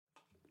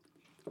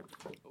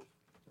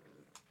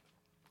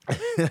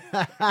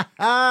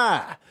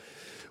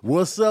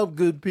What's up,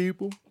 good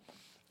people?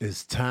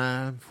 It's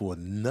time for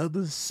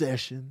another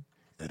session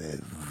of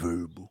that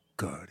verbal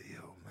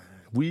cardio,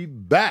 man. We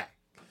back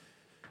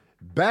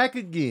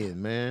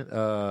again, man.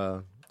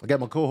 I got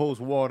my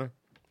co-host Water.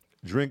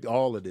 Drink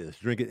all of this.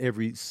 Drink it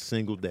every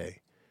single day.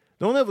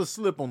 Don't ever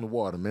slip on the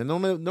water, man.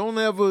 Don't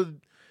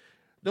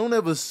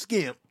ever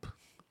skimp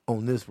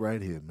on this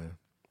right here, man.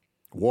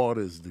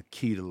 Water is the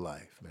key to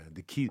life, man.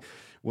 The key.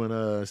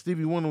 When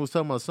Stevie Wonder was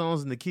talking about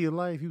songs in the key of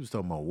life, he was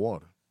talking about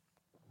water.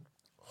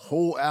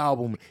 Whole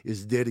album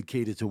is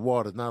dedicated to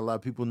water. Not a lot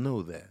of people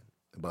know that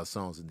about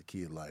songs in the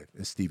key of life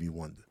and Stevie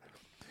Wonder.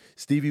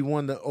 Stevie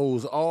Wonder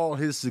owes all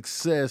his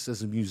success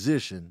as a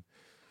musician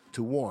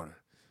to water.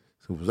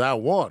 So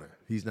without water,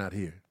 he's not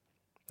here.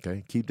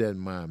 Okay? Keep that in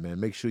mind, man.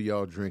 Make sure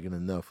y'all drinking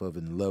enough of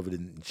it and loving it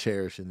and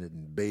cherishing it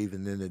and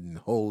bathing in it and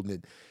holding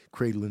it,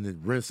 cradling it,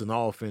 rinsing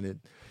off in it.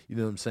 You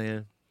know what I'm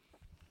saying?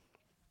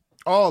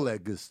 All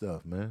that good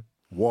stuff, man.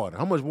 Water.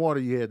 How much water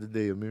you had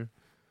today, Amir?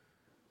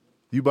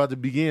 You about to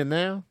begin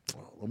now?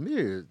 Oh,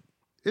 Amir,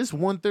 it's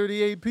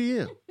 1:38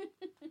 p.m.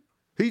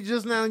 He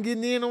just now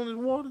getting in on his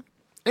water.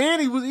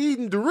 And he was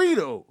eating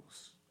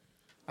Doritos.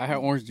 I had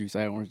orange juice.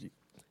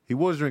 He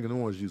was drinking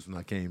orange juice when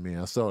I came in.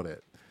 I saw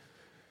that.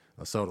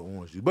 I saw the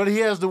orange juice. But he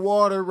has the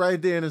water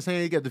right there in his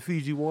hand. He got the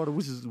Fiji water,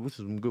 which is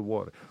some good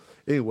water.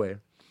 Anyway,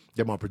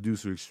 got my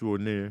producer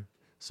extraordinaire,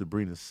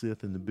 Sabrina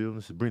Sith, in the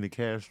building. Sabrina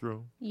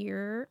Castro.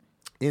 You're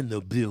in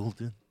the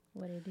building.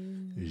 What it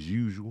is. As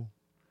usual.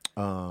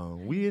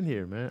 We in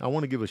here, man. I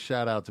want to give a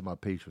shout out to my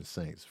patron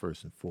saints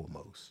first and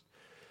foremost.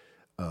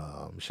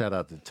 Shout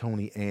out to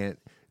Tony Ant,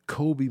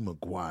 Kobe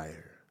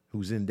McGuire,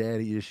 who's in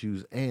Daddy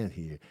Issues and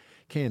here,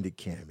 Candy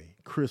Cammy,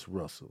 Chris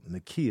Russell,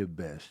 Nakia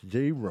Best,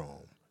 J.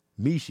 Rome,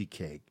 Mishi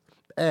Cake,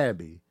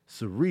 Abby,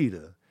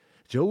 Sarita,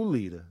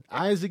 Jolita,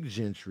 Isaac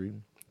Gentry,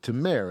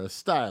 Tamara,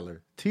 Styler,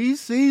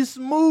 TC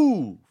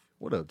Smooth.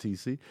 What up,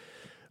 TC?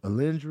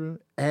 Alindra,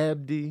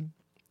 Abdi,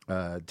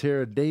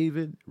 Tara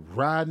David,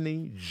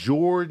 Rodney,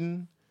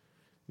 Jordan,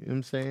 you know what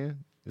I'm saying?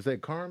 Is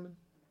that Carmen?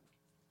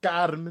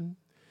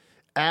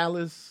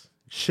 Alice,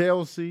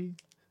 Chelsea,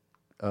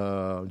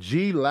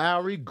 G.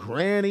 Lowry,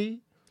 Granny,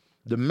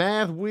 the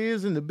Math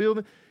Wiz in the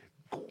building,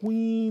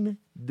 Queen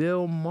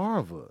Del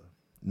Marva,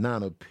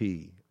 Nana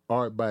P,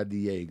 Art by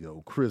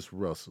Diego, Chris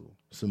Russell,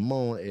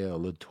 Simone L,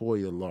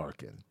 LaToya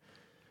Larkin.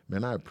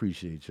 Man, I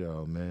appreciate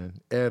y'all,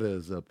 man.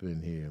 Etta's up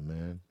in here,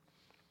 man.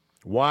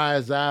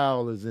 Wise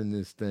Owl is in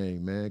this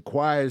thing, man.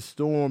 Quiet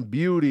Storm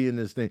Beauty in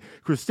this thing.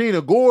 Christina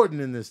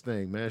Gordon in this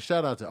thing, man.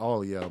 Shout out to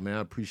all of y'all, man.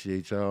 I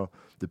appreciate y'all.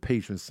 The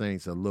patron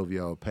saints, I love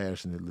y'all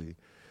passionately.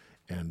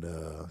 And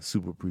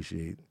super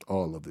appreciate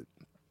all of it.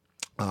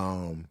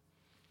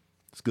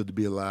 It's good to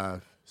be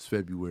alive. It's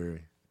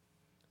February.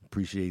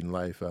 Appreciating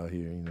life out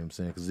here, you know what I'm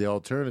saying? Because the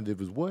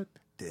alternative is what?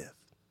 Death.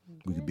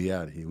 We could be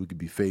out of here. We could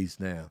be face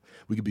down.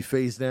 We could be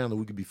face down, or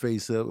we could be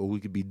face up, or we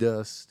could be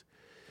dust.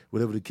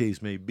 Whatever the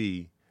case may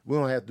be. We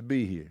don't have to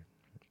be here.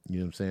 You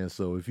know what I'm saying?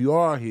 So if you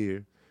are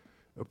here,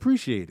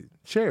 appreciate it,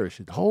 cherish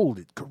it, hold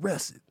it,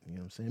 caress it. You know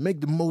what I'm saying?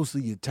 Make the most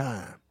of your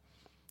time. You know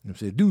what I'm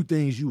saying? Do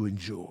things you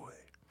enjoy. You know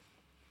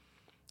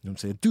what I'm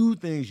saying? Do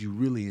things you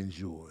really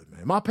enjoy,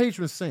 man. My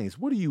patron saints,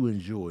 what do you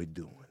enjoy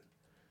doing?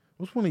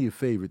 What's one of your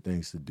favorite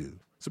things to do?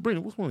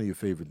 Sabrina, what's one of your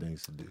favorite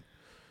things to do?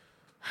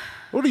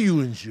 What do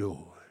you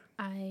enjoy?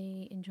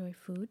 I enjoy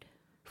food.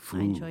 Food.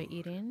 I enjoy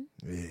eating,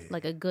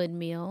 like a good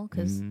meal,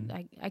 because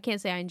I can't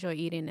say I enjoy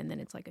eating and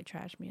then it's like a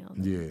trash meal.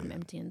 Yeah. I'm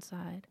empty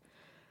inside.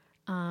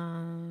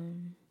 I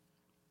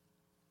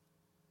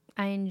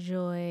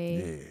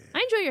enjoy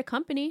your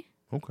company.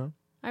 Okay.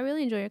 I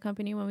really enjoy your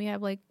company when we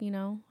have like,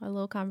 our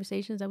little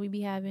conversations that we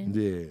be having.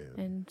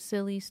 Yeah. And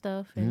silly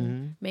stuff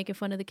and making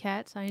fun of the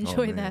cats. I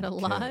enjoy that a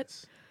lot.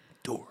 Cats.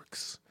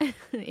 Dorks.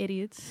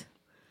 Idiots.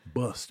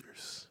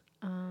 Busters.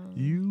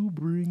 You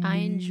bring I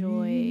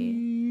enjoy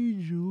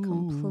joy.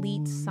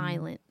 complete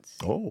silence.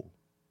 Oh.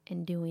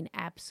 And doing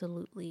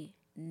absolutely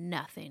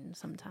nothing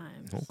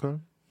sometimes. Okay.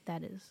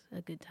 That is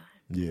a good time.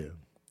 Yeah.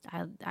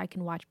 I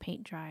can watch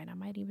paint dry and I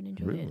might even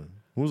enjoy Really? it.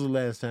 When was the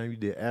last time you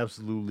did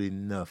absolutely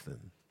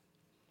nothing?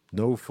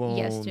 No phone,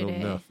 Yesterday.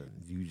 no nothing.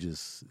 You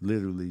just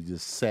literally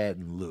just sat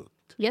and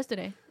looked.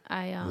 Yesterday,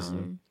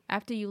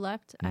 after you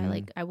left,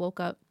 I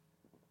woke up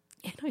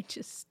and I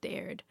just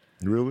stared.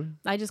 Really?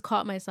 I just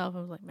caught myself.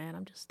 I was like, man,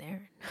 I'm just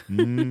staring.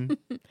 Mm-hmm.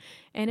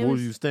 And it What was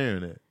were you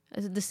staring at?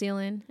 the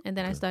ceiling, and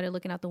then I started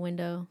looking out the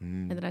window,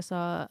 and then I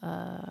saw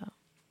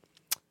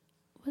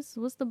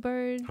what's the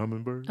bird?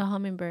 Hummingbird? A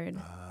hummingbird.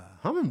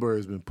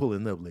 Hummingbirds been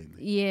pulling up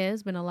lately. Yeah,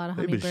 it's been a lot of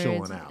They've been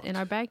hummingbirds showing out. in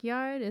our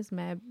backyard. It's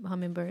mad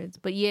hummingbirds,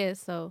 but yeah,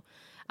 so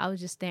I was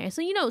just staring.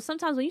 So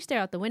sometimes when you stare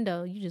out the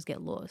window, you just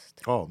get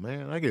lost. Oh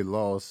man, I get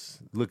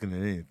lost looking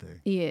at anything.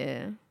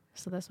 Yeah,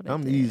 so that's what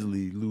I'm I did.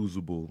 easily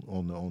losable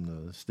on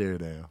the stare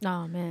down.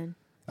 Oh man,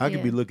 I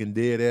could be looking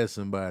dead at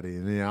somebody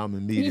and then I'm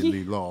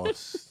immediately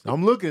lost.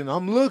 I'm looking.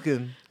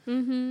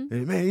 Mm-hmm.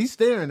 And man, he's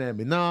staring at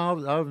me. No,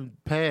 I'm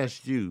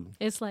past you.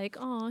 It's like,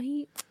 Now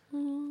you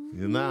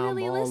I'm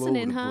really all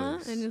listening, over the huh?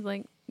 place. And it's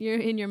like you're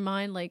in your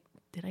mind, like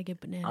Did I get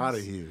bananas? Out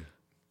of here.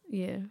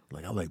 Yeah.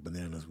 Like, I like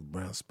bananas with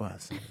brown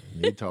spots. And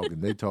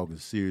they talking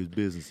serious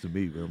business to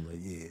me, but I'm like,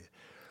 yeah.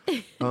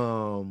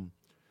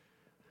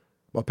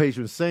 My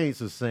patron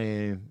saints are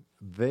saying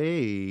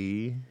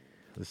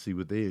let's see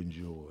what they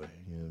enjoy.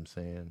 You know what I'm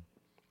saying?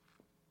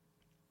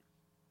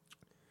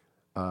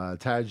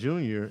 Ty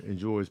Jr.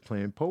 enjoys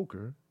playing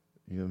poker.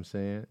 You know what I'm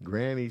saying?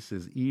 Granny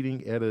says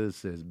eating. Etta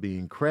says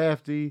being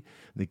crafty.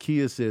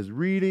 Nakia says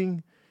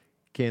reading.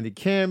 Candy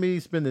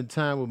Cammy, spending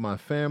time with my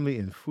family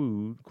and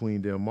food.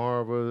 Queen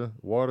Delmarva,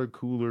 water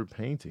cooler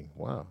painting.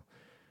 Wow.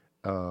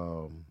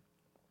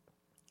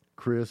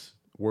 Chris,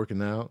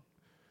 working out.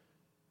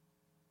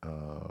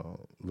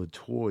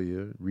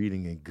 Latoya,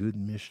 reading a good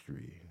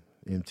mystery.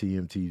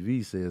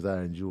 MTMTV says,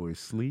 I enjoy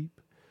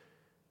sleep.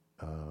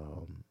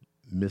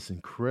 Mrs.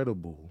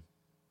 Incredible,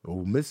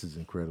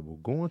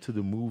 going to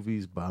the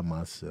movies by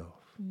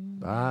myself.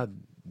 That's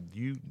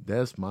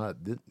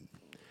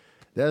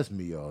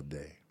me all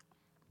day.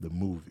 The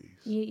movies.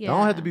 Yeah. I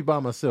don't have to be by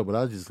myself, but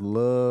I just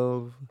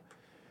love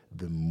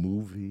the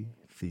movie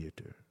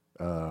theater.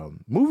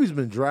 Movies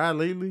been dry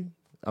lately,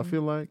 I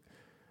feel like.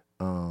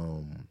 They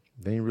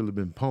ain't really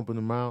been pumping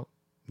them out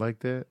like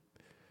that.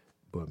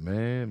 But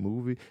man,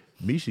 movie.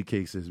 Misha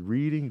Cake says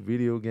reading,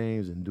 video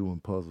games, and doing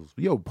puzzles.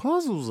 Yo,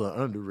 puzzles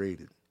are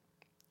underrated.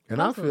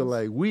 And I feel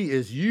like we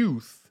as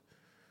youth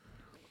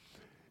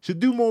should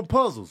do more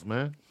puzzles,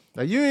 man.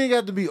 Now, you ain't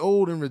got to be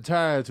old and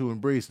retired to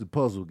embrace the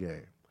puzzle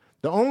game.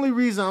 The only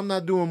reason I'm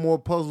not doing more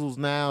puzzles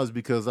now is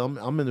because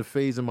I'm in a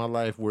phase in my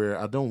life where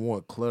I don't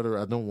want clutter.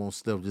 I don't want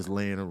stuff just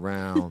laying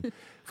around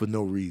for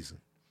no reason.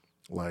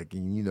 Like,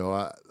 you know,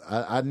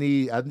 I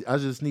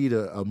just need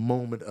a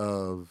moment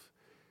of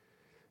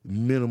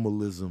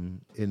minimalism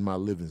in my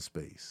living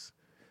space.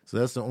 So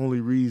that's the only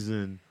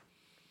reason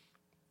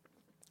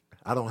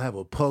I don't have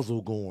a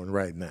puzzle going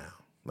right now,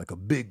 like a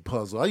big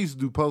puzzle. I used to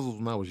do puzzles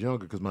when I was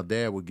younger because my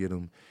dad would get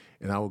them,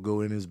 and I would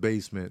go in his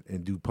basement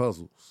and do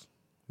puzzles.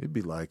 It'd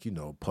be like, you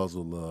know,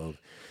 puzzle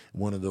of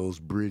one of those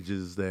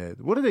bridges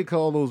what do they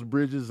call those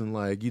bridges in,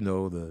 like, you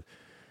know, the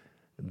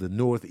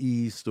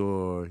Northeast,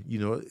 or, you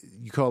know,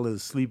 you call it a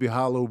Sleepy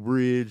Hollow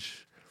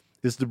Bridge.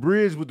 It's the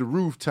bridge with the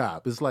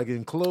rooftop. It's like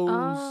enclosed.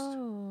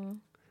 Oh.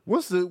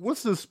 What's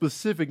the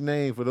specific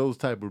name for those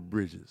type of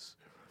bridges?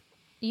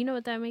 You know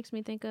what that makes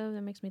me think of?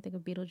 That makes me think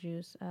of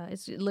Beetlejuice.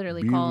 It's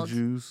literally called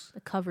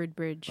a covered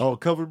bridge. Oh,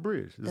 covered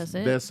bridge. That's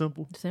it. That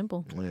simple?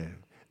 Simple. Man.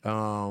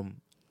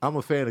 I'm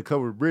a fan of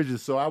covered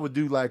bridges, so I would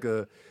do like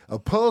a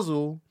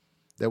puzzle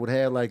that would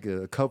have like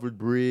a covered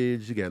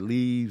bridge. You got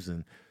leaves,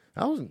 and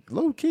I was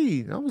low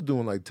key. I was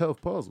doing like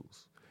tough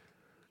puzzles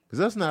because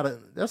that's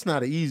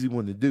not an easy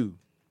one to do.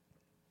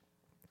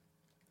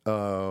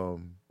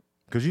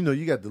 Because you know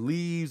you got the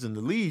leaves, and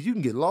the leaves you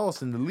can get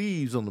lost in the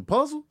leaves on the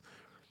puzzle.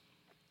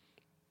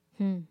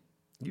 You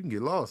can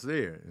get lost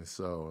there, and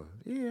so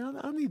yeah,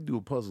 I need to do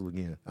a puzzle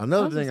again.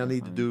 Another thing I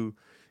need to do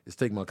is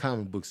take my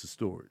comic books to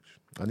storage.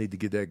 I need to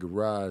get that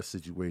garage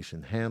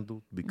situation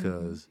handled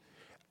because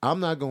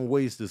I'm not gonna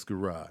waste this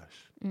garage,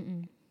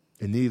 and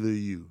neither are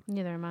you.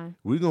 Neither am I.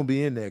 We're gonna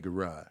be in that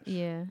garage.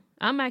 Yeah,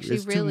 I'm actually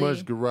It's too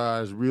much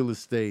garage real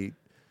estate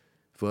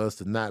for us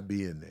to not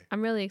be in there.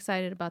 I'm really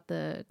excited about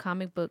the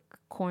comic book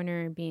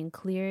corner being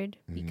cleared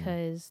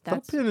because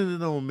that's Stop pinning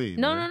it on me.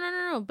 No.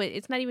 But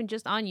it's not even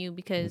just on you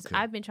because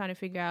I've been trying to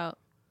figure out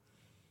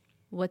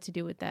what to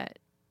do with that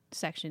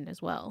section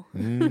as well.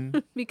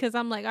 Because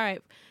I'm like, all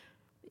right,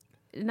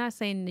 not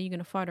saying that you're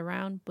gonna fart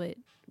around, but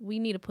we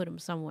need to put them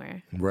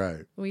somewhere.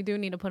 Right. We do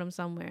need to put them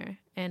somewhere,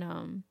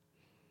 and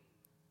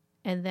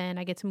then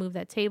I get to move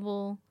that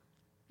table.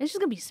 It's just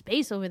gonna be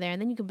space over there,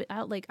 and then you can be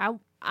out. Like I'm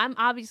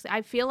obviously,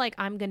 I feel like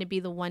I'm gonna be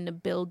the one to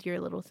build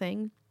your little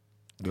thing.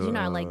 You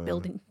know, I like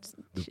building.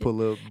 The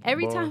pull-up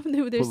Every bar,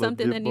 time there's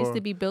something that needs bar.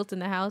 to be built in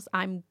the house,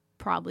 I'm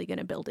probably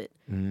gonna build it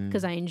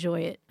because I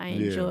enjoy it.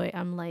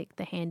 I'm like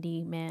the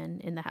handy man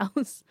in the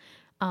house,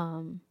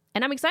 and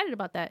I'm excited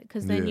about that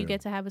because then you get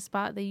to have a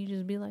spot that you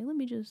just be like, let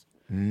me just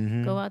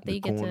go out there.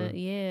 You corner. get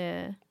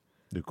to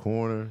The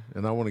corner,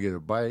 and I want to get a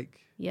bike.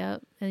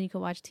 Yep, and you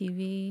can watch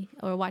TV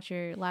or watch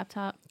your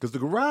laptop. Because the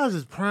garage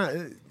is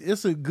prime.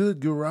 It's a good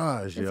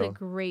garage, It's a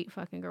great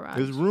fucking garage.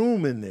 There's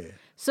room in there.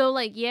 So,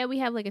 like, yeah, we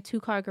have like a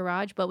 2-car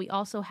garage, but we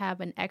also have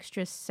an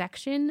extra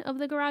section of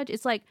the garage.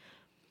 It's like,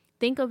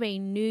 think of a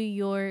New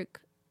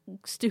York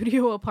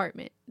studio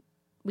apartment.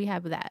 We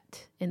have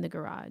that in the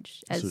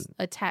garage as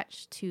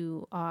attached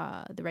to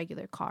the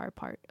regular car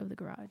part of the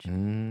garage.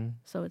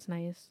 So it's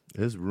nice.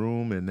 There's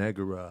room in that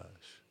garage.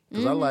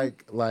 Because I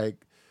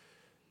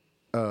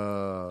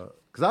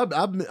because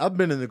I've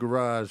been in the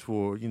garage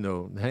for, you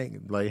know,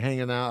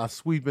 hanging out. I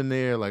sweep in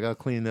there, like I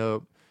clean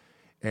up,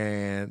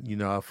 and, you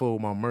know, I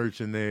fold my merch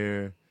in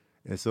there.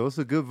 And so it's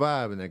a good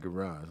vibe in that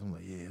garage. I'm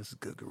like, yeah, it's a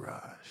good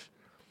garage.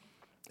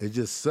 It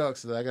just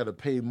sucks that I got to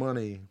pay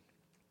money.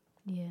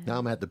 Yeah. Now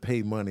I'm going to have to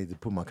pay money to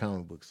put my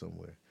comic book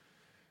somewhere.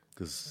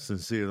 Because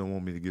Sincere don't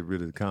want me to get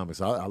rid of the comics.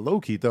 I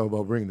low-key thought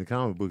about bringing the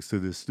comic books to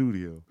this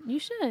studio. You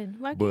should.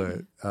 Why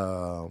but then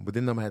I'm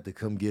going to have to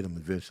come get them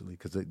eventually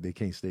because they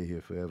can't stay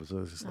here forever. So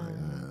it's just like,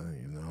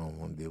 you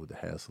want to deal with the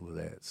hassle of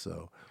that.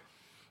 So,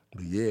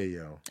 but yeah,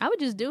 yo. I would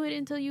just do it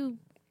until you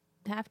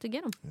have to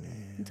get them.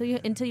 Yeah.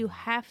 Until you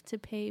have to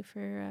pay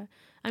for.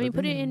 I mean,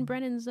 put it in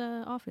Brennan's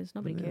office.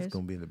 Nobody cares. It's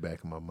gonna be in the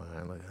back of my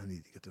mind. Like, I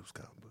need to get those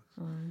comic books.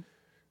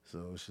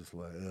 So it's just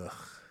like, ugh.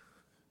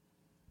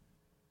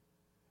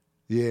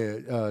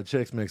 Yeah,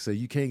 Chex Mix say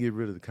you can't get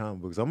rid of the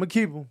comic books. I'm gonna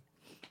keep them,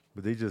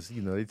 but they just,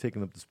 they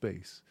taking up the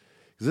space.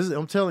 Cause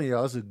I'm telling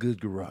y'all, it's a good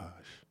garage.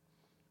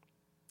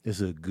 It's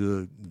a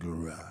good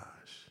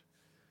garage,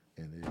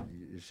 and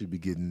it should be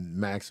getting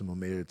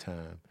maximum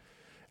airtime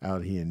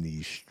out here in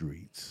these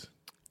streets.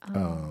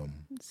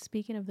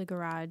 Speaking of the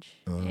garage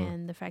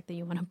and the fact that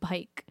you want a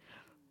bike,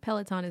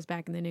 Peloton is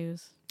back in the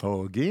news.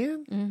 Oh,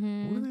 again?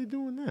 Mm-hmm. What are they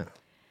doing now?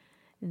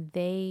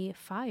 They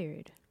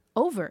fired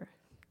over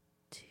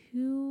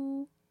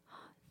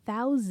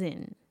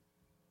 2,000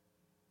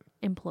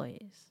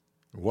 employees.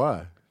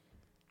 Why?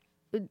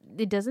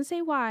 It doesn't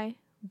say why,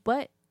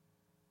 but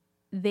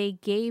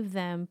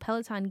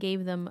Peloton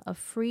gave them a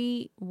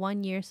free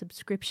 1-year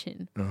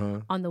subscription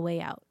on the way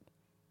out.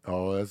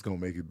 Oh, that's going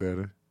to make it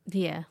better.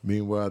 Yeah.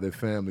 Meanwhile, their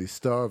family's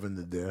starving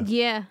to death.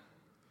 Yeah.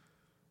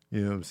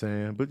 You know what I'm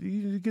saying? But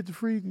you get the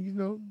free,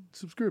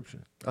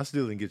 subscription. I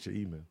still didn't get your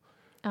email.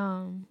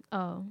 I'll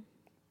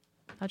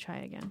try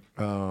again.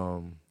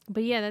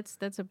 But yeah,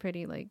 that's a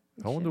pretty I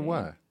wonder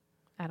why.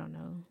 I don't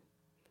know.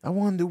 I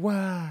wonder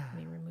why.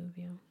 Let me remove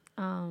you.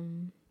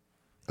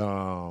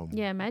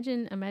 Yeah,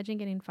 imagine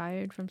getting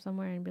fired from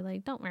somewhere and be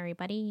like, "Don't worry,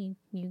 buddy,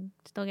 you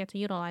still get to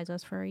utilize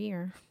us for a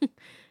year,"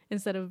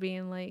 instead of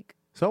being like.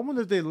 So I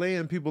wonder if they're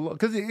laying people off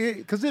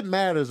because it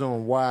matters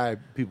on why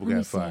people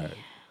got fired.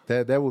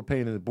 That would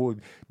paint in the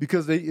board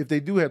because if they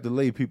do have to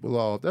lay people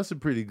off, that's a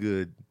pretty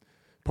good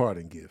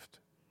parting gift.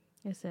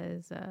 It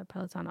says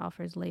Peloton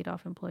offers laid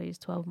off employees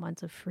 12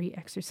 months of free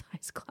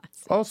exercise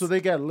classes. Oh, so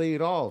they got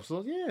laid off.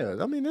 So yeah,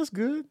 I mean that's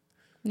good.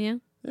 Yeah.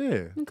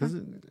 Yeah, because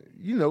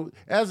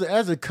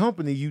as a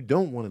company, you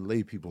don't want to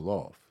lay people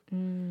off,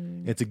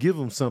 and to give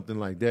them something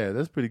like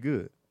that's pretty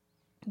good.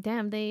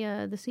 Damn, they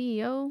the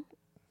CEO,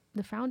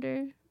 the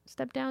founder,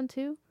 stepped down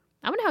too.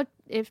 I wonder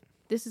if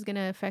this is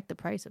gonna affect the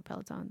price of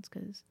Pelotons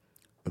because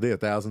are they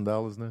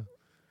 $1,000 now?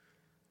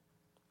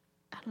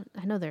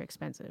 I know they're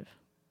expensive.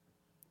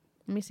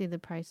 Let me see the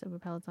price of a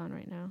Peloton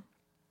right now.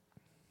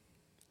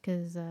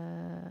 Because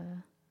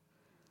let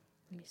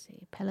me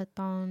see,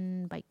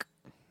 Peloton bike.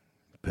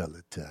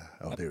 Peloton.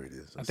 Oh, there it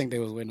is. I think they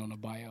was waiting on a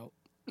buyout.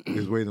 They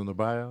was waiting on the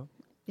buyout?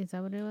 Is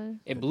that what it was?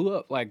 It blew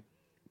up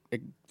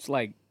it's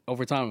like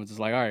over time it's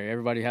just like, all right,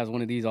 everybody has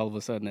one of these all of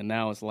a sudden, and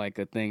now it's like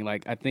a thing.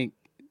 Like I think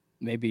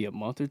maybe a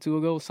month or two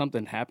ago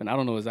something happened. I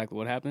don't know exactly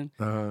what happened,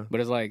 but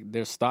it's like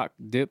their stock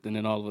dipped, and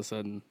then all of a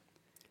sudden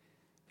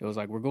it was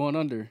like we're going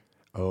under.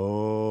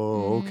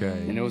 Oh,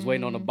 okay. And it was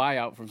waiting on a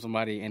buyout from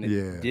somebody, and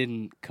it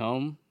didn't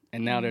come.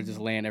 And now they're just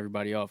laying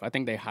everybody off. I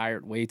think they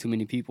hired way too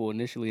many people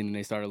initially, and then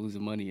they started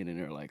losing money. And then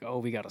they're like, "Oh,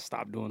 we got to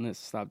stop doing this,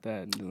 stop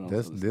that." And doing all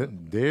this stuff.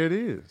 There it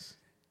is.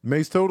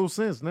 Makes total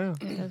sense now.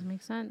 It does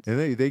make sense. And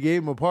they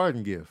gave him a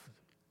parting gift.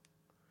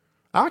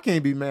 I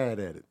can't be mad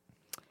at it.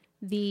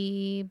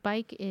 The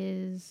bike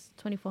is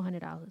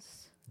 $2,400.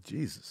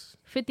 Jesus.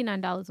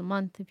 $59 a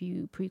month if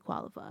you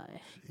pre-qualify.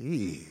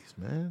 Jeez,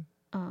 man.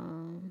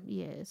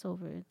 Yeah, it's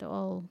over. They're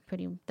all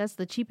pretty. That's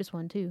the cheapest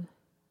one too.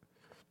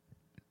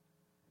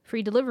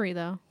 Free delivery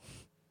though.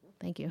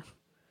 Thank you.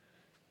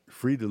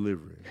 Free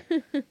delivery.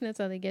 That's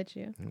how they get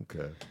you.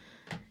 Okay.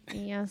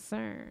 Yes,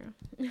 sir.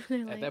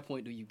 At that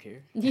point, do you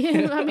care?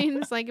 Yeah, I mean,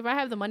 it's like if I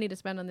have the money to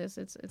spend on this,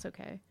 it's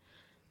okay.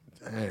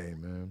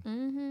 Dang,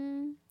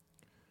 man.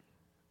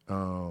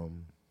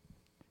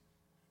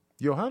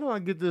 Yo, how do I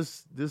get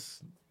this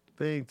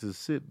thing to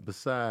sit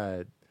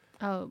beside?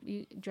 Oh,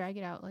 you drag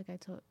it out like I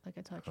taught you.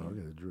 Oh, I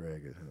gotta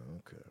drag it.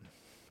 Okay.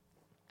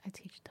 I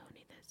teach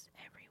Tony this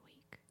every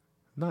week.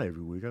 Not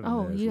every week.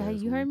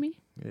 You heard me?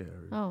 Yeah.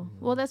 Oh,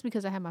 well, that's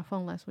because I had my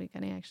phone last week.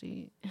 I didn't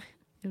actually.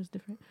 It was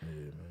different.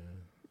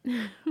 Yeah,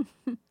 man.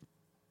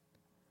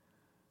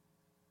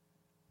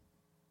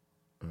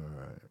 All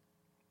right.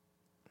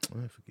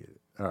 I forget it.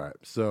 All right.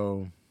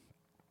 So,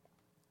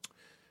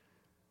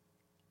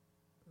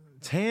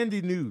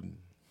 Tandy Newton.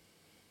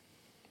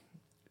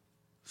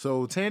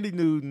 So, Tandy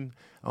Newton,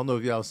 I don't know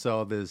if y'all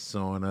saw this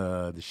on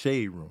the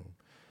Shade Room.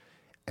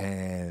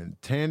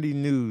 And Tandy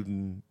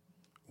Newton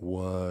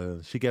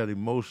she got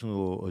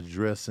emotional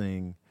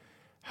addressing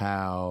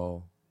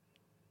how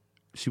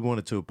she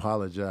wanted to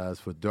apologize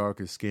for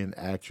darker skinned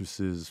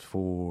actresses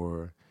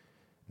for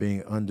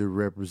being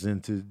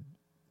underrepresented,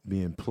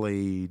 being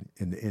played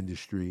in the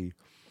industry.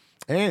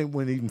 And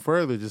went even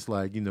further, just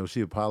like,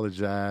 she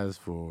apologized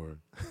for,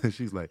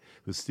 she's like,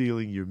 for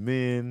stealing your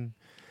men.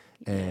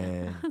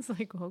 And I was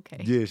like,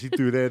 okay. Yeah, she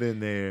threw that in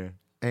there.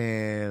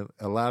 And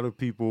a lot of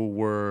people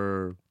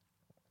were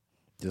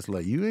just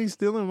like, you ain't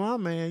stealing my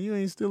man. You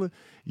ain't stealing.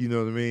 You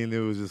know what I mean? It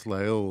was just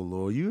like, oh,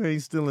 Lord, you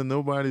ain't stealing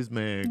nobody's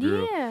man,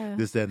 girl. Yeah.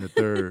 This, that, and the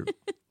third.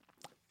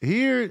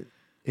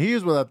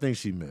 Here's what I think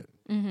she meant.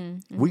 Mm-hmm,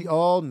 mm-hmm. We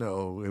all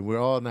know, and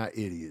we're all not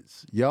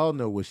idiots. Y'all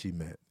know what she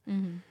meant.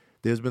 Mm-hmm.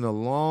 there's been a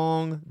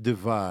long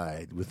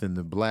divide within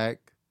the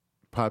black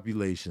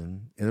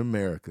population in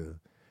America,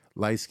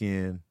 light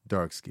skin,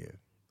 dark skin.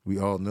 We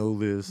all know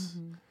this.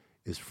 Mm-hmm.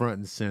 It's front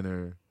and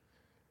center.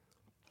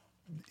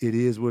 It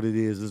is what it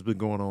is. It's been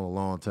going on a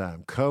long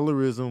time.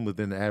 Colorism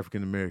within the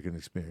African American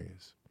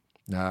experience.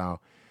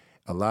 Now,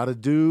 a lot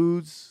of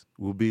dudes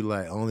will be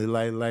like, only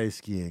like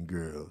light-skinned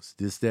girls,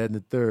 this, that, and the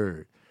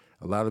third.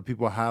 A lot of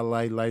people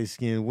highlight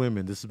light-skinned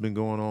women. This has been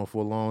going on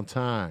for a long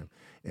time.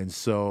 And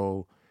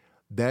so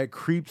that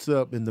creeps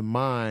up in the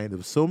mind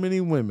of so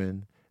many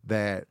women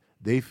that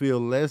they feel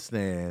less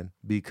than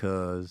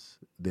because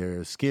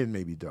their skin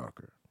may be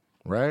darker,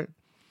 right?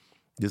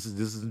 This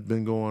has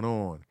been going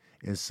on.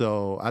 And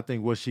so I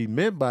think what she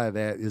meant by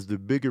that is the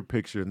bigger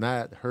picture,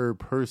 not her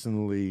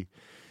personally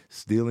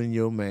stealing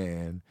your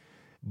man,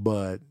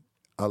 but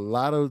a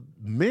lot of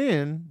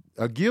men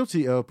are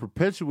guilty of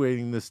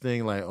perpetuating this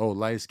thing like, oh,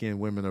 light-skinned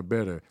women are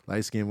better.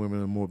 Light-skinned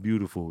women are more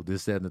beautiful,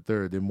 this, that, and the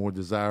third. They're more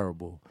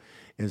desirable.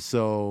 And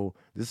so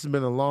this has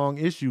been a long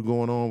issue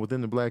going on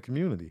within the black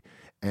community.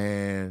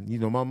 And, you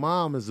know, my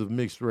mom is of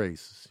mixed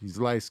race. She's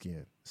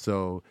light-skinned.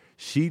 So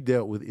she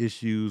dealt with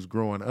issues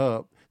growing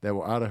up that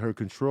were out of her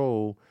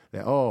control,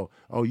 that, oh,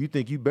 you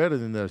think you better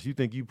than us. You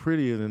think you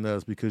prettier than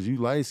us because you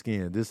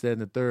light-skinned, this, that,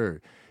 and the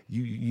third.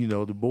 You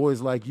know, the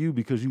boys like you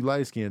because you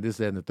light-skinned, this,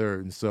 that, and the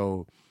third. And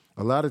so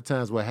a lot of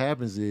times what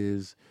happens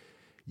is,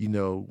 you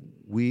know,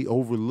 we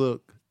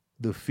overlook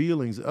the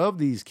feelings of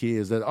these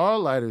kids that are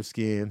lighter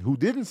skinned, who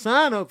didn't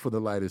sign up for the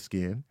lighter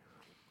skin.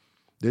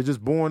 They're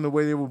just born the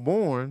way they were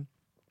born.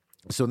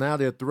 So now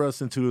they're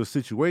thrust into a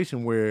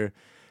situation where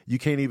you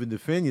can't even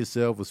defend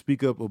yourself or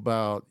speak up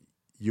about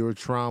your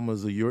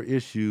traumas or your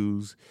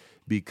issues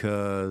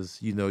because,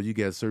 you know, you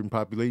got certain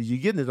populations.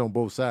 You're getting it on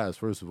both sides,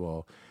 first of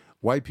all.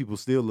 White people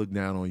still look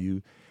down on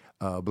you.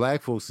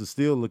 Black folks are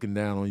still looking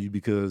down on you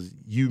because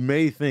you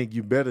may think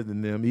you're better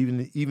than them,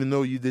 even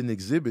though you didn't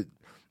exhibit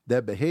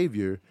that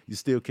behavior. You're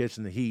still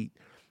catching the heat.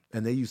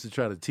 And they used to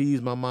try to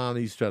tease my mom.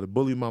 They used to try to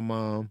bully my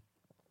mom.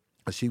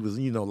 She was,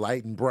 you know,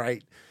 light and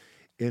bright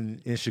in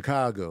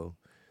Chicago.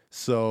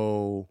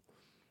 So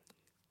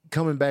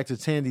coming back to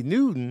Thandie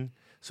Newton,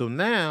 so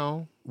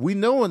now we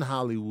know in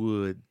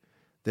Hollywood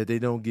that they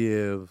don't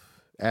give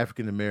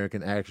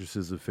African-American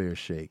actresses a fair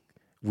shake.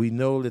 We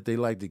know that they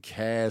like to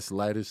cast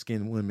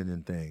lighter-skinned women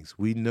in things.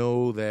 We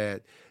know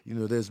that, you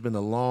know, there's been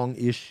a long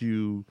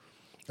issue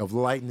of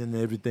lightening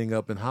everything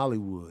up in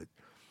Hollywood.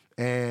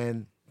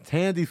 And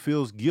Thandie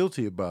feels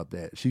guilty about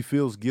that. She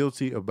feels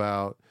guilty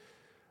about,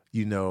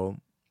 you know,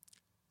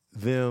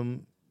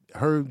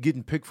 her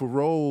getting picked for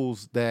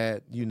roles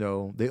that, you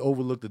know, they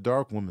overlooked the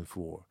dark woman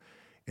for.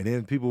 And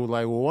then people were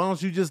like, well, why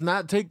don't you just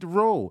not take the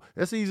role?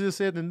 That's easier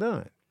said than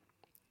done.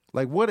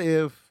 Like, what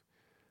if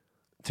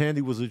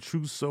Thandie was a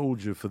true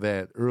soldier for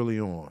that early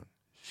on?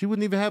 She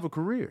wouldn't even have a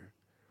career.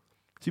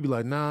 She'd be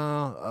like,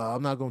 nah,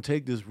 I'm not going to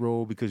take this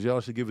role because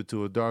y'all should give it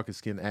to a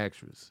darker-skinned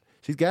actress.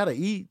 She's got to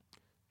eat.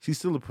 She's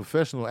still a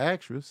professional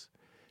actress.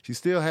 She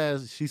still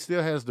has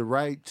the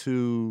right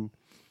to,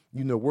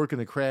 you know, work in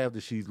a craft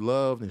that she's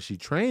loved and she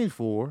trained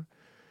for.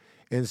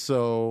 And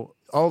so,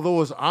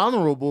 although it's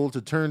honorable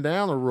to turn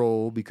down a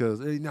role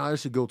because, you know, it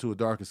should go to a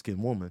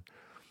darker-skinned woman,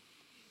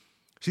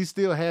 she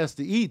still has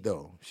to eat,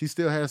 though. She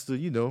still has to,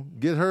 you know,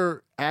 get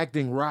her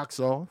acting rocks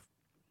off,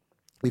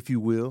 if you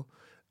will.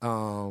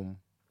 And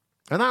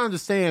I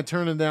understand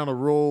turning down a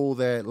role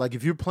that, like,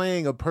 if you're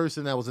playing a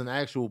person that was an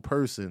actual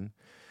person,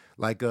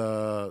 like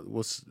Nina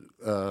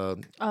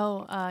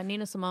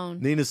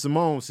Simone. Nina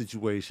Simone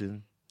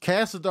situation.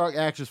 Cast a dark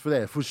actress for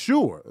that, for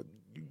sure.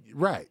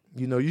 Right.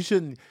 You know, you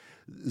shouldn't.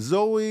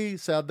 Zoe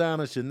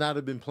Saldana should not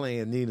have been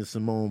playing Nina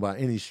Simone by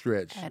any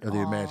stretch of the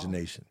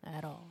imagination.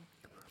 At all.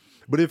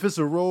 But if it's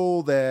a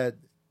role that's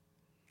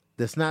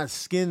not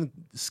skin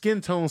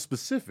tone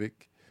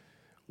specific,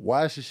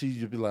 why should she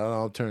just be like, oh,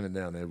 I'll turn it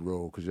down that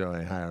role because y'all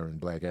ain't hiring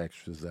black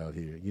actresses out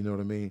here. You know what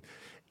I mean?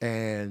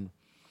 And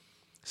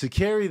to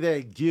carry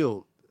that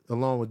guilt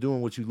along with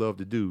doing what you love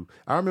to do.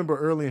 I remember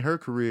early in her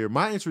career,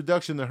 my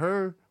introduction to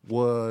her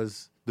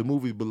was the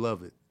movie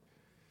Beloved.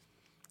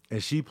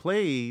 And she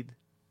played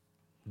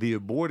the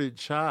aborted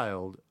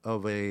child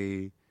of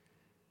a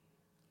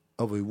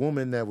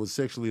woman that was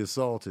sexually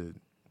assaulted.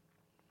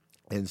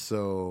 And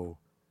so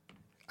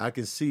I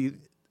can see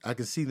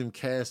them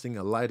casting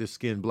a lighter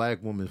skinned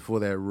black woman for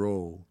that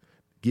role,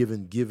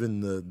 given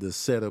the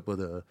setup of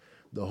the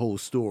whole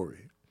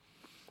story.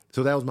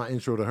 So that was my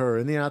intro to her.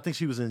 And then I think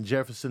she was in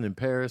Jefferson in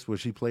Paris where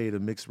she played a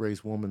mixed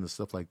race woman and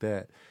stuff like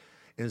that.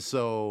 And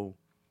so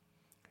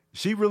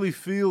she really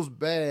feels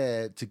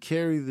bad to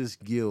carry this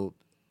guilt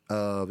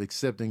of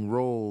accepting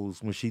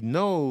roles when she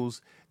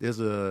knows there's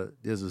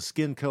a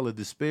skin color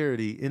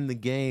disparity in the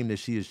game that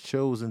she has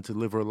chosen to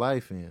live her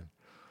life in.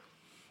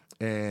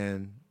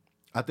 And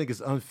I think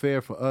it's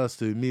unfair for us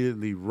to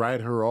immediately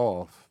write her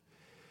off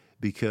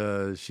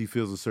because she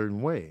feels a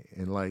certain way.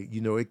 And like, you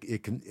know,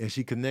 and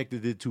she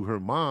connected it to her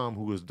mom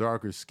who was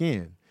darker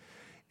skinned.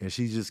 And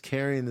she's just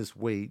carrying this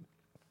weight.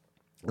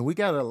 And we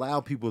got to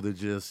allow people to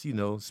just, you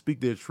know,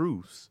 speak their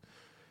truths.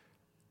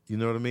 You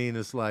know what I mean?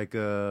 It's like,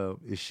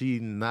 is she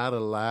not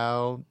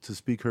allowed to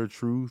speak her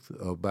truth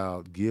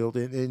about guilt?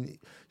 And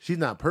she's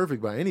not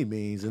perfect by any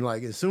means. And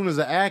like, as soon as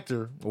an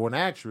actor or an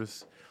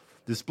actress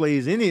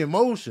displays any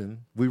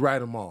emotion, we write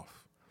them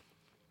off.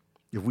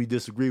 If we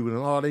disagree with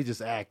them, oh, they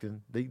just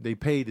acting. They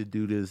paid to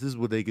do this. This is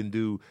what they can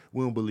do.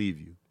 We don't believe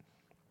you.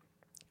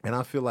 And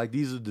I feel like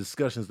these are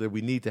discussions that we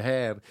need to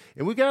have.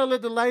 And we got to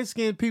let the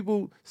light-skinned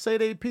people say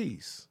their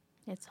piece.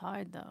 It's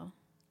hard, though.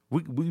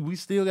 We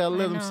still got to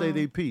let them say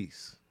their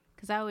piece.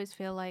 Because I always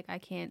feel like I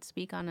can't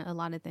speak on a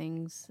lot of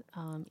things,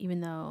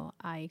 even though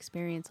I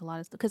experience a lot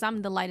of stuff. Because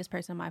I'm the lightest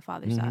person on my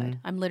father's side.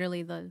 I'm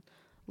literally the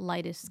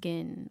lightest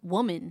skinned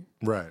woman,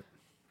 right?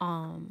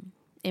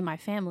 In my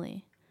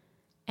family,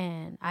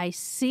 and I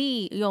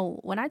see,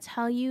 when I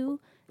tell you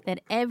that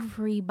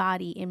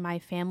everybody in my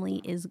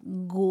family is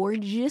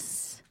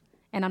gorgeous,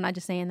 and I'm not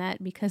just saying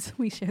that because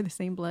we share the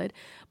same blood,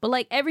 but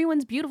like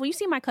everyone's beautiful. You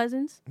see my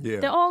cousins;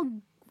 they're all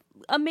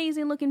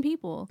amazing looking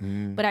people,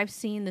 but I've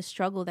seen the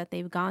struggle that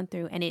they've gone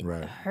through, and it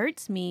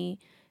hurts me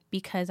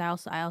because I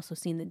also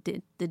seen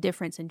the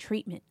difference in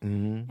treatment,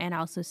 and I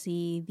also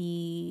see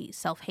the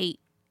self-hate,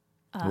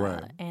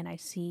 and I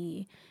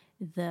see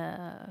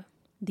the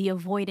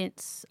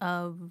avoidance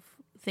of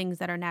things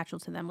that are natural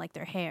to them, like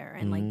their hair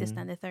and like this,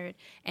 that, and the third,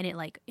 and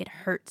it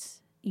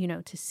hurts,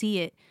 to see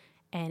it,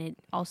 and it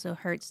also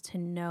hurts to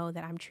know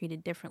that I'm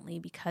treated differently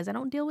because I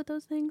don't deal with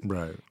those things,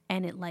 right?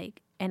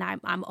 And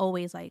I'm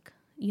always like,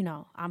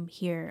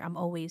 I'm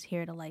always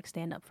here to like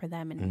stand up for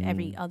them and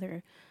every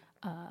other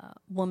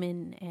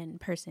woman and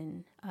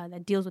person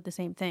that deals with the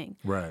same thing.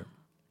 Right.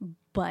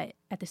 But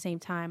at the same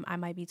time, I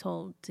might be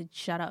told to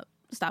shut up,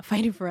 stop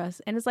fighting for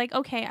us. And it's like,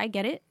 okay, I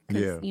get it.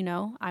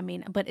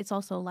 But it's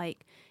also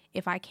like,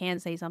 if I can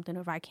say something,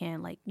 or if I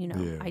can,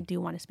 I do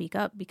want to speak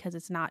up because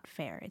it's not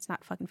fair. It's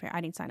not fucking fair.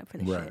 I didn't sign up for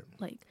this shit.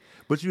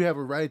 But you have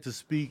a right to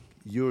speak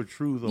your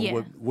truth on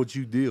what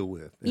you deal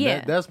with.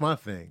 And that's my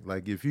thing.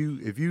 Like, if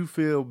you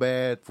feel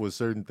bad for a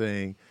certain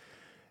thing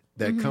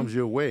that comes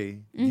your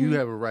way, you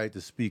have a right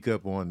to speak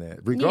up on that,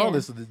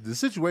 regardless of the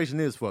situation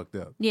is fucked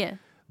up. Yeah.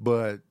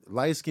 But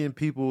light-skinned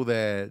people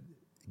that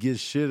get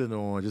shitted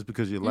on just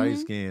because you're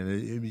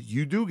light-skinned,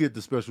 you do get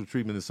the special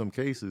treatment in some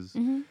cases.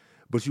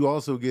 But you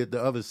also get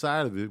the other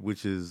side of it,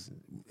 which is,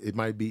 it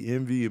might be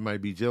envy, it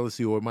might be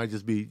jealousy, or it might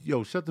just be,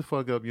 shut the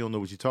fuck up, you don't know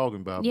what you're talking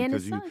about. Yeah,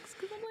 because and it sucks.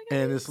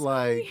 And it's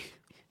like,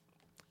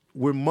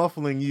 we're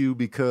muffling you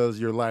because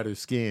you're lighter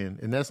skinned,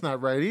 and that's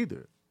not right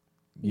either.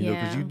 You know,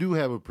 because you do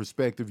have a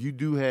perspective, you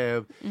do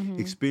have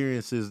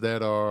experiences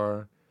that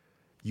are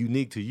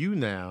unique to you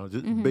now,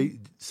 just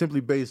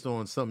simply based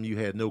on something you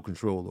had no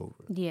control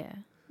over.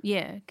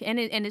 Yeah, and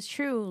it's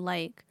true.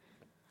 Like,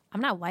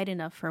 I'm not white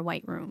enough for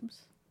white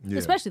rooms. Yeah.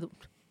 Especially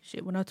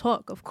when I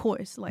talk, of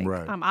course,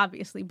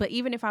 obviously. But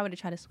even if I were to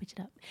try to switch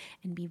it up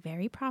and be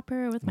very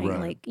proper with my,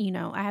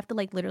 I have to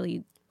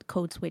literally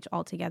code switch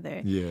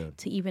altogether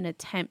to even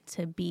attempt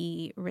to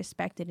be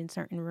respected in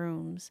certain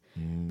rooms,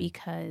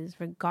 because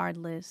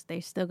regardless, they're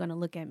still going to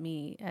look at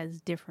me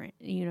as different.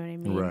 You know what I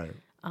mean? Right.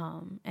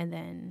 And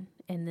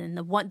then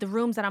the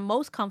rooms that I'm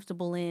most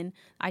comfortable in,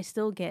 I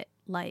still get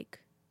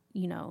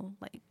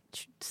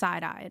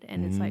side-eyed,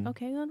 and it's like,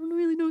 okay, I don't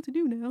really know what to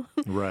do now.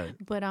 Right.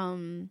 But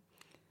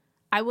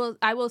I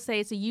will say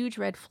it's a huge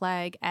red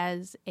flag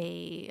as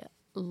a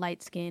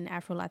light-skinned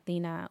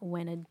Afro-Latina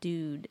when a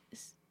dude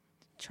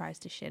tries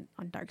to shit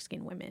on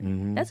dark-skinned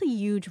women. That's a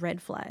huge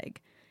red flag.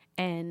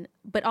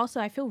 But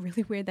also I feel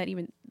really weird that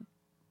even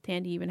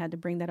Tandy even had to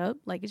bring that up.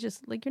 Like, it's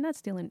just like, you're not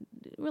stealing.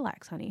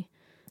 Relax, honey.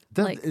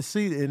 That's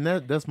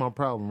my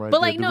problem, right?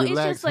 But the relax,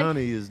 it's just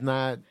honey, is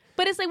not.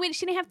 But it's like, wait,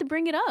 she didn't have to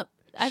bring it up.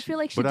 I feel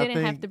like she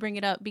didn't have to bring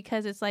it up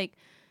because it's like,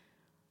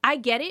 I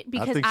get it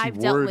because I've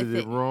dealt with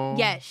it. Wrong,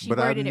 yes, she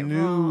worded it wrong. But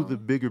I knew the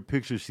bigger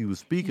picture she was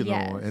speaking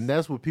on, and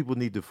that's what people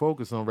need to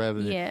focus on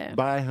rather than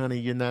bye, honey,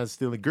 you're not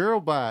stealing. Girl,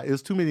 bye.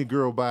 There's too many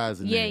girl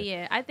buys in there.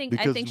 Yeah. I think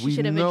she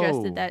should have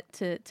addressed that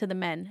to the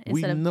men.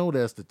 We know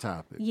that's the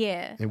topic.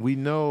 Yeah, and we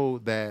know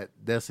that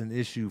that's an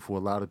issue for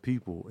a lot of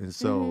people, and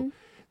so.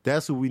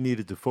 That's what we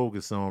needed to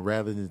focus on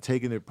rather than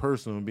taking it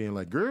personal and being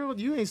like, girl,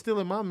 you ain't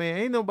stealing my man.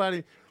 Ain't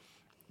nobody.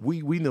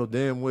 We know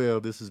damn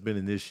well this has been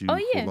an issue for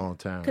a long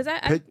time.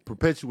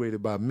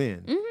 Perpetuated by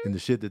men and the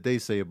shit that they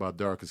say about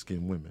darker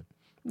skinned women.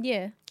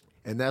 Yeah.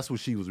 And that's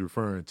what she was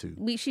referring to.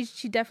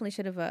 She definitely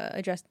should have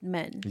addressed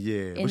men.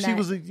 Yeah. But she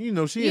was,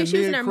 she was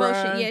in her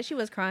emotion. Yeah, she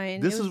was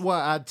crying. This is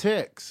why I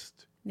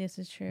text. This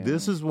is true.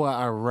 This is why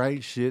I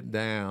write shit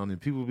down and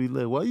people be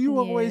like, well, you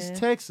always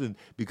texting,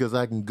 because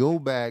I can go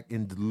back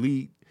and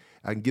delete.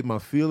 I can get my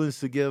feelings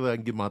together. I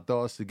can get my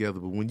thoughts together.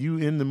 But when you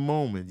in the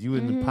moment, you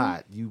in the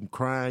pot, you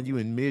crying, you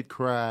in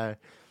mid-cry,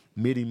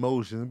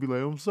 mid-emotion, and be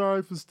like, I'm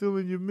sorry for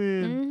stealing your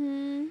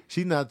men.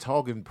 She's not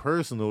talking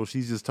personal.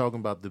 She's just talking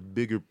about the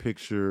bigger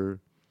picture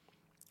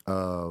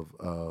of,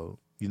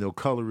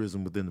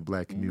 colorism within the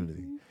black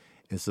community.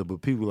 And so,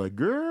 but people are like,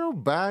 girl,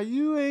 bye,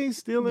 you ain't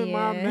stealing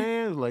my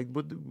man. Like,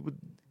 but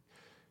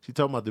She's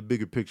talking about the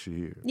bigger picture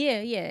here.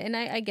 Yeah, and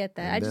I get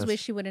that. And I just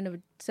wish she wouldn't have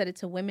said it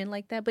to women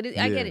like that. But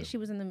I get it. She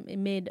was in the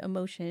mid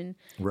emotion,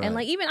 Right. and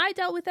like even I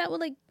dealt with that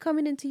with like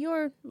coming into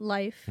your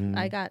life. Mm-hmm.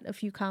 I got a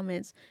few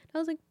comments. I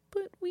was like,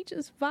 but we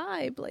just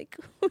vibe, like,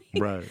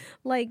 Right.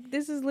 like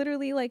this is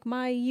literally like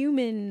my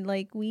human.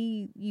 Like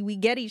we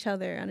get each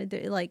other on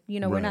a like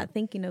we're Right. not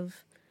thinking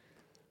of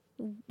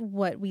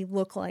what we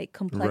look like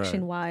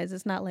complexion wise.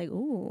 It's not like,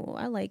 ooh,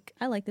 I like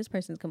this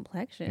person's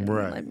complexion.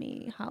 Right. Let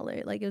me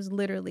holler. Like it was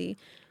literally,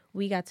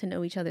 we got to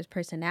know each other's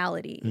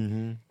personality,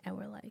 and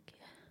we're like,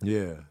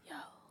 Yeah.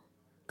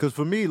 Because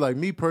for me, like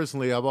me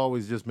personally, I've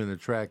always just been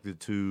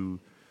attracted to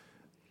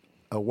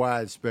a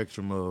wide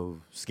spectrum of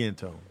skin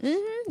tones.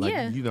 Like,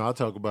 yeah. You know,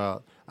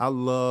 I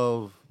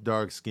love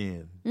dark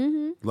skin.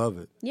 Love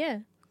it. yeah,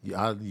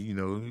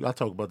 I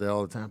talk about that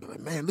all the time. But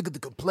like, man, look at the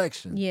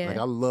complexion. Yeah. Like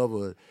I love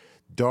a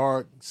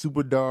dark,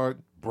 super dark,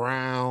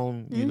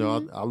 brown. You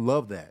know, I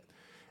love that.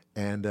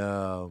 And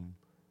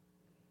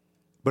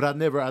but I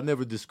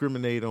never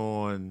discriminate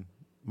on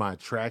my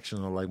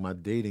attraction or like my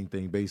dating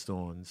thing based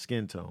on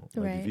skin tone.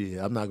 Like Right.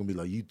 I'm not gonna be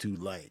like, you too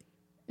light.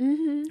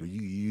 Or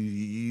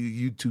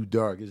you too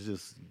dark. It's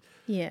just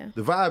yeah.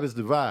 the vibe is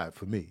the vibe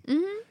for me.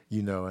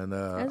 You know, and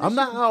As it I'm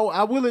not.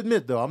 I will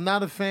admit though, I'm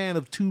not a fan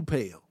of too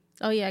pale.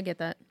 Oh yeah, I get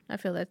that. I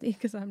feel that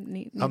because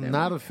I'm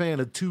not a fan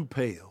of too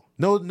pale.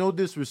 No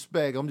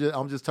disrespect. I'm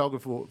just talking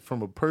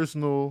from a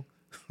personal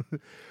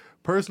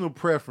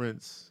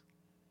preference.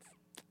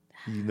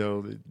 You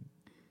know,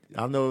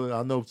 I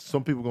know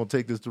some people gonna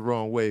take this the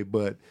wrong way,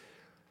 but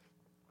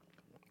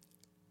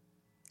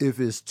if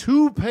it's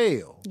too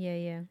pale,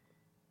 Yeah.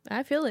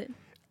 I feel it.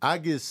 I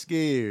get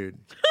scared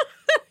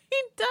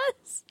He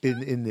does.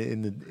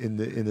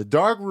 in the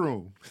dark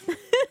room.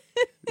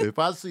 If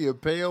I see a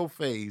pale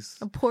face,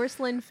 A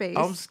porcelain face.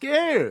 I'm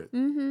scared.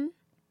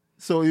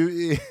 So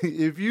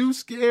if you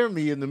scare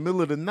me in the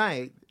middle of the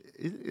night,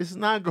 it's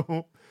not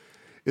going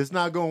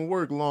to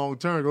work long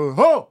term. Go,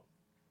 oh,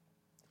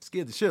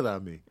 scared the shit out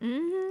of me.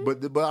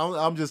 But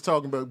I'm just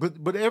talking about.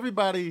 But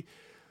everybody,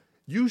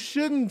 you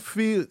shouldn't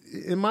feel.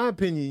 In my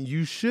opinion,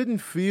 you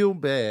shouldn't feel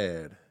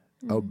bad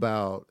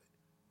about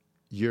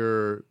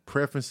your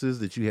preferences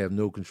that you have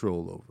no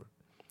control over.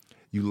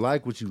 You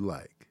like what you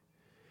like,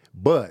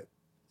 but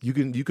you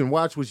can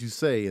watch what you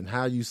say and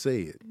how you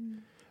say it.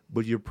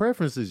 But your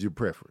preference is your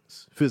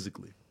preference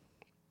physically.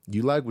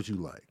 You like what you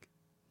like.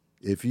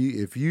 If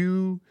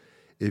you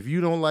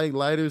don't like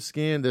lighter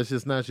skin, that's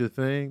just not your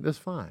thing. That's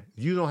fine.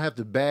 You don't have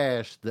to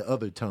bash the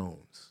other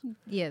tones.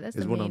 Yeah, that's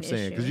Is the what main I'm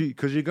saying. issue.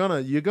 Because you're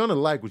gonna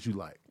like what you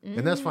like,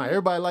 and that's fine.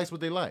 Everybody likes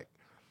what they like.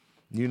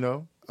 You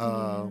know,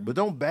 but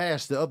don't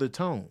bash the other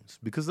tones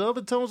because the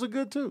other tones are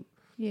good too.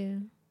 Yeah.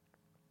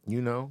 You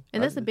know,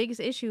 And that's the biggest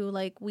issue.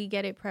 Like we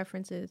get it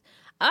preferences.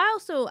 I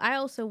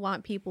also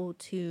want people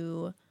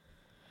to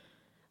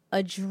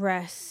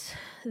address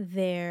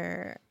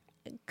their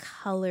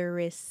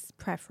colorist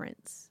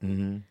preference.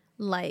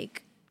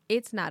 Like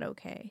it's not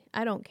okay.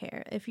 I don't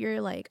care if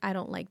you're like, I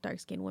don't like dark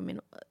skinned women.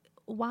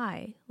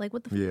 Why? Like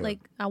what the Yeah. like?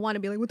 I want to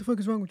be like, what the fuck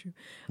is wrong with you?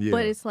 Yeah.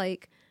 But it's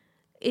like.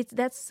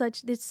 It's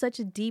such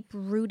a deep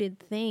rooted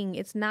thing.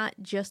 It's not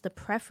just a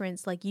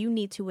preference. Like you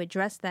need to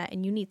address that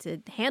and you need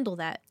to handle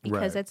that because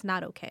Right. that's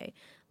not okay.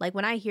 Like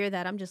when I hear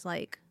that, I'm just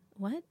like,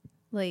 what?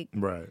 Like,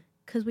 right.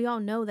 because we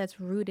all know that's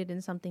rooted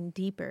in something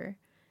deeper.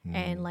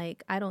 And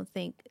like, I don't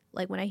think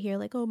like when I hear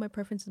like, oh, my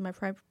preference is my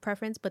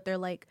preference, but they're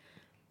like,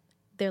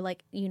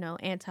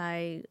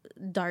 anti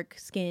dark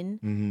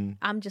skin.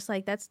 I'm just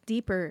like, that's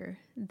deeper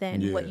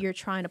than what Yeah.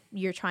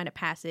 you're trying to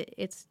pass it.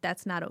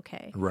 That's not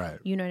okay. Right.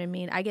 You know what I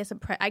mean? I guess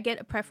I get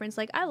a preference.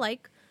 Like I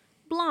like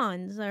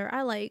blondes or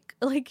I like,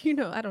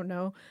 I don't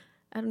know.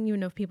 I don't even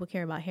know if people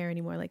care about hair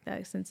anymore like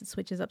that since it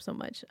switches up so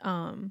much.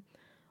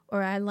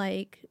 Or I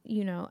like,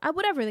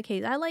 whatever the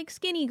case, I like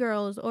skinny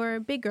girls or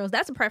big girls.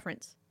 That's a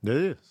preference. It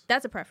is.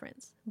 That's a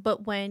preference.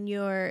 But when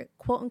your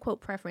quote unquote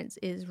preference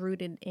is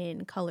rooted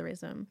in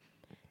colorism,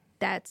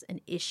 that's an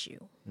issue.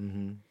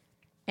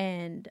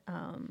 And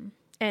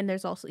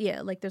there's also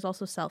there's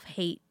also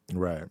self-hate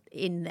Right.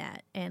 in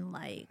that,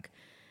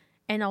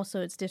 and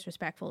also it's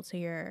disrespectful to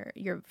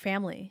your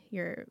family.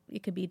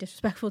 It could be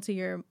disrespectful to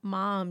your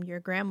mom, your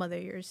grandmother,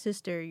 your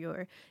sister, you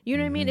know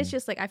what I mean? It's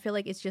just like I feel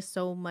like it's just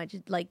so much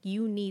like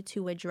you need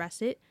to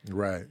address it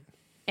Right.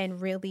 and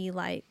really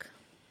like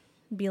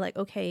be like,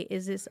 okay,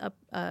 is this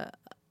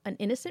an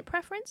innocent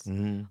preference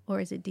or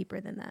is it deeper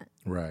than that?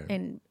 Right.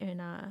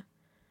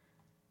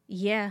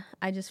 Yeah,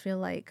 I just feel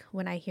like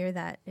when I hear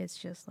that, it's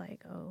just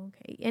like, oh,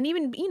 okay. And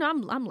even,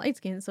 I'm light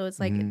skinned, so it's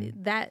like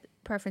that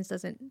preference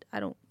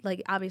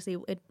obviously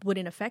it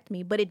wouldn't affect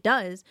me, but it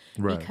does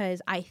Right.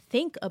 because I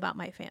think about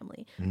my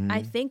family.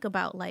 I think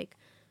about like,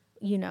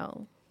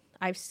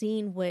 I've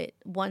seen what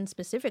one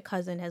specific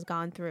cousin has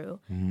gone through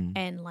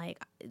and like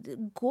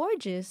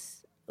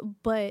gorgeous,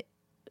 but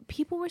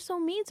people were so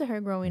mean to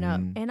her growing up.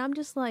 And I'm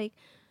just like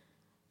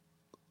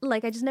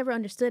I just never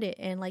understood it.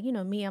 And like,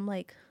 me, I'm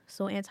like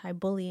so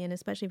anti-bully, and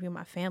especially if you're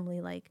my family,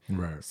 like,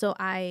 Right. so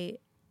I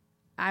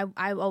I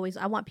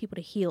want people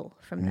to heal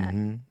from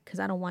that, because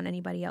I don't want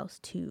anybody else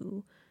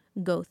to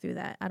go through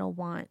that. I don't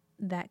want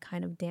that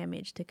kind of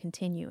damage to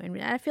continue.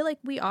 And I feel like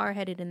we are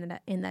headed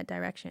in that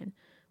direction,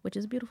 which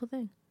is a beautiful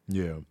thing.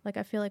 Yeah. Like,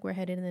 I feel like we're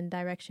headed in the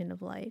direction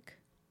of like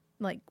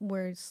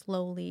we're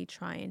slowly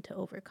trying to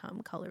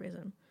overcome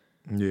colorism.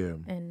 Yeah.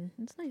 And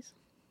it's nice.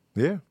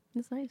 Yeah.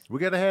 It's nice. We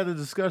got to have the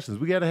discussions.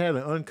 We got to have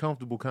the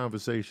uncomfortable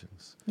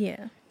conversations.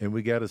 Yeah. And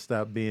we got to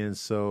stop being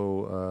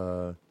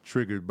so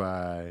triggered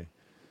by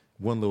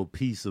one little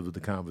piece of the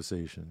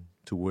conversation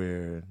to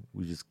where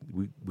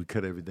we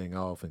cut everything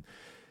off and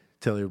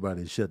tell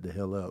everybody to shut the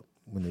hell up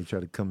when they try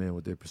to come in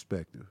with their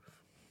perspective.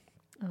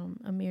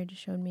 Amir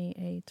just showed me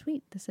a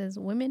tweet that says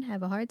women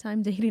have a hard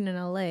time dating in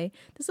LA.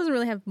 This doesn't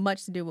really have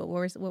much to do with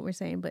what we're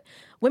saying, but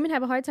women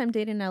have a hard time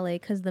dating in LA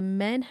because the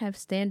men have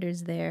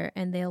standards there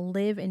and they'll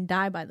live and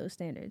die by those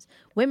standards.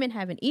 Women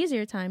have an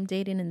easier time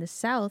dating in the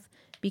South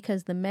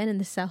because the men in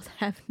the South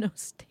have no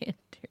standards.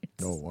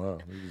 Oh, wow.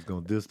 We're just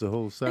going to diss the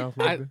whole South?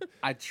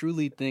 I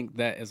truly think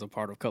that is a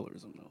part of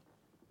colorism, though.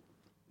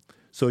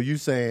 So you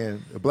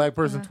saying a black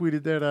person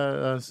tweeted that,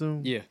 I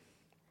assume? Yeah.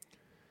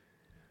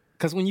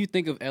 Because when you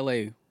think of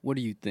LA, what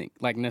do you think?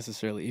 Like,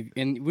 necessarily?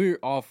 And we're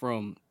all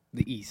from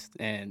the East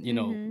and, you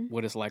know,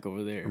 what it's like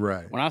over there.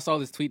 Right. When I saw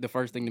this tweet, the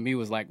first thing to me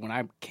was like, when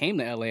I came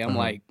to LA, I'm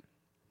like,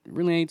 there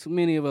really ain't too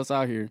many of us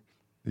out here.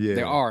 Yeah.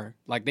 There are.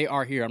 Like, they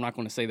are here. I'm not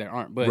going to say there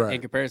aren't. But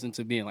in comparison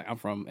to being like, I'm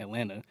from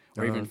Atlanta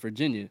or even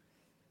Virginia,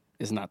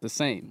 it's not the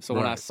same. So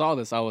when I saw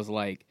this, I was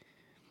like,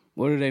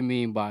 what do they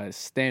mean by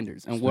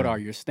standards? And what are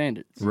your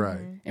standards? Right.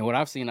 And what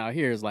I've seen out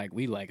here is like,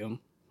 we like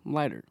them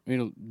lighter, you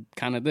know,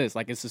 kind of this,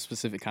 like it's a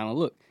specific kind of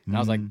look. And I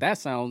was like, that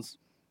sounds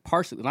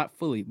partially, not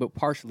fully, but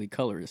partially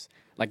colorist.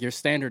 Like your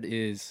standard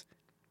is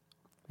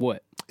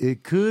what?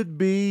 It could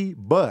be,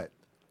 but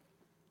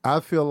I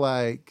feel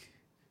like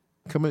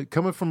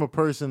coming from a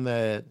person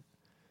that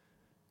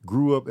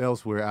grew up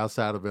elsewhere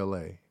outside of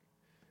LA,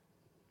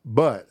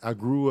 but I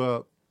grew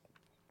up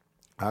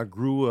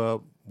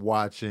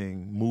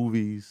watching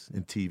movies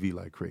and TV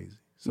like crazy.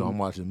 So I'm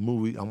watching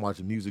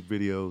music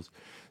videos.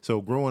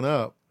 So growing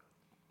up,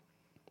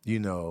 you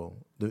know,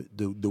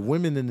 the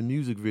women in the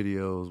music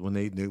videos when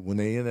they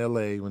in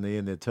LA, when they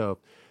in their tough,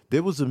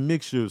 there was a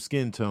mixture of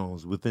skin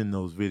tones within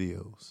those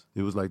videos.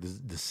 It was like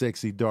the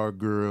sexy dark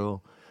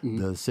girl,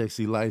 the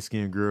sexy light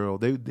skinned girl.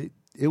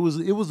 It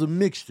was a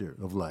mixture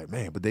of like,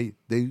 man, but they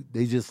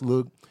just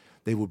looked,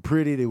 they were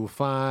pretty, they were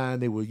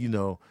fine, they were, you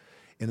know,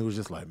 and it was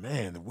just like,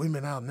 man, the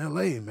women out in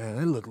LA, man,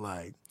 they look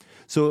like.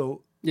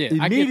 So yeah,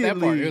 I get that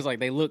part. It was like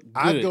they look good.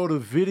 I go to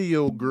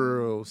video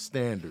girl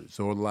standards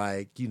or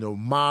like, you know,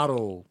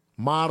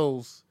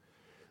 models,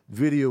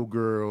 video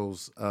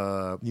girls,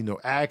 you know,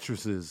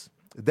 actresses,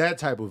 that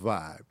type of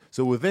vibe.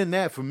 So within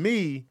that, for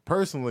me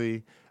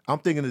personally, I'm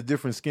thinking of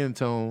different skin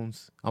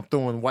tones. I'm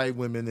throwing white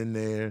women in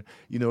there.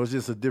 You know, it's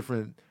just a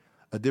different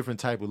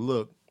type of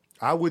look.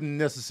 I wouldn't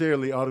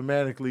necessarily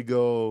automatically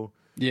go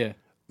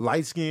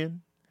light skin.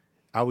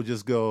 I would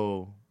just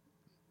go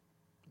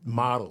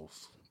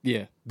models.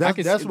 Yeah.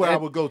 That's what I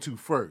would go to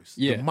first.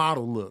 Yeah. The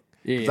model look.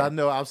 Because Yeah. I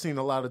know I've seen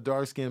a lot of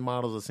dark skinned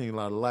models. I've seen a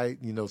lot of light,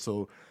 you know,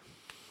 so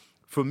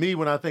for me,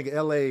 when I think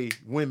LA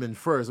women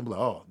first, I'm like,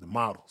 oh, the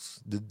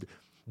models.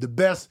 The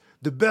best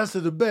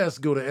of the best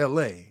go to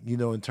LA, you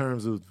know, in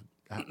terms of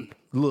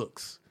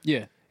looks.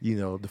 Yeah. You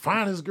know, the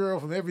finest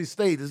girl from every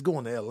state is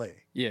going to LA.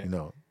 Yeah. You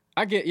know.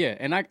 I get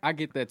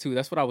that too.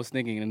 That's what I was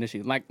thinking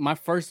initially. Like my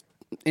first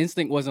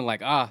instinct wasn't like,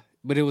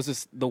 but it was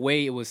just the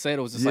way it was said.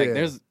 It was just like,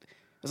 it's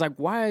like,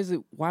 why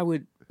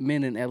would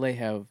men in LA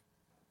have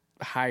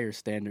higher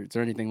standards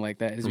or anything like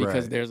that? It's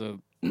because there's a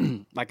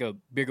like a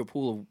bigger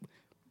pool of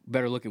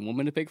better looking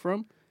women to pick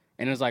from.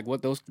 And it's like,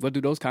 what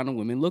do those kind of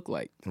women look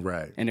like?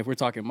 Right. And if we're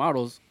talking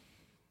models,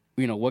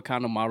 you know, what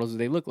kind of models do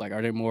they look like?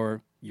 Are they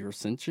more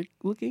Eurocentric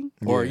looking,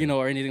 or you know,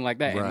 or anything like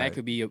that? Right. And that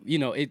could be, you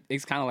know,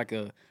 it's kind of like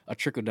a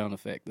trickle down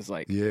effect. It's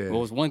like, well, it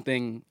was one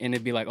thing, and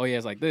it'd be like, oh yeah,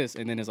 it's like this,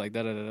 and then it's like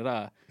da da da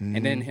da,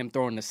 and then him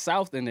throwing the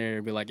South in there,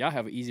 and be like, y'all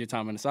have an easier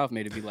time in the South,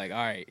 made it be like, all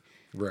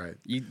right,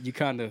 you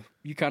kind of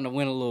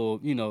went a little,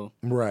 you know,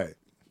 right.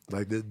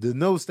 Like the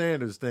no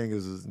standards thing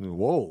is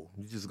whoa,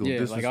 you just go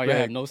disrespect like, oh, you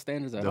have no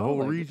standards at the all, whole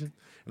like, region.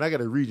 And I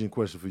got a region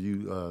question for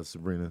you,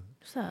 Sabrina.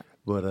 What's up?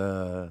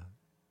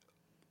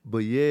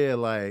 But yeah,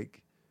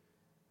 like,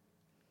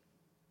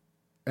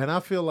 and I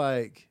feel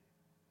like,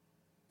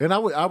 and I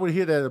would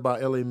hear that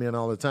about LA men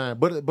all the time.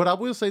 But I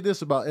will say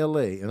this about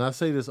LA, and I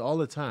say this all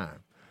the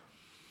time.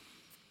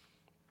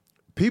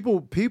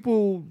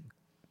 People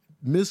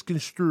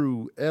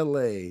misconstrue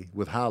LA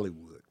with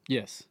Hollywood.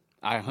 Yes,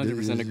 I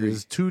 100% agree.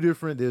 There's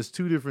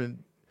two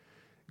different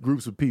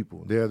groups of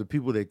people. There are the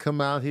people that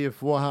come out here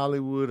for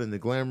Hollywood and the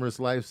glamorous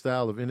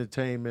lifestyle of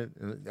entertainment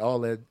and all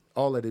that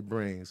it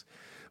brings.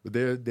 But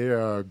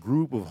there are a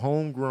group of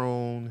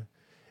homegrown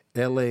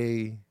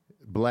LA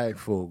black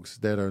folks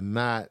that are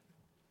not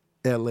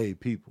LA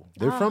people.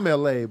 They're from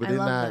LA, but they're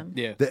not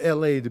the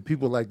LA that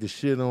people like to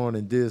shit on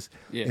and diss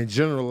and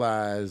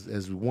generalize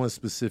as one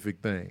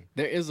specific thing.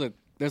 There is a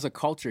there's a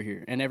culture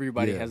here, and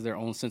everybody Yeah. has their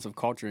own sense of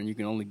culture, and you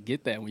can only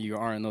get that when you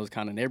are in those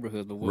kind of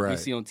neighborhoods. But what we Right.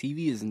 see on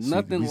TV is See,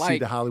 nothing we see like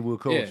the Hollywood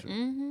culture.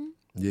 Mm-hmm.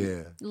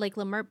 Yeah. Like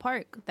Leimert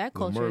Park, that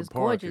culture Leimert is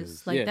Park gorgeous.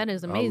 is- Like Yeah. that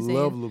is amazing. I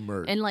love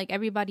Leimert. And like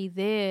everybody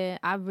there,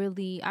 I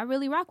really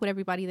rock with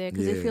everybody there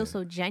because Yeah. it feels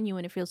so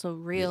genuine. It feels so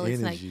real. The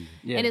It's like, energy.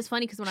 Yeah. and it's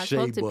funny because when I Shea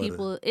talk to butter.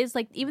 people, it's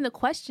like even the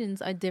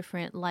questions are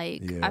different.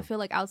 Like Yeah. I feel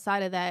like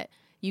outside of that,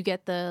 you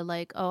get the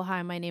like, oh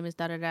hi, my name is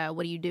da da da.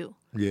 What do you do?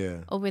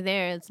 Yeah. Over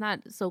there, it's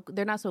not so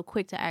they're not so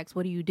quick to ask,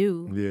 what do you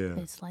do?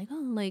 Yeah. It's like, oh,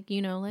 like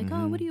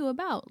oh, what are you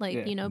about? Like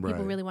Yeah. people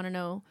Right. really want to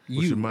know.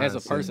 What's you your as a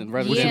mindset? person,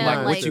 rather Yeah, than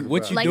like, like-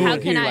 what you like doing how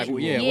can here? I? Like,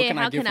 what can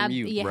I get from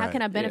you? Yeah, how Right.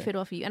 can I benefit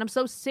off of you? And I'm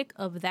so sick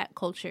of that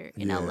culture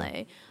in Yeah.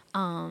 LA,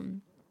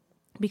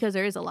 because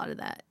there is a lot of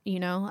that.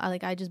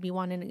 I just be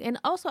wanting, and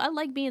also I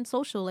like being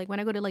social. Like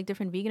when I go to like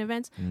different vegan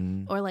events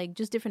or like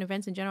just different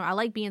events in general, I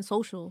like being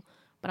social.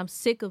 But I'm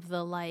sick of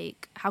the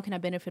like, how can I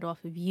benefit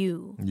off of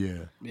you?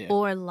 Yeah. Yeah.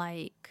 Or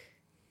like,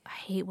 I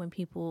hate when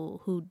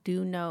people who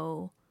do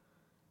know.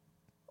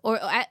 Or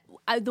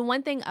the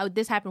one thing,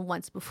 this happened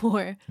once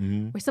before,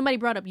 where somebody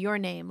brought up your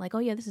name, like, oh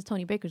yeah, this is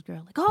Tony Baker's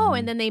girl, like, oh,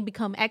 and then they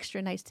become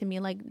extra nice to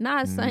me, like,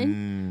 nah,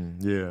 son,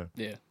 Yeah.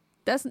 Yeah.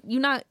 that's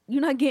you're not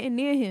getting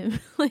near him,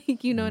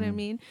 like, you know what I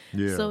mean?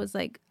 Yeah. So it's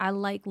like I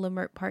like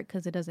Leimert Park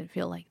because it doesn't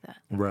feel like that.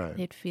 Right.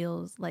 It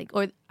feels like,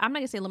 or I'm not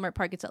gonna say Leimert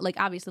Park. It's like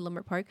obviously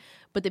Leimert Park,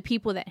 but the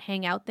people that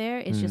hang out there,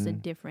 it's just a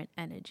different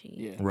energy.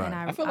 Yeah. Right. And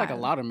I feel like a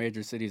lot of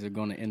major cities are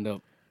going to end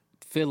up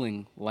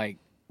feeling like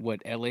what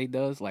LA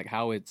does, like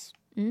how it's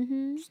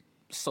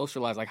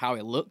socialized, like how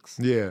it looks,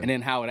 Yeah. and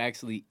then how it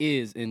actually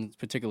is in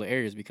particular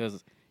areas,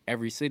 because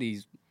every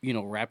city's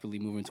rapidly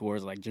moving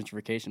towards like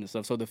gentrification and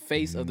stuff. So the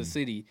face of the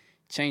city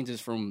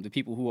changes from the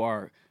people who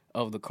are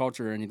of the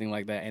culture or anything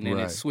like that, and then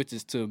Right. it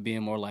switches to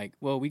being more like,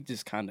 well, we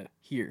just kind of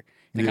here.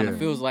 It kind Yeah. of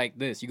feels like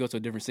this. You go to a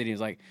different city,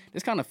 it's like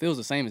this kind of feels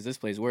the same as this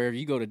place. Wherever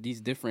you go to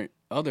these different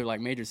other like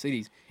major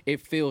cities, it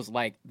feels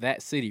like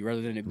that city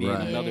rather than it being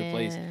Right. another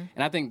place. Yeah.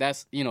 And I think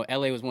that's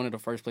LA was one of the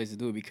first places to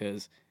do it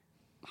because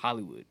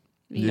Hollywood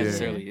Yeah.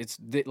 necessarily. It's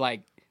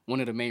like one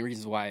of the main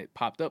reasons why it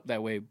popped up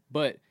that way.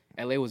 But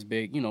LA was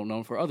big,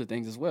 known for other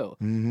things as well.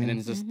 Mm-hmm. And then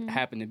it just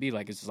happened to be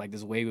like it's just like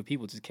this wave of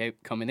people just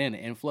kept coming in, an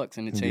influx,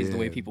 and it changed the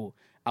way Yeah. people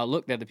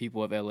outlooked at the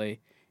people of LA.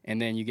 And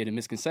then you get a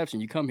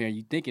misconception. You come here and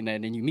you thinking that,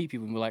 and then you meet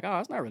people and be like, oh,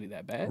 it's not really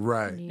that bad.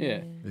 Right.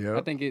 Yeah. Yep.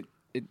 I think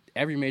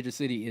every major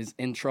city is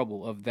in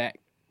trouble of that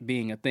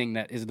being a thing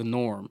that is the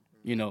norm,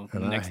 the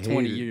And I next hate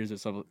 20 it. years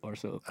or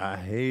so. I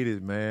hate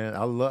it, man.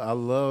 I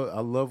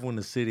love when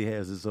the city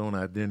has its own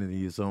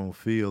identity, its own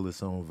feel,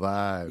 its own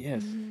vibe.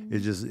 Yes.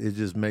 It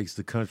just makes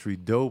the country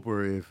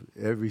doper if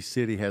every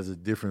city has a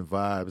different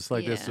vibe. It's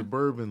like that Yeah.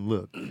 suburban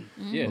look.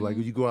 Yeah. Like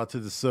when you go out to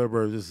the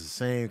suburbs, it's the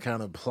same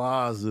kind of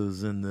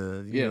plazas and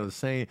the the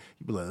same.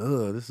 You be like,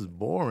 ugh, this is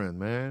boring,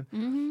 man.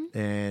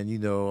 And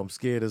I'm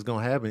scared it's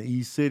gonna happen.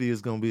 East City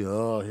is gonna be,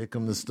 oh, here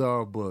come the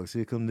Starbucks,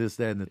 here come this,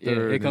 that, and the Yeah, third.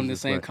 here And come the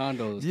it's same like,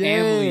 condos.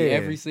 yeah.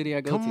 Every city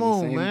I go Come to. the on,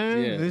 same, man.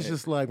 Yeah, It's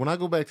just like when I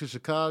go back to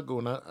Chicago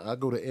and I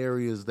go to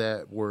areas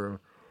that were,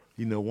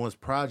 once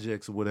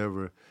projects or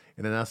whatever,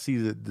 and then I see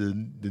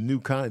the new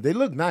kind. They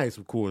look nice,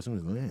 of course. I'm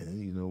like,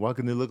 man, why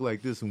couldn't they look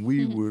like this? And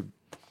we were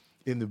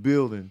in the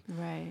building.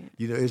 Right.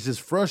 It's just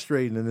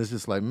frustrating, and it's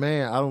just like,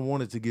 man, I don't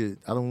want it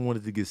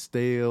to get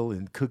stale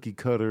and cookie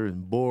cutter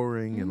and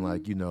boring, and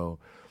like,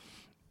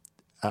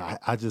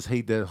 I just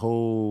hate that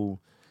whole.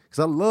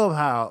 Because I love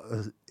how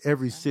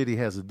every city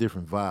has a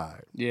different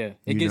vibe. Yeah,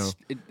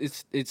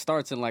 it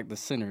starts in like the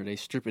center. They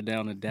strip it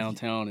down to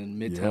downtown and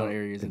midtown Yeah.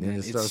 areas, and and then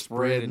it starts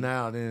spreading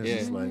out. Then it's Yeah,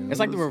 just like it's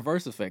like the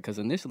reverse effect. Because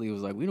initially it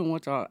was like we don't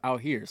want y'all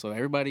out here, so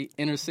everybody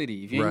inner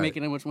city. If you ain't Right.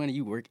 making that much money,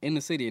 you work in the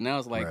city. And now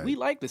it's like Right. we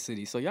like the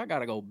city, so y'all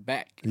gotta go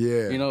back.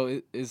 Yeah.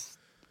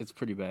 It's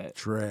pretty bad.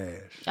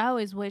 trash. I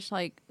always wish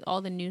like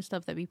all the new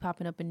stuff that be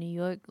popping up in New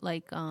York,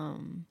 like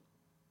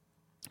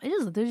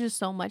there's just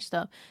so much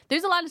stuff.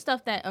 There's a lot of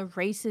stuff that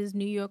erases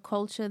New York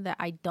culture that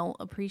I don't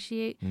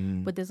appreciate,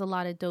 but there's a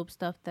lot of dope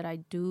stuff that I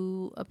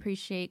do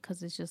appreciate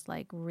because it's just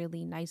like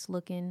really nice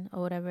looking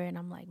or whatever. And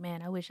I'm like,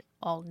 man, I wish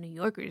all New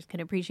Yorkers can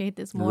appreciate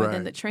this more than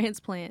Right. the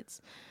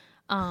transplants.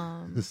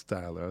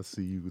 Styler, I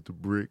see you with the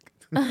brick.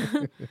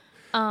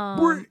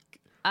 Brick.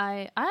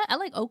 I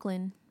like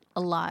Oakland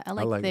a lot. I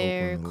like, like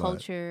their Oakland a lot.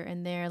 culture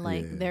and their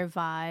like Yeah. their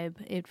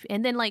vibe.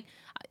 And then like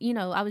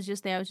I was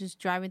just there. I was just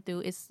driving through.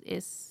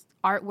 It's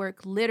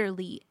artwork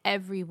literally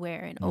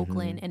everywhere in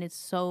Oakland, and it's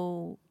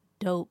so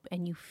dope.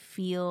 And you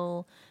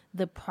feel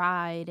the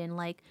pride and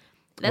like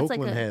that's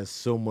Oakland like has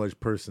so much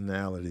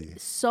personality.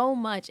 so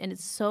much, and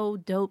it's so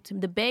dope to me.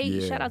 The Bay.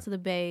 Yeah. Shout out to the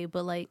Bay,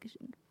 but like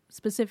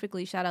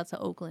specifically shout out to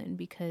Oakland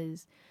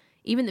because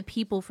even the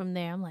people from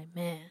there, I'm like,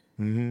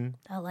 man,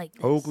 I like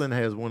this. Oakland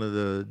has one of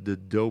the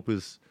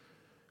dopest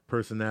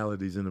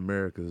personalities in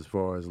America as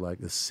far as like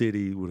a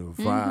city with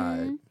a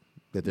vibe.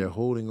 that they're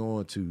holding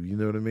on to. You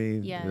know what I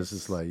mean? Yes. And it's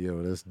just like,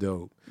 yo, that's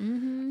dope.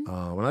 Mm-hmm.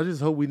 And I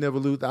just hope we never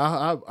lose.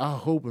 I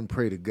hope and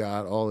pray to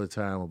God all the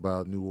time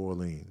about New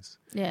Orleans.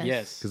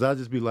 Yes. Because I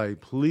just be like,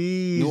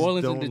 please New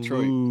Orleans don't and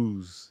Detroit.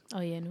 lose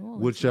Oh yeah, New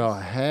Orleans. what y'all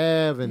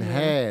have and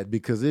had,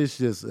 because it's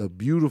just a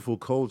beautiful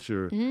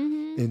culture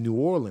in New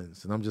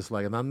Orleans. And I'm just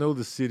like, and I know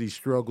the city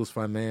struggles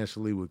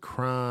financially with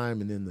crime,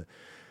 and then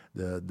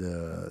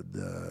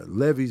the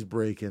levees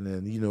breaking,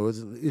 and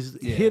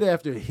it's hit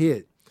after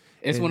hit.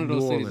 It's in one of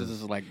those New cities Orleans. that's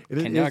just like,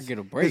 And can y'all get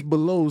a break? It's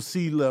below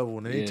sea level,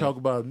 and they Yeah. talk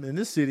about, and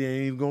this city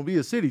ain't even gonna be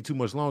a city too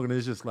much longer. And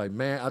it's just like,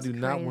 man, I do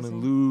not want to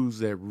crazy. lose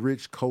that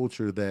rich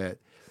culture that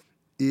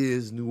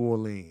is New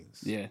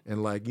Orleans. Yeah.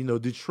 And like,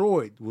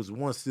 Detroit was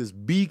once this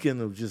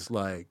beacon of just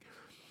like,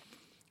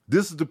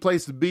 this is the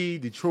place to be.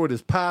 Detroit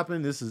is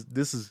popping. This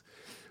is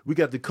we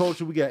got the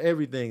culture, we got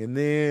everything. And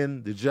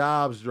then the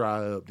jobs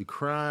dry up, the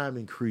crime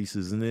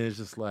increases, and then it's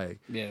just like,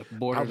 Yeah, I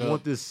bordered want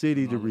up. this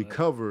city to all of that.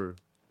 recover.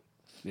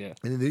 Yeah.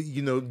 And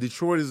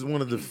Detroit is one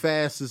of the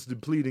fastest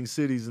depleting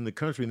cities in the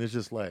country, and it's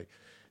just like,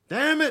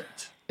 damn it!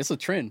 It's a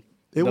trend.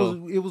 It though.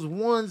 was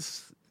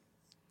once,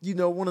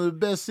 one of the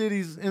best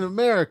cities in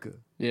America,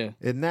 Yeah.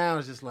 and now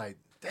it's just like,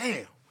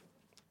 damn.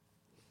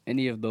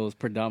 Any of those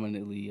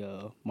predominantly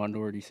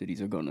minority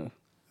cities are gonna.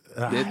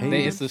 I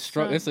hate It's a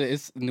struggle.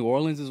 It's New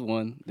Orleans is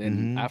one.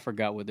 Then I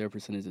forgot what their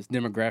percentage is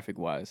demographic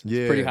wise.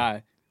 Yeah. It's pretty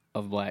high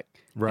of black.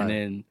 Right. And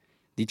then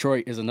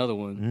Detroit is another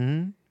one.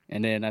 Mm-hmm.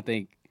 And then I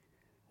think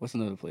what's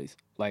another place?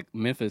 Like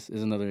Memphis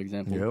is another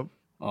example.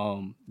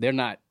 Yep. They're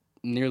not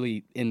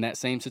nearly in that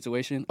same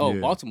situation. Oh, Yeah.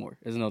 Baltimore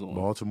is another one.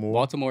 Baltimore.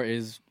 Baltimore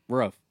is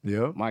rough.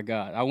 Yep. My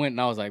God, I went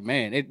and I was like,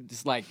 man,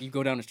 it's like you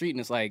go down the street and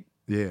it's like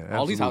Yeah.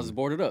 all these houses absolutely.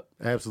 boarded up.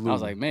 Absolutely. I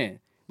was like, man,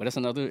 but that's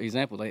another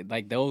example.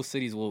 Like those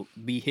cities will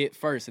be hit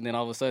first, and then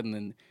all of a sudden,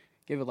 then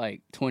give it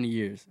like 20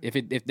 years.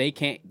 If they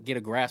can't get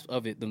a grasp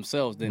of it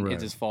themselves, then Right. it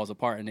just falls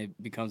apart and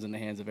it becomes in the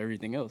hands of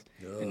everything else.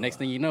 And next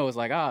thing you know, it's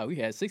like we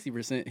had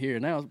 60% here,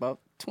 now it's about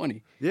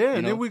 20. Yeah, you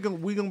and know?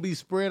 then we gonna be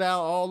spread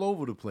out all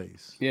over the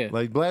place. Yeah.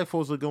 Like black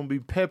folks are gonna be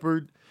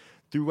peppered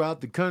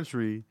throughout the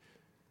country,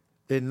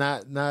 and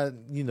not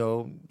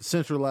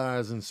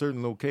centralized in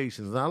certain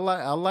locations. And I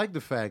like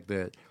the fact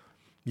that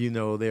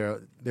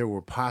there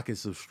were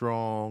pockets of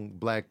strong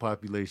black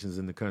populations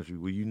in the country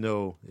where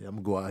I'm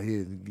gonna go out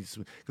here and get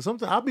some, because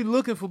sometimes I'll be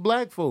looking for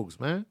black folks,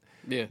 man.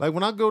 Yeah. Like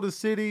when I go to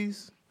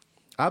cities,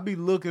 I'll be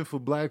looking for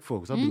black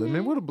folks. I'll be like,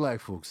 man, where the black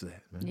folks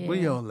at, man? Where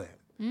Yeah. y'all at?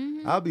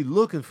 I'll be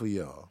looking for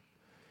y'all.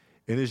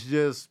 And it's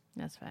just,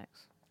 That's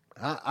facts.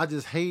 I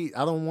just hate,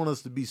 I don't want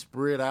us to be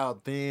spread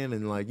out thin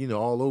and like,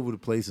 all over the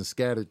place and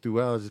scattered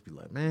throughout. I'll just be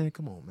like, man,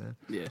 come on, man.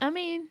 Yeah. I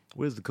mean,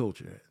 Where's the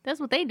culture at? that's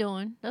what they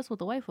doing. That's what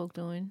the white folk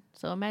doing.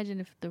 So imagine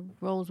if the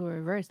roles were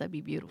reversed. That'd be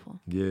beautiful.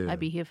 Yeah. I'd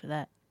be here for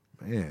that.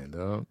 Man,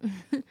 dog.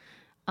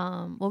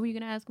 What were you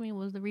gonna ask me?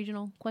 What was the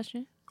regional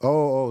question?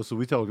 So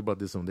we talked about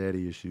this on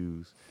Daddy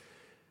Issues.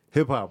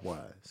 Hip hop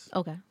wise,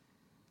 Okay.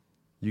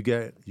 you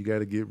got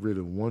to get rid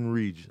of one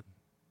region.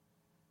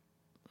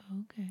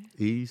 Okay.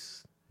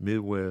 East,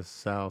 Midwest,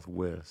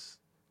 Southwest.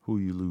 Who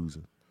you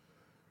losing?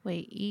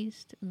 Wait,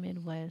 East,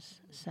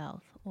 Midwest,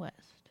 South,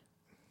 West.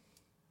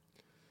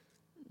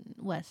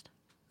 West.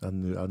 I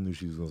knew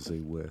she was gonna say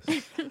West.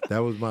 That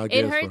was my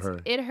guess It hurts. for her.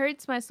 It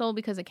hurts my soul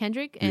because of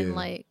Kendrick and Yeah.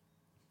 like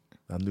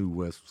I knew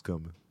West was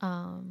coming.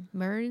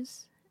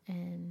 Murs,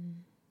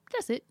 and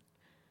that's it.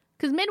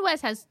 Because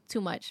Midwest has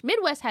too much.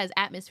 Midwest has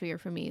atmosphere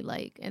for me,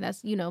 like, and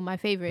that's my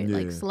favorite,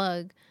 like Yeah.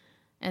 Slug,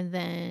 and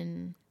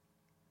then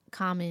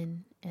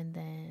Common, and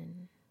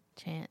then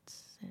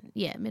Chance, and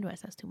yeah,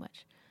 Midwest has too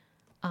much.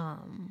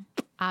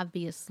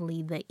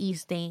 Obviously the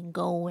East ain't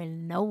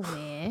going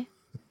nowhere.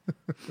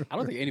 I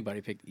don't think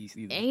anybody picked East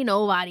either. Ain't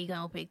nobody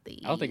gonna pick the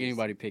East. I don't think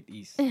anybody picked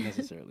East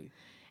necessarily.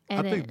 And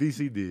I think then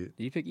DC did.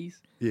 Did you pick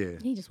East? Yeah.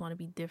 he just want to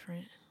be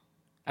different.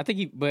 I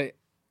think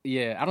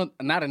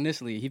not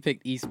initially. He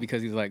picked East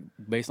because he's like,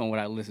 based on what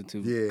I listen to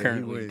Yeah.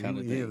 currently, kind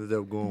of he thing. ended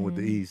up going with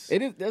the East.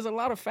 It is. There's a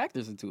lot of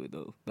factors into it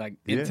though. Like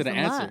into the It's a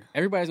answer. lot.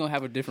 Everybody's gonna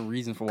have a different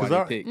reason for why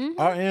Because they pick.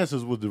 our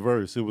answers were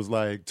diverse. It was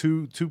like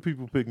two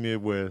people picked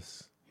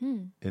Midwest,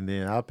 and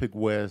then I picked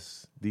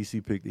West. DC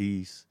picked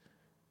East.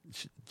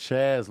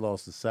 Chaz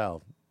lost the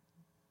South.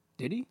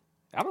 Did he?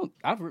 I'm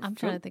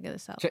trying to think of the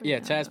South. Yeah,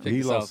 right now. Chaz picked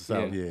He the lost the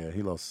South. South. Yeah,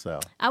 he lost the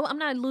South. I'm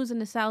not losing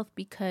the South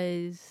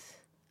because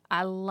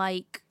I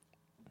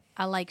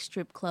like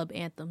strip club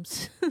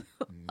anthems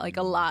like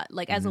a lot.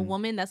 Like as a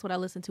woman, that's what I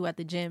listen to at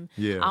the gym.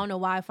 Yeah. I don't know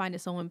why I find it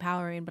so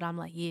empowering, but I'm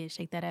like, yeah,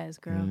 shake that ass,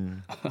 girl.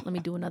 Let me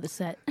do another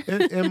set.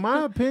 In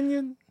my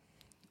opinion,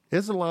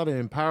 there's a lot of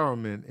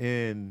empowerment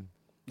in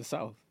The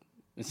South.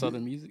 In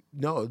Southern music.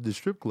 the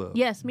strip club.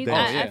 Yes, me.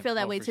 That- I feel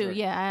that way for too. sure.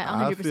 Yeah,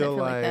 I 100% feel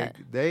like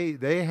that.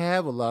 they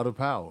have a lot of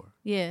power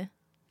Yeah.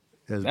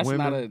 as That's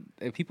women.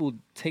 not people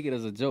take it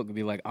as a joke and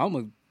be like,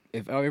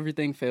 if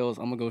everything fails,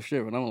 I'm gonna go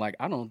strip. And I'm like,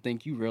 I don't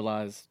think you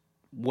realize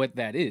what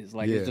that is.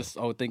 Like, Yeah. it's just,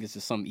 I would think it's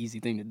just some easy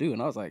thing to do.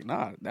 And I was like,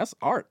 nah, that's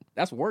art.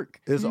 That's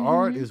work. It's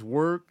art, it's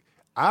work.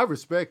 I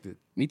respect it.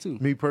 Me too.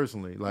 Me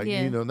personally, like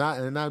Yeah.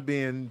 not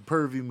being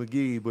Pervy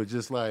McGee, but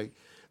just like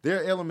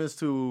there are elements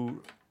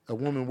to a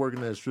woman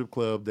working at a strip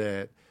club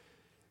that,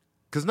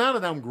 because now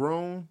that I'm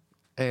grown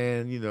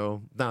and,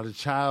 not a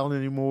child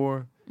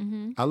anymore,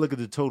 I look at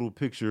the total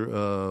picture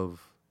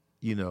of,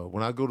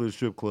 when I go to the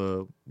strip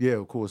club, yeah,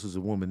 of course, there's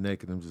a woman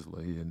naked. I'm just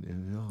like, ass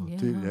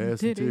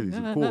and titties,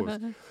 of course.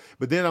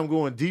 But then I'm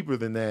going deeper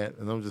than that,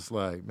 and I'm just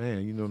like,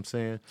 man, you know what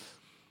I'm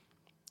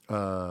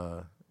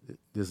saying?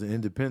 There's an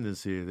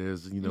independence here.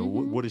 There's,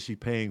 what is she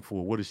paying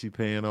for? What is she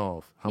paying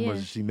off? How much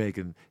is she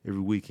making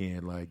every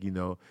weekend? Like,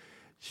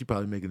 she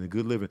probably making a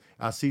good living.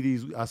 I see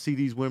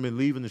these women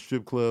leaving the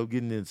strip club,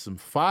 getting in some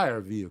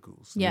fire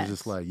vehicles. Yes. It's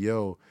just like,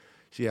 yo,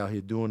 she out here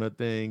doing her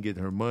thing,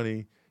 getting her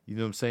money. You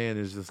know what I'm saying?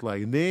 It's just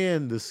like, and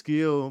then the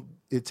skill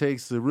it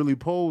takes to really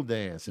pole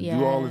dance and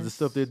do all of the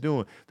stuff they're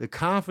doing. The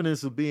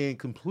confidence of being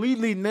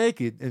completely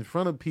naked in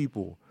front of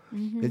people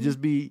and just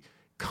be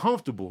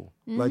comfortable,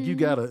 like you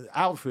got an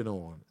outfit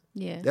on.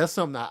 Yeah, that's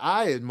something that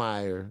I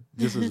admire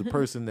just as a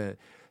person that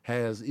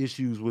has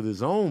issues with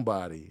his own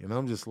body. And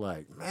I'm just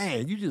like,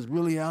 man, you just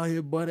really out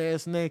here butt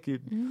ass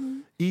naked,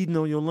 eating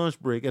on your lunch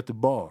break at the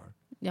bar.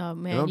 Oh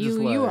man,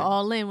 you were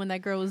all in when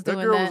that girl was doing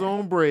that. That girl was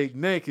on break,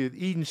 naked,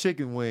 eating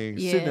chicken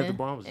wings, sitting at the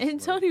bar. And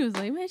Tony was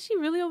like, man, she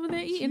really over there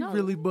eating. She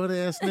really butt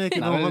ass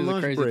naked on her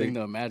lunch break. It's a crazy thing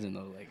to imagine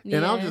though. Like,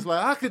 and I'm just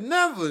like, I could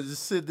never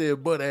just sit there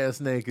butt ass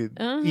naked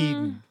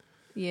eating.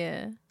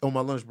 Yeah. On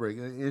my lunch break.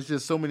 It's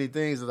just so many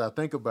things that I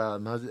think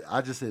about and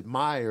I just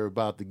admire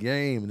about the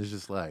game, and it's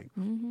just like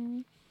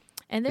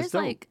and there's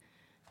like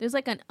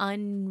an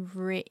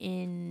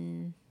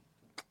unwritten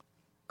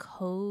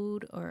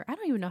code, or I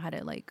don't even know how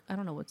to I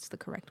don't know what's the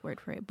correct word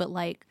for it, but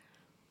like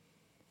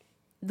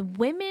the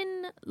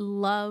women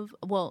love,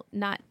 well,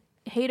 not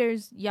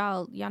haters,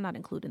 y'all not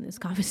included in this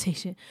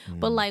conversation,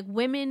 but like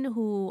women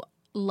who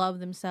love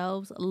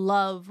themselves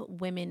love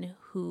women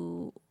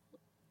who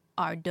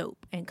are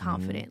dope and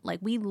confident. Like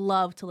we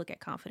love to look at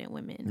confident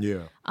women.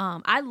 Yeah.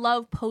 I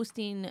love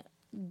posting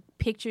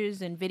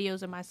pictures and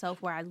videos of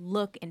myself where I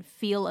look and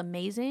feel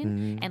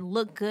amazing and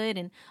look good,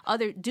 and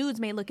other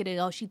dudes may look at it,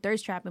 oh, she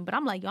thirst trapping, but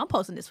I'm like, yo, I'm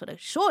posting this for the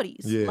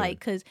shorties. Like,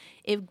 because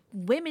if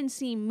women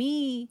see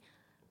me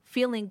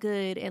feeling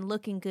good and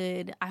looking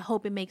good, I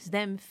hope it makes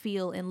them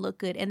feel and look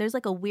good. And there's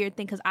like a weird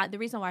thing, because the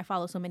reason why I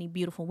follow so many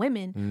beautiful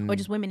women, or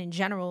just women in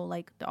general,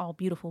 like they're all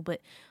beautiful,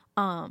 but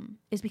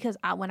is because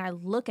when I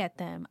look at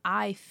them,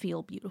 I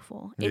feel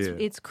beautiful.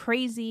 It's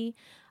crazy.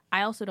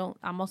 I'm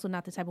also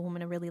not the type of woman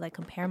to really like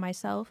compare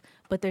myself,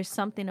 but there's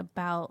something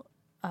about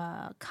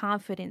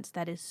confidence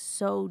that is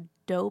so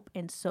dope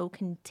and so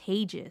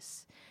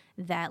contagious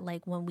that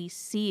like when we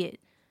see it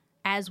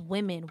as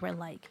women, we're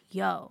like,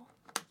 yo,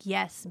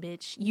 yes,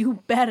 bitch,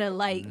 you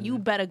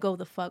better go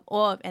the fuck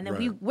off. And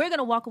then we're going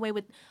to walk away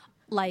with,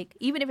 like,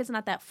 even if it's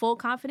not that full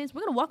confidence,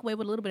 we're going to walk away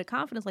with a little bit of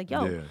confidence. Like,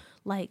 yo,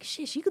 like,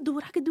 shit, she could do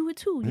it. I could do it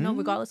too. You know,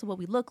 regardless of what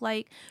we look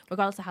like,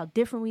 regardless of how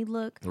different we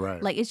look.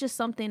 Right. Like, it's just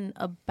something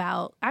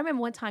about, I remember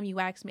one time you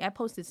asked me, I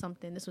posted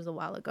something. This was a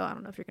while ago. I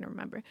don't know if you're going to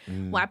remember.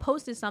 Well, I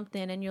posted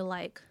something and you're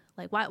like,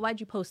 why'd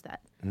you post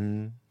that?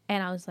 And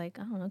I was like,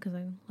 I don't know, because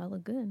I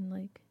look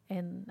good.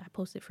 And I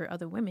post it for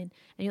other women.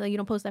 And you're like, you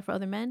don't post that for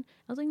other men?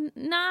 I was like,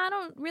 nah, I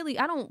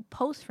don't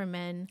post for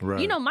men. Right.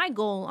 You know, my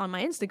goal on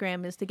my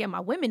Instagram is to get my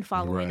women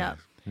following up,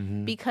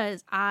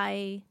 because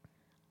I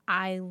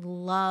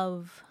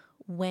love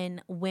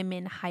when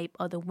women hype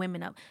other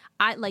women up.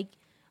 I like,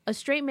 a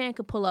straight man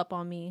could pull up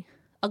on me,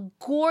 a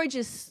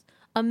gorgeous,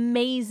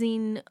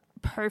 amazing,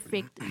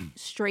 perfect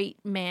straight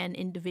man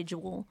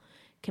individual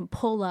can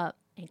pull up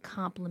and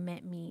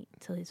compliment me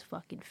till his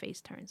fucking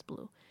face turns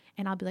blue.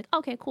 And I'll be like,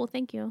 okay, cool,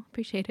 thank you,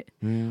 appreciate it.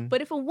 But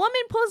if a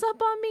woman pulls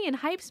up on me and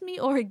hypes me,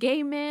 or a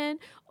gay man,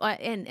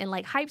 and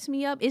like hypes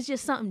me up, it's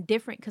just something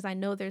different, because I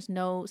know there's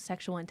no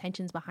sexual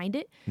intentions behind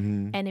it,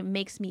 and it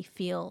makes me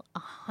feel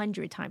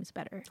 100 times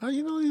better. How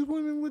you know these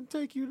women would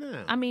take you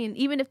down? I mean,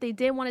 even if they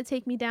did want to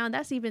take me down,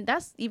 that's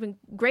even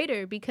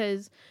greater,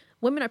 because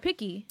women are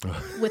picky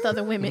with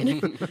other women.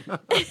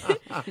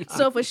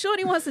 So if a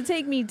shorty wants to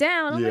take me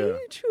down, I'm like,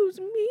 you choose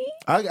me.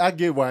 I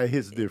get why it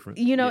hits different.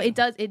 You know, it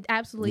does. It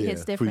absolutely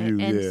hits different. You,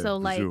 and so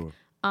like, sure.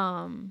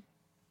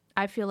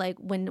 I feel like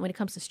when it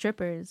comes to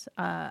strippers,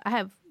 I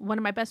have one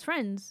of my best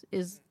friends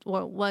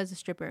was a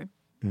stripper.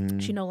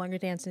 She no longer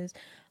dances.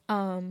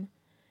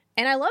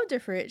 And I loved her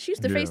for it. She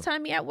used to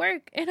FaceTime me at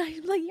work, and I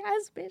was like,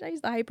 yes, bitch. I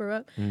used to hype her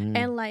up.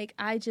 And like,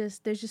 there's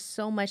just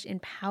so much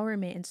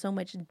empowerment and so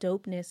much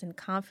dopeness and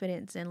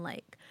confidence and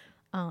like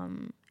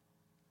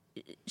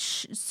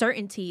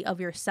certainty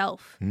of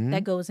yourself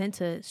that goes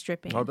into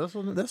stripping. Oh, that's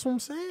what I'm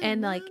saying.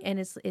 And like, and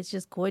it's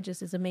just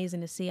gorgeous. It's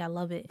amazing to see. I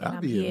love it. And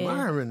I'd be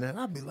admiring that.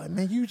 I'd be like,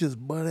 man, you just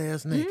butt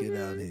ass naked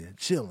out here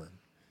chilling.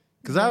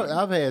 Because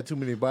I've had too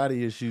many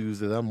body issues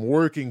that I'm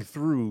working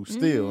through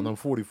still, and I'm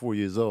 44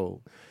 years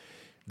old,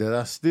 that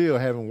I still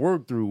haven't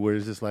worked through, where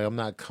it's just like I'm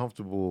not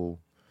comfortable,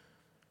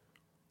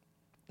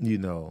 you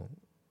know,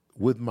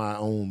 with my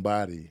own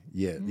body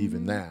yet,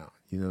 even now.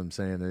 You know what I'm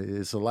saying?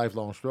 It's a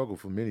lifelong struggle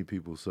for many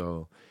people.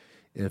 So,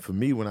 and for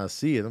me, when I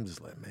see it, I'm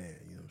just like, man,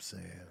 you know what I'm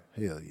saying?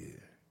 Hell yeah,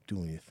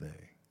 doing your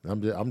thing.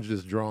 I'm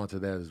just drawn to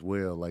that as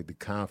well, like the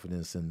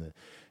confidence and the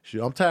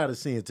shit. I'm tired of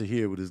seeing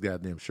Tahir with his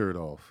goddamn shirt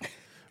off.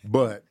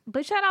 But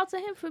shout out to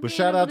him for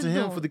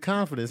the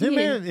confidence.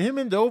 Him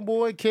and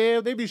Doughboy,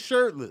 Kev, they be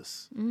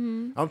shirtless.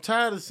 Mm-hmm. I'm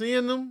tired of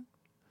seeing them,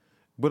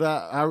 but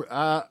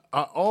I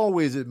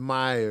always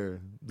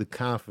admire the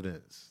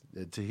confidence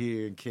that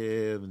Tahir and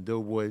Kev and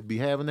Doughboy be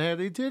having to have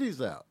their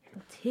titties out.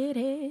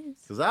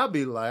 Titties. Cause I'll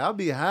be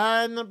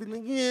hiding. I'll be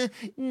like, yeah,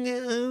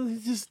 no,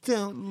 just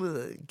don't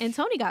look. And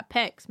Tony got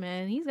pecs,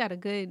 man. He got a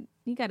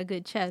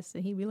good chest,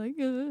 and he be like,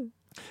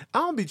 I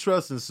don't be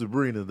trusting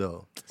Sabrina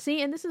though.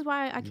 See, and this is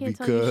why I can't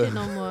tell you shit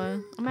no more.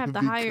 I'm gonna have to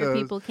hire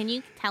people. Can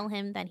you tell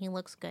him that he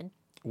looks good?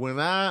 When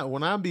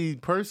I be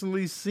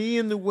personally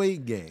seeing the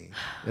weight gain,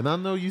 and I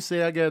know you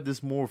say I got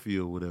dysmorphia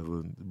or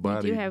whatever.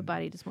 You do have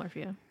body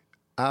dysmorphia.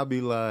 I'll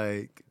be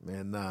like,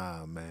 man,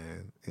 nah,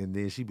 man. And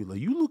then she be like,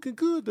 you looking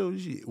good though.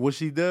 What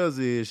she does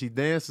is she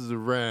dances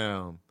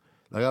around.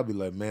 Like I'll be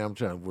like, man, I'm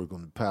trying to work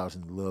on the pouch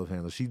and the love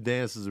handle. She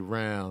dances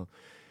around.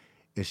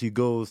 And she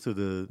goes to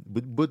the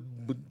but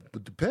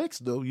the pecs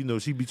though, you know,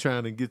 she be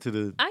trying to get to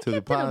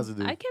the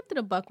positive. I kept it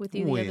a buck with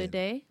you the other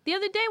day. The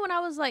other day when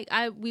I was like,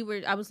 I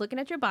was looking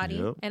at your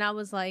body and I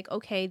was like,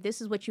 okay, this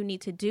is what you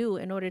need to do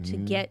in order to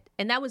get,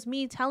 and that was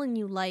me telling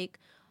you like,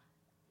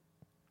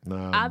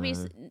 nah,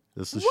 obviously, man.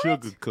 That's a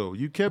sugar coat.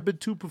 You kept it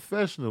too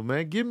professional,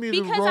 man. Give me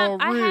the raw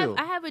real.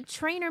 I have a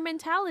trainer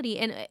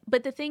mentality,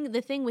 but the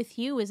thing with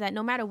you is that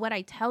no matter what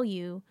I tell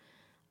you,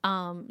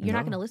 you're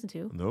not going to listen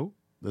to. No,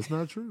 that's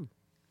not true.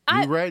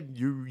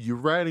 You're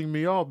writing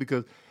me off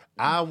because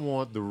I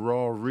want the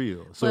raw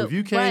real. So if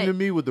you came to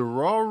me with the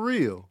raw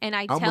real, and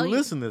I'm gonna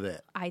listen to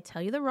that. I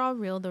tell you the raw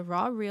real. The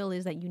raw real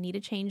is that you need to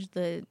change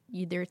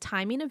their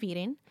timing of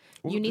eating.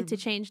 You need to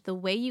change the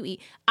way you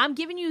eat. I'm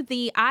giving you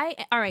all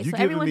right. So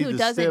everyone who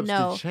doesn't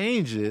know,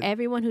 change it.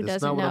 Everyone who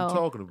doesn't know, what I'm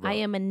talking about. I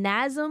am a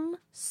NASM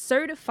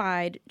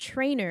certified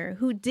trainer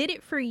who did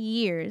it for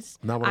years.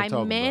 I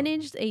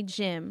managed a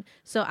gym,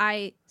 so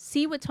I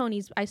see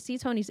Tony's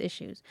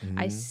issues. Mm-hmm.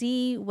 I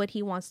see what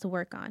he wants to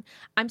work on.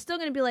 I'm still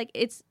gonna be like,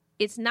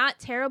 it's not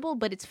terrible,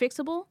 but it's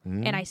fixable,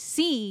 and I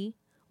see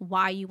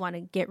why you want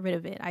to get rid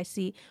of it.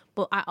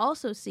 But I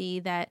also see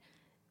that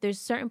there's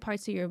certain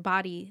parts of your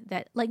body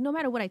that, like, no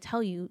matter what I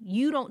tell you,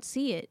 you don't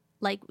see it.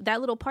 Like,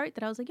 that little part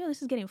that I was like, yo,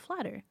 this is getting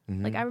flatter.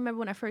 Mm-hmm. Like, I remember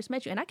when I first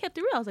met you, and I kept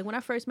it real. I was like, when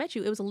I first met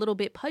you, it was a little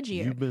bit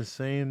pudgier. You've been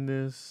saying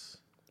this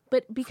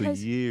for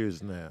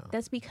years now.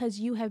 That's because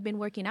you have been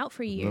working out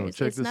for years.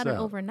 It's not an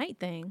overnight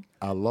thing.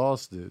 I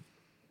lost it,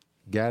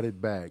 got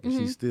it back, and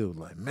she's still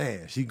like,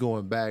 man, she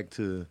going back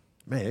to,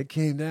 man, it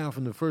came down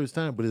from the first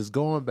time, but it's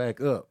going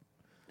back up.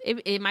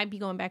 It might be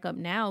going back up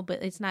now,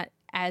 but it's not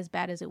as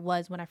bad as it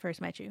was when I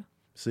first met you.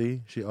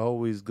 See, she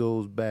always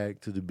goes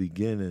back to the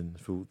beginning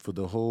for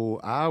the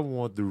whole, I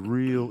want the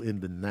real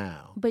in the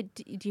now. But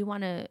do you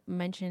want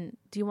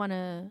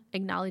to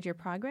acknowledge your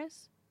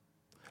progress?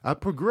 I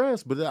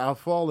progressed, but I've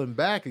fallen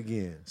back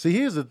again. See,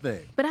 here's the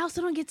thing. But I also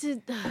don't get to...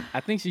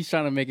 I think she's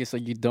trying to make it so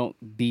you don't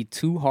be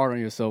too hard on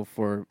yourself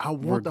for I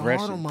want regression. the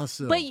hard on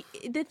myself. But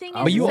the thing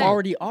is... But you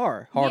already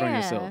are hard on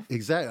yourself.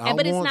 Exactly. I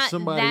want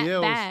somebody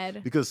else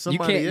bad. Because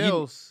somebody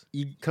else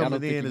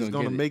coming in is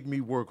going to make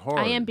me work hard.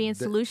 I am being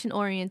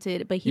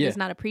solution-oriented, but he does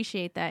not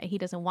appreciate that. He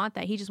doesn't want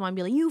that. He just want to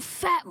be like, you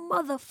fat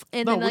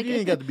motherfucker. No, you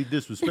ain't got to be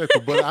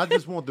disrespectful, but I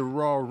just want the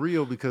raw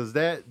real because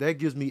that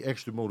gives me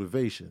extra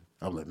motivation.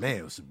 I'm like,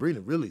 man, Sabrina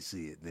really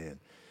see it then.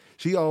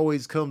 She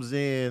always comes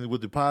in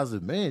with the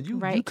positive, man,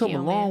 you come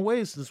a long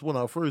way since when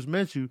I first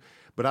met you,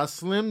 but I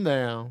slimmed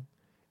down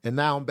and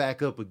now I'm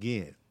back up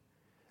again.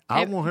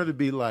 I want her to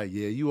be like,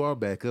 yeah, you are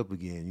back up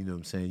again. You know what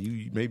I'm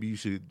saying? Maybe you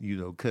should,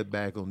 cut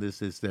back on this,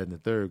 that, and the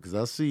third, because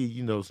I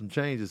see, some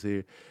changes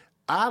here.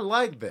 I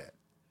like that.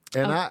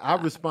 And I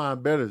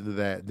respond better to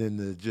that than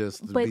to just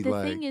to be like...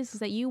 But the thing is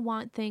that you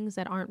want things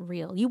that aren't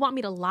real. You want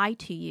me to lie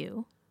to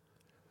you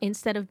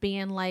instead of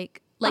being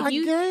like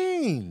you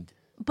gained.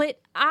 But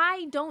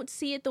I don't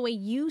see it the way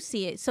you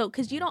see it. So,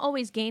 because you don't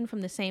always gain from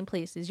the same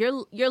places.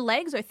 Your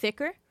legs are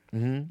thicker.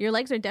 Mm-hmm. Your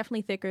legs are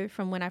definitely thicker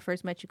from when I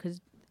first met you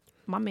because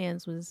my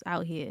man's was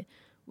out here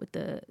with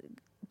the...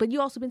 But you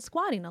also been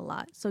squatting a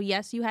lot. So,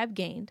 yes, you have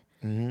gained.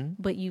 Mm-hmm.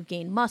 But you've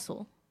gained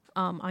muscle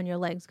on your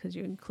legs because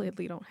you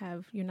clearly don't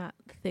have... You're not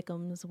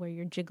thickums where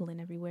you're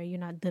jiggling everywhere. You're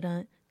not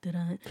da-dun,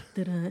 da-dun,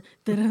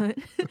 da-dun,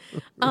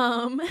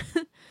 da-dun.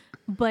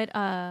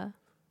 But...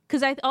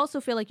 Because I also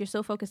feel like you're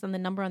so focused on the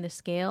number on the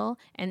scale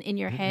and in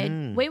your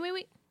head.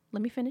 Wait.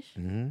 Let me finish.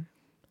 Mm-hmm.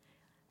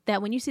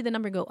 That when you see the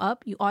number go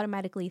up, you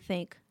automatically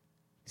think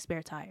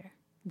spare tire.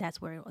 That's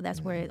where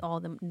all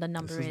the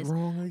number is.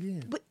 Wrong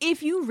again. But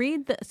if you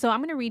read so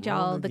I'm going to read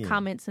y'all the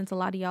comments since a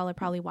lot of y'all are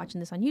probably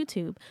watching this on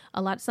YouTube.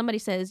 Somebody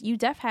says, you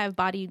def have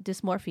body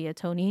dysmorphia,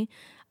 Tony.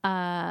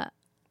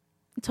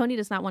 Tony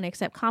does not want to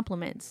accept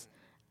compliments.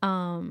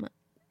 I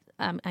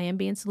am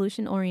being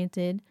solution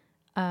oriented.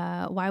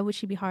 Why would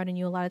she be hard on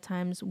you? A lot of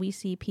times we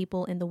see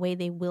people in the way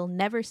they will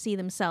never see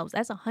themselves.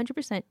 That's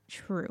 100%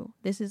 true.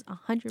 This is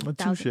 100,000.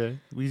 Touche.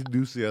 We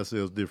do see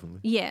ourselves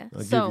differently. Yeah.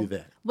 I'll give you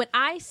that. What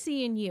I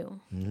see in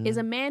you is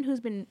a man who's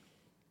been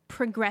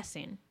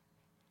progressing.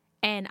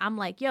 And I'm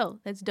like, yo,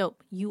 that's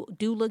dope. You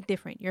do look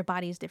different. Your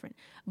body is different.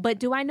 But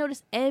do I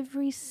notice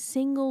every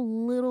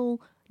single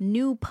little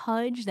new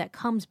pudge that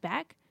comes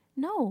back?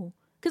 No.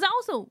 Because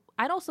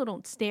I also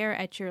don't stare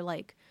at your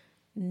like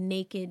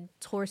naked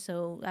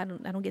torso. I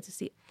don't get to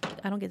see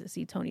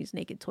Tony's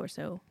naked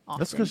torso often.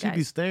 That's because she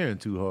be staring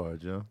too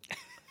hard, Joe.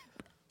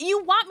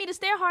 You want me to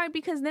stare hard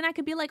because then I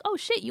could be like, oh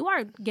shit, you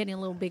are getting a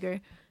little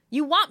bigger.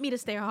 You want me to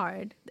stare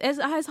hard. As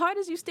hard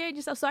as you stare at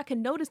yourself so I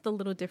can notice the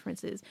little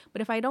differences.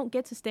 But if I don't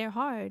get to stare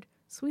hard,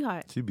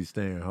 sweetheart. She be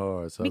staring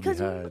hard, so because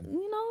I be hiding.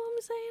 you know what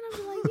I'm saying?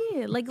 I'm like,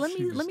 yeah. Like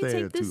let me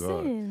take this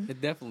in. It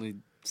definitely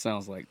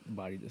sounds like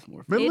body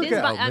dysmorphia. Man, look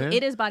out, man.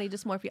 It is body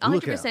dysmorphia.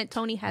 100%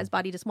 Tony has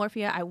body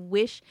dysmorphia. I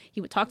wish he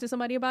would talk to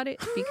somebody about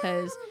it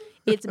because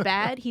it's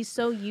bad. He's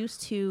so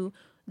used to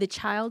the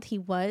child he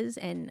was,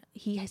 and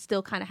he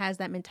still kind of has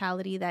that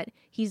mentality that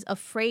he's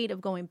afraid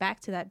of going back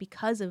to that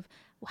because of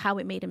how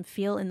it made him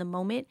feel in the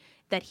moment,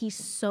 that he's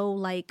so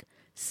like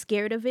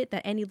scared of it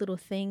that any little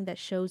thing that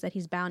shows that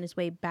he's bound his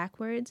way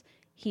backwards,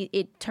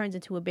 it turns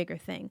into a bigger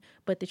thing.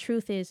 But the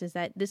truth is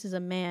that this is a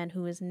man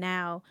who is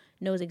now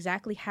knows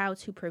exactly how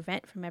to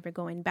prevent from ever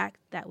going back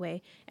that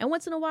way. And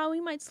once in a while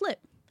we might slip.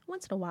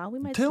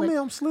 Tell me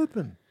I'm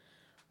slipping.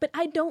 But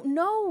I don't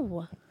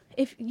know.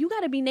 If you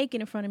got to be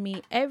naked in front of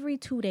me every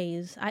 2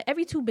 days,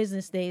 every 2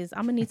 business days,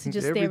 I'm going to need to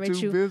just stare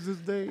at you. Business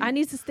days? I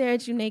need to stare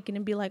at you naked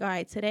and be like, all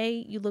right,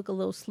 today you look a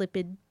little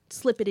slippage.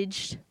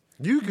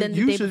 You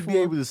should be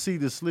able to see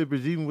the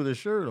slippage even with a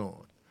shirt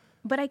on.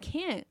 But I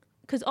can't.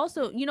 Because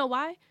also, you know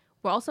why?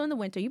 We're also in the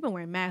winter. You've been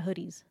wearing mad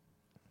hoodies.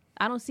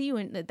 I don't see you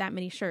in that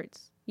many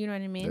shirts. You know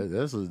what I mean?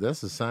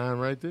 That's a sign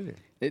right there.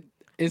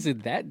 Is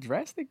it that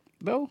drastic,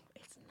 though?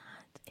 It's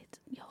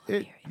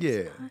not.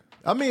 Yeah.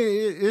 I mean,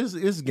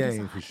 it's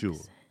game for sure.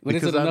 But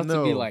is it enough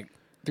to be like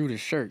through the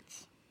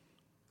shirts?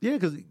 Yeah,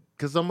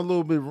 because I'm a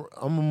little bit,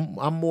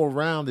 I'm more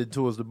rounded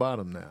towards the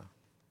bottom now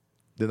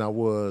than I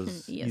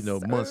was,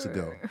 months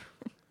ago.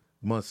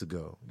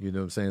 You know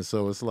what I'm saying?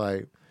 So it's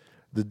like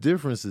the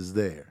difference is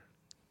there.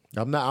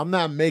 I'm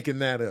not making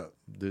that up.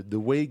 The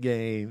weight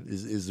gain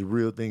is the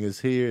real thing.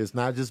 It's here. It's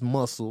not just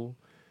muscle.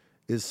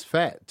 It's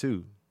fat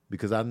too,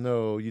 because I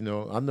know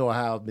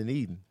how I've been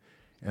eating,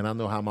 and I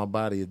know how my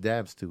body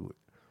adapts to it.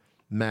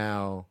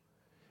 Now,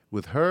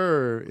 with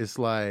her, it's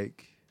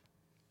like,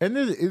 and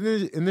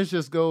this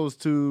just goes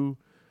to,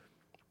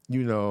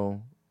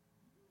 even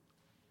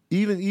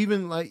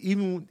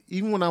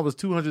when I was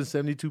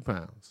 272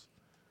 pounds,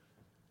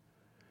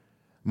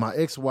 my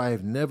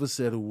ex-wife never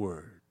said a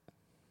word.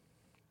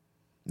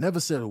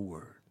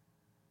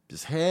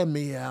 Just had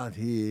me out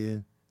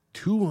here,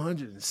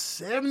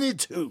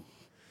 272,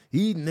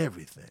 eating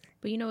everything.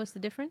 But you know what's the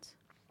difference?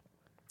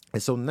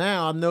 And so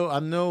now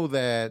I know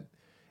that.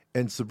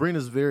 And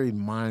Sabrina's very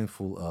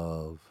mindful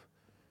of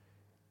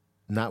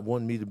not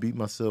wanting me to beat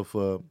myself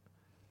up,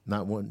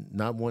 not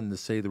wanting to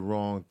say the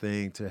wrong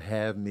thing, to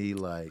have me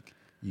like,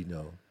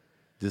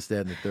 this,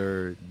 that, and the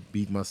third,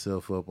 beat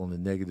myself up on the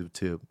negative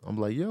tip. I'm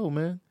like, yo,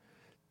 man,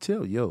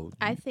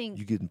 I think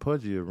you getting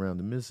pudgy around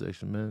the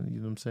midsection, man. You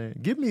know what I'm saying?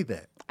 Give me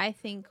that. I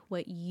think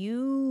what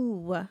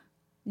you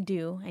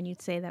do, and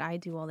you'd say that I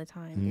do all the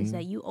time, is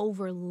that you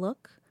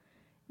overlook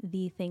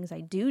the things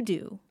I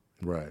do.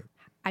 Right.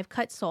 I've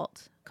cut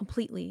salt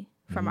completely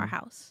from our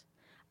house.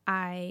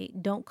 I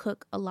don't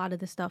cook a lot of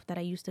the stuff that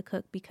I used to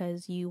cook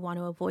because you want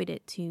to avoid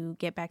it to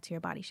get back to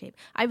your body shape.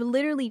 I've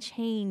literally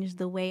changed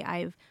the way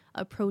I've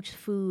approached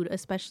food,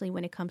 especially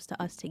when it comes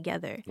to us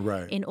together,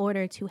 in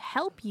order to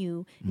help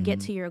you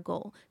get to your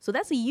goal. So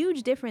that's a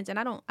huge difference. And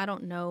I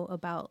don't know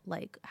about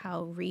like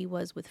how Ree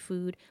was with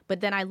food, but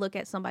then I look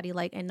at somebody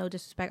like, and no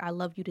disrespect, I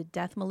love you to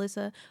death,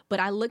 Melissa, but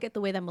I look at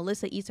the way that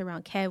Melissa eats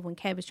around Kev when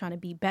Kev is trying to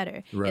be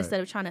better instead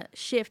of trying to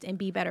shift and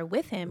be better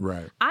with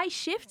him. I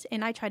shift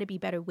and I try to be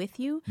better with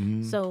you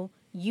so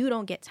you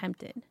don't get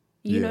tempted.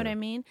 You know what I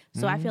mean?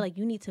 So I feel like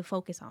you need to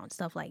focus on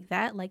stuff like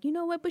that. Like, you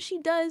know what? But she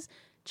does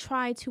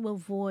try to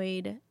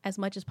avoid as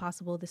much as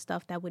possible the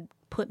stuff that would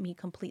put me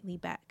completely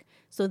back.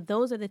 So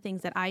those are the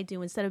things that I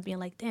do instead of being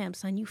like, damn,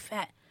 son, you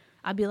fat.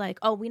 I'd be like,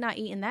 oh, we not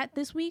eating that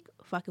this week?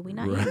 Fuck it, we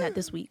not eating that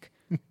this week.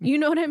 You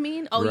know what I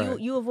mean? Oh,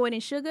 you avoiding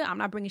sugar? I'm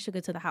not bringing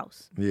sugar to the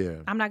house. Yeah.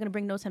 I'm not going to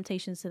bring no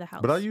temptations to the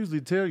house. But I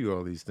usually tell you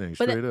all these things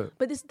straight up.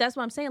 But that's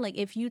what I'm saying. Like,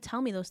 if you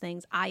tell me those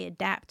things, I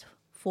adapt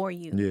for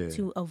you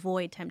to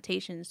avoid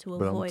temptations,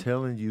 But I'm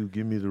telling you,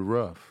 give me the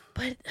rough.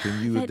 But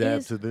can you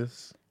adapt to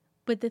this?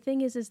 But the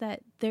thing is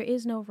that there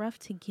is no rough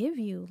to give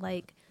you.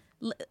 Like,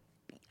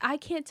 I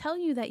can't tell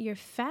you that you're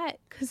fat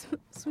because,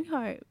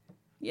 sweetheart,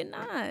 you're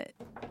not.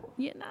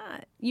 You're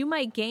not. You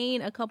might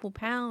gain a couple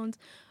pounds,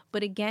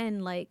 but again,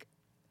 like,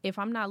 if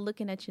I'm not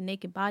looking at your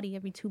naked body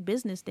every 2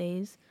 business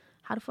days,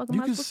 how the fuck am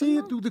I supposed to know? You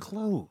can see it through the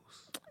clothes.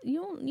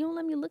 You don't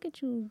let me look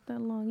at you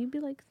that long. You'd be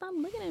like, stop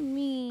looking at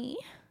me.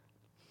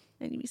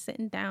 And you be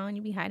sitting down,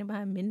 you be hiding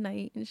behind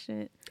midnight and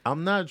shit.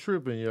 I'm not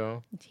tripping,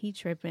 y'all. He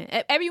tripping.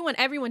 Everyone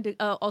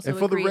also And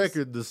for agrees. the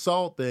record, the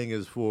salt thing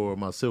is for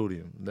my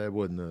sodium. That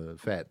wasn't a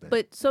fat thing.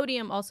 But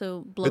sodium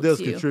also bloats you. It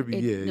does you.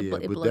 contribute, It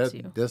but bloats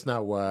you. that's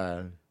not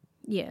why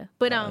Yeah,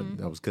 but I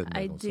was cutting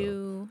back on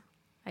salt.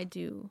 I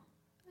do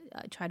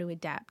try to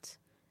adapt,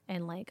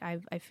 and like I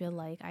feel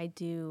like I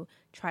do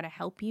try to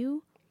help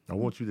you. I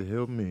want you to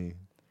help me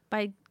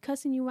by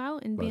cussing you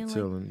out and by being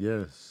telling, like,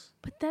 yes.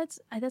 But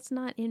that's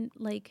not in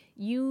like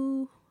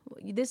you.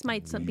 This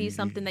might be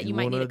something that you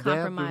might wanna need to adapt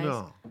or compromise.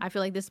 no? I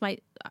feel like this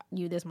might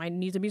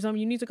need to be something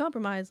you need to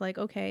compromise. Like,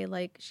 okay,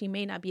 like she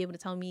may not be able to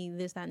tell me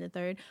this, that, and the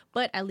third,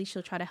 but at least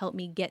she'll try to help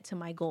me get to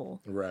my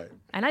goal. Right.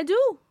 And I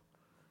do.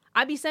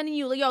 I be sending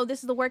you like, yo,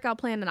 this is the workout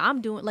plan that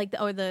I'm doing, like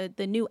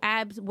the new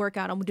abs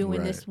workout I'm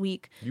doing this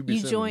week. You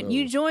joining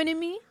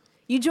me?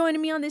 You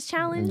joining me on this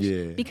challenge?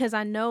 Yeah. Because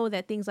I know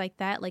that things like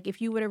that, like if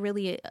you were to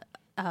really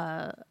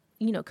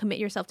commit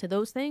yourself to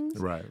those things,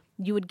 right,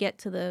 you would get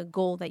to the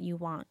goal that you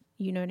want.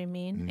 You know what I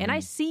mean? Mm-hmm. And I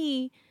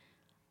see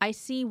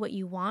what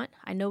you want.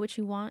 I know what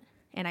you want,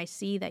 and I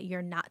see that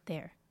you're not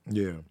there.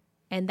 Yeah.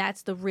 And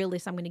that's the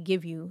realest I'm going to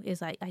give you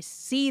is I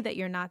see that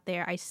you're not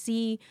there. I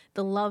see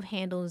the love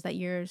handles that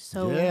you're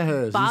so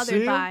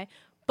bothered by,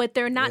 but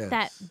they're not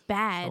that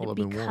bad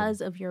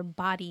because of your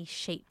body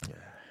shape. Yeah.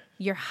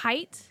 Your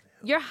height's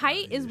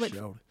what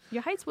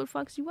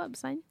fucks you up,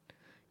 son.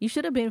 You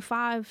should have been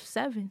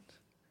 5'7".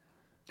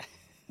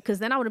 Because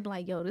then I would have been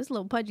like, yo, this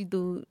little pudgy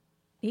dude,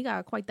 he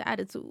got quite the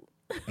attitude.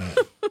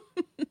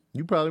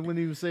 You probably wouldn't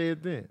even say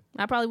it then.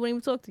 I probably wouldn't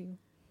even talk to you.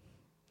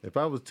 If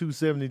I was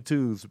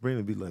 272, Sabrina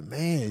would be like,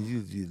 man, at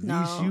least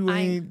you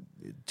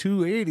ain't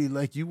 280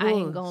 like you was. I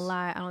ain't gonna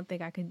lie. I don't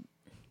think I could.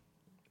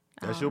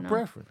 That's your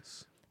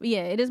preference.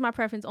 Yeah, it is my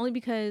preference only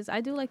because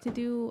I do like to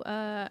do,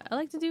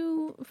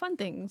 fun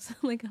things.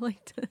 Like I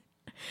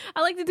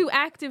like to do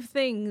active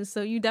things.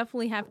 So you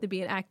definitely have to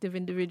be an active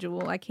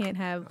individual. I can't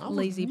have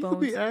lazy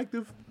bones. You can be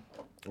active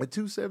at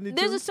 272.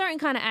 There's a certain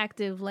kind of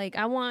active. Like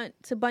I want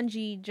to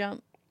bungee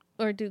jump.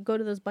 Or go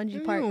to those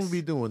bungee parks. You don't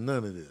be doing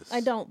none of this. I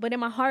don't, but in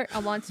my heart, I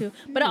want to.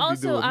 But I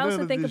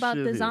also think about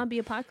the zombie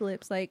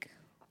apocalypse. Like,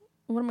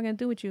 what am I gonna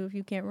do with you if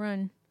you can't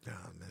run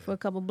for a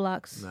couple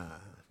blocks? Nah,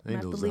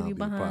 ain't no zombie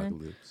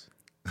apocalypse.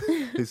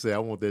 They say I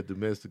want that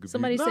domestic abuse.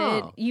 Somebody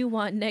said you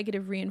want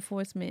negative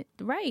reinforcement,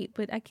 right?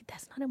 But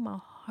that's not in my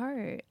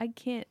heart. I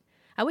can't.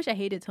 I wish I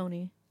hated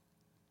Tony,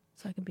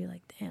 so I could be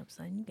like, damn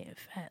son, you getting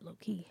fat, low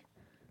key.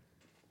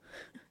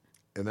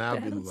 And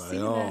I'd be like,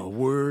 oh,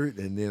 word.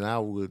 And then I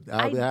would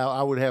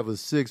have a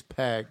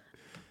 6-pack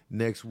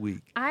next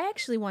week. I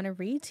actually want to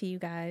read to you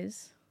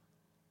guys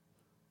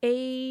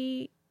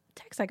a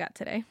text I got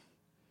today.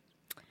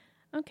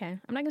 Okay. I'm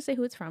not going to say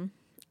who it's from.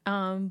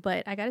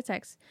 But I got a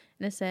text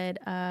and it said,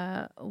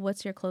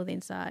 what's your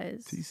clothing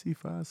size?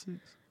 TC56.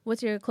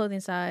 What's your clothing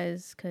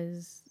size?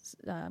 Because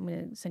I'm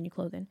going to send you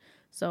clothing.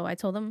 So I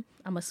told them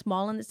I'm a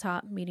small on the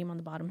top, medium on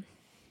the bottom.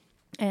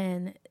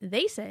 And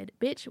they said,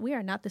 bitch, we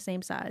are not the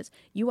same size.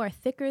 You are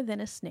thicker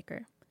than a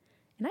Snicker.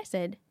 And I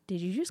said,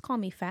 did you just call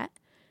me fat?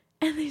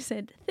 And they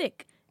said,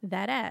 thick,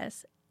 that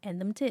ass,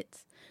 and them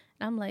tits.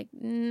 And I'm like,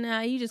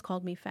 nah, you just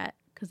called me fat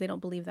because they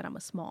don't believe that I'm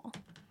a small.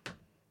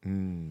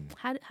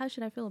 How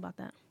should I feel about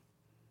that?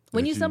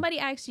 When somebody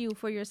asks you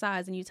for your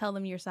size and you tell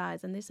them your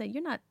size and they say,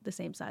 you're not the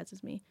same size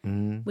as me,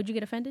 would you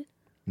get offended?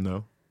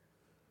 No.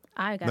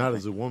 Not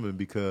as a woman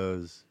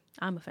because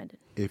I'm offended.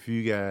 If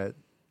you got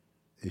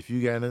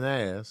an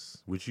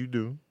ass, which you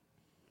do.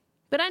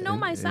 But I know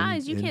my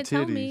size. You can't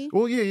tell me.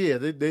 Well, yeah.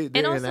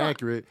 They're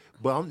inaccurate.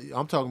 But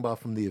I'm talking about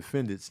from the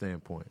offended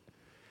standpoint.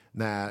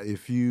 Now,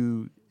 if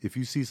you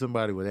see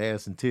somebody with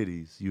ass and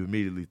titties, you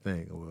immediately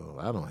think, well,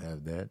 I don't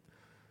have that.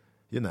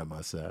 You're not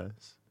my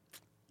size.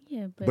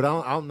 Yeah, but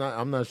I'm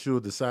not sure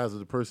the size of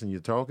the person you're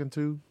talking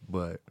to.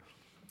 But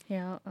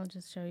here, I'll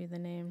just show you the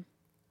name.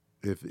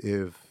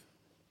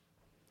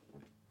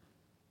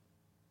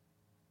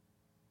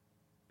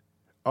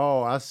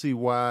 Oh, I see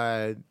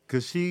why.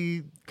 Because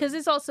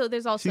there's also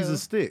she's a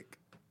stick,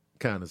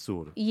 kind of,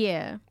 sort of.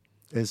 Yeah.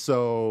 And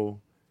so,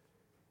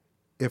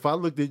 if I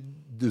looked at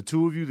the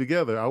two of you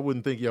together, I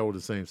wouldn't think y'all were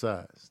the same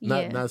size.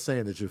 Not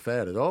saying that you're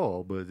fat at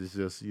all, but it's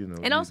just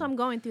And also, I'm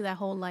going through that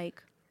whole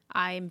like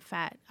I'm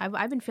fat.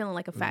 I've been feeling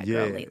like a fat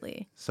girl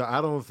lately. So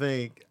I don't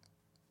think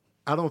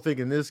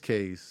in this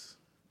case,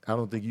 I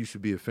don't think you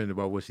should be offended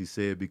by what she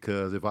said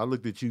because if I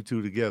looked at you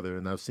two together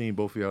and I've seen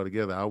both of y'all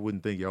together, I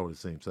wouldn't think y'all were the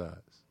same size.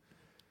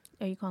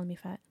 Are you calling me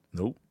fat?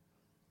 Nope.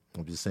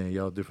 I'm just saying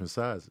y'all different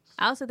sizes.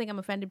 I also think I'm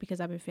offended because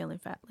I've been feeling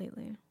fat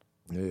lately.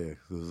 Yeah,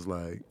 because it's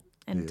like...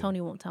 And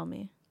Tony won't tell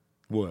me.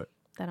 What?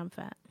 That I'm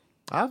fat.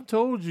 I've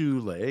told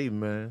you, like, hey,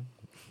 man.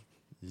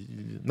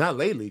 Not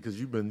lately, because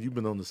you've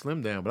been on the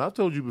slim down, but I've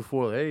told you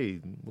before, hey,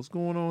 what's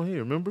going on here,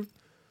 remember?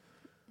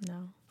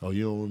 No. Oh,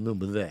 you don't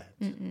remember that?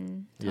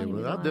 Mm-mm. Yeah,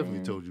 well, I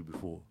definitely told you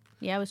before.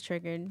 Yeah, I was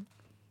triggered.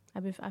 I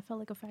felt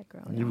like a fat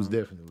girl. You was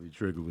definitely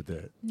triggered with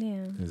that. Yeah.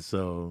 And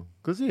so,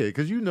 because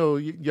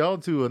y'all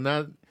two are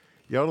not,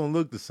 y'all don't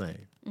look the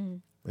same.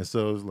 And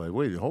so it's like,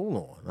 wait,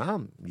 hold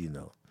on.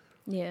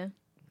 Yeah.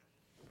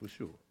 For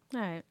sure.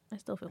 All right. I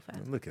still feel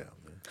fat. Look out,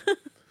 man.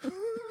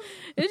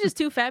 It's just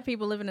two fat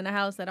people living in a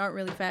house that aren't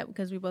really fat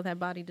because we both have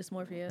body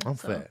dysmorphia. I'm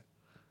fat.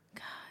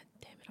 God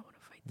damn it. I want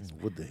to fight this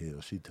what the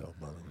hell she talking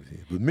about over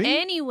here. But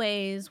me?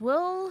 Anyways,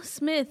 Will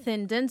Smith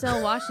and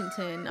Denzel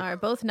Washington are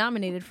both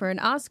nominated for an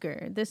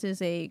Oscar. This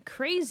is a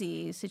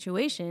crazy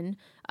situation.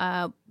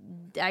 I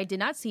did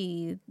not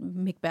see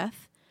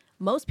Macbeth.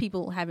 Most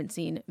people haven't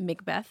seen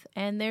Macbeth,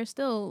 and they're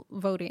still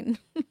voting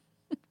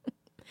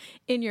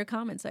in your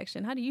comment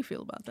section. How do you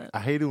feel about that? I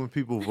hate it when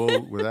people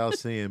vote without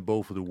seeing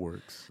both of the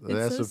works.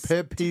 That's a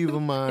pet peeve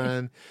of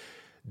mine.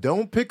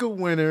 Don't pick a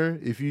winner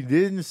if you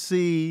didn't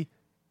see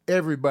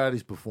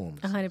everybody's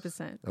performance.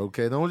 100%.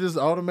 Okay, don't just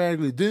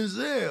automatically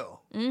Denzel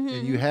and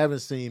you haven't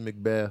seen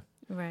Macbeth,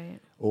 Right.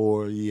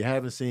 or you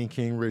haven't seen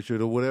King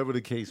Richard, or whatever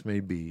the case may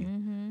be.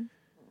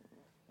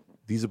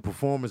 These are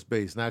performance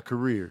based, not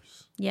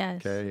careers. Yes.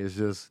 Okay, it's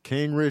just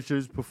King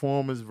Richard's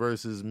performance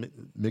versus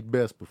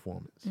Macbeth's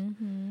performance.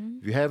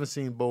 If you haven't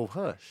seen both,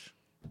 hush.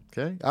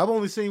 Okay, I've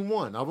only seen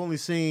one. I've only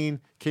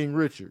seen King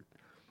Richard,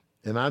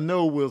 and I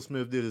know Will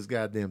Smith did his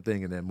goddamn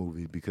thing in that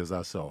movie because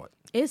I saw it.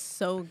 It's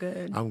so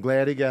good. I'm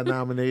glad he got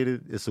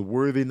nominated. It's a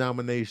worthy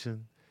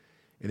nomination,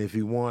 and if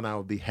he won, I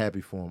would be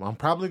happy for him. I'm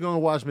probably going to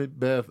watch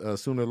Macbeth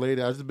sooner or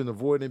later. I've just been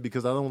avoiding it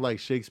because I don't like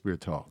Shakespeare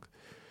talk.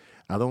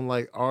 I don't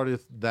like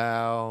Artist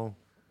Thou,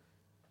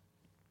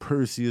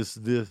 Perseus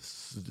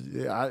this.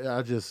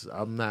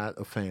 I'm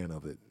not a fan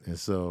of it. And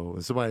so,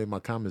 and somebody in my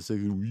comments said,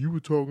 you were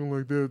talking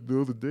like that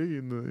the other day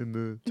in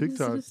the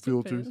TikTok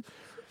filters.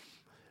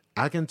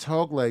 I can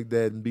talk like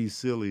that and be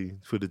silly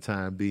for the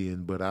time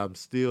being, but I'm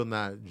still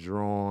not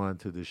drawn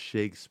to the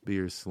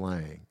Shakespeare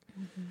slang.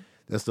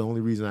 That's the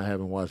only reason I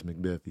haven't watched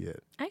Macbeth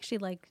yet. I actually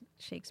like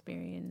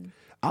Shakespearean.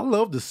 I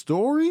love the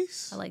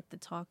stories. I like the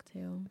talk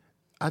too.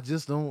 I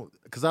just don't,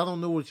 because I don't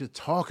know what you're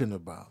talking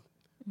about.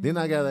 Then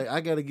I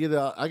gotta get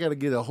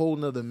a whole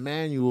nother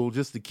manual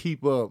just to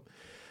keep up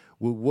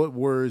with what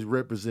words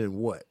represent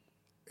what.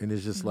 And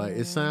it's just like,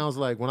 it sounds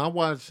like when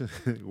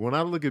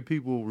I look at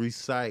people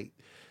recite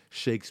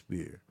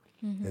Shakespeare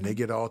and they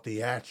get all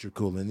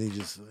theatrical and they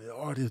just,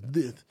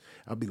 this,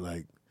 I'll be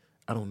like,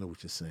 I don't know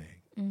what you're saying.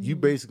 You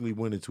basically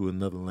went into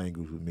another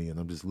language with me and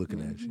I'm just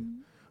looking at you.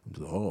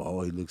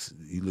 I'm just,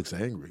 he looks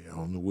angry. I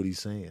don't know what he's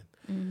saying.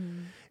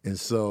 And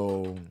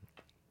so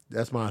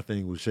that's my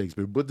thing with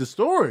Shakespeare. But the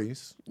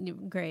stories,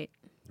 Great.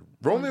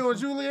 Romeo and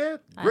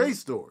Juliet, great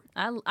story.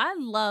 I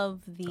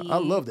love I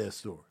love that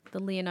story.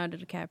 the Leonardo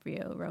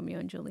DiCaprio Romeo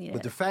and Juliet.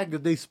 But the fact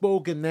that they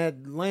spoke in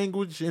that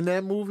language in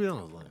that movie, I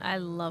was like, I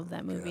love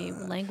that movie.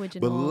 Language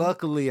and but all.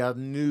 luckily I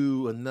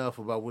knew enough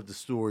about what the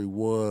story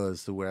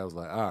was to where I was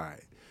like, all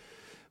right.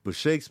 But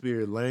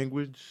Shakespeare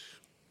language.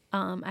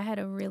 I had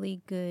a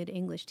really good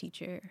English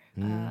teacher.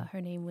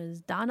 Her name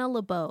was Donna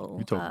LeBeau.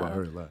 You talk about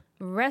her a lot.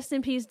 Rest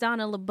in peace,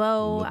 Donna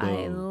LeBeau.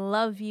 I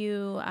love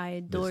you. I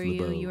adore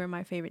you. LeBeau. You were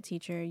my favorite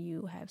teacher.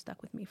 You have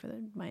stuck with me for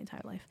my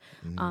entire life.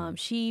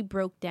 She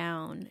broke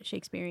down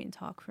Shakespearean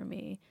talk for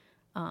me.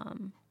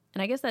 And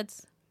I guess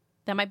that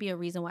might be a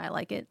reason why I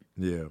like it.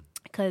 Yeah.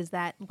 Because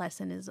that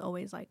lesson is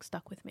always like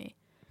stuck with me.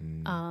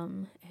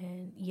 And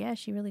yeah,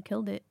 she really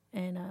killed it.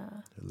 And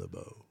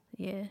LeBeau.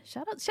 yeah,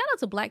 shout out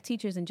to Black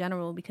teachers in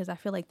general, because I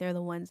feel like they're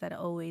the ones that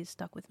always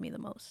stuck with me the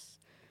most.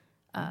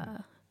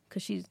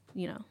 Because she's,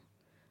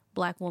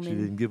 Black woman. She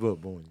didn't give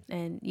up on you.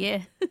 And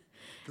yeah.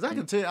 Because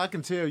I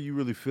can tell you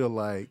really feel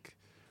like,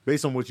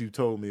 based on what you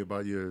told me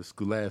about your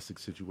scholastic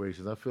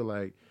situations, I feel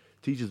like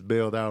teachers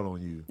bailed out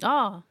on you.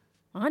 Oh,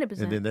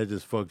 100%. And then that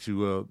just fucked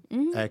you up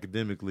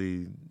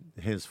academically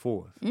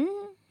henceforth.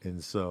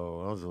 And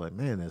so I was like,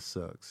 man, that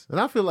sucks. And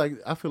I feel like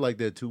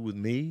that too with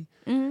me.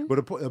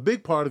 But a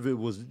big part of it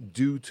was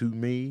due to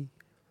me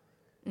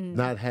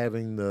not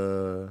having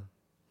the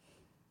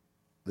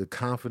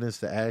confidence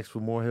to ask for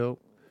more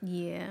help.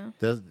 Yeah.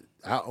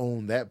 I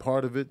own that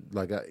part of it.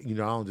 Like I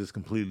don't just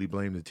completely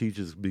blame the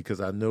teachers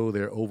because I know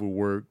they're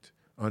overworked,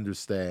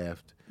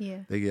 understaffed.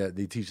 Yeah.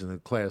 They teach in a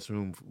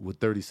classroom with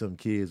 30-some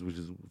kids, which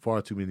is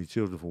far too many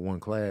children for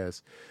one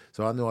class.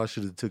 So I know I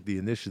should have took the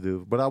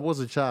initiative, but I was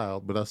a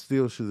child, but I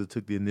still should have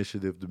took the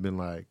initiative to been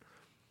like,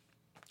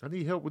 I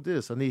need help with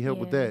this. I need help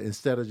with that,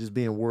 instead of just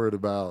being worried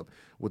about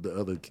what the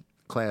other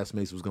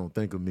classmates was going to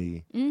think of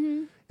me.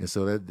 And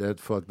so that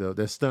fucked up.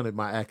 That stunted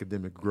my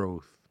academic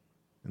growth.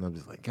 And I'm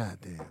just like, God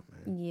damn,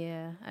 man.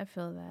 Yeah, I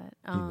feel that.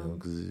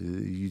 Because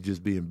you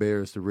just be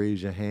embarrassed to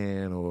raise your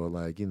hand or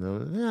like, and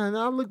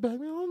I look back,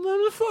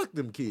 man, fuck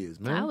them kids,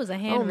 man. I was a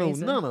hand I don't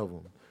raiser. know none of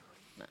them.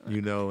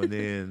 And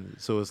then,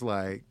 so it's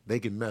like, they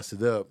can mess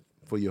it up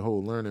for your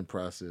whole learning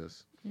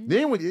process.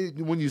 Then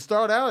when you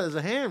start out as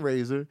a hand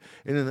raiser,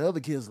 and then the other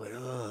kid's like,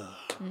 ugh.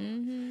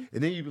 And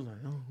then you be like,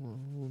 oh,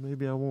 well,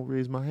 maybe I won't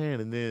raise my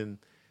hand. And then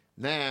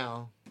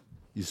now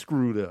you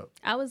screwed up.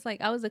 I was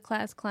a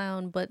class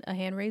clown, but a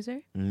hand raiser.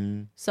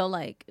 So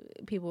like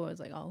people were always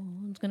like, oh,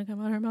 it's going to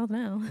come out of her mouth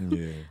now.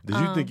 Yeah. Did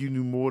you think you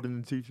knew more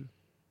than the teacher?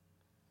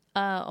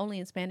 Only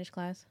in Spanish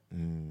class.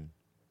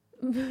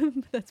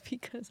 That's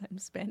because I'm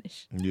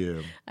Spanish. Yeah.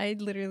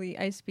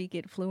 I speak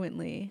it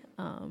fluently.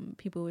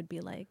 People would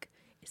be like,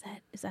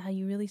 is that how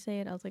you really say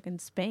it? I was like, in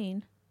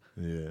Spain.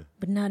 Yeah.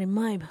 but not in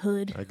my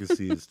hood. I can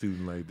see a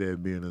student like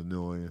that being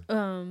annoying.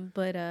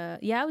 But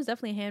yeah, I was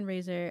definitely a hand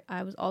raiser.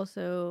 I was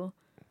also,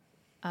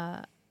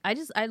 I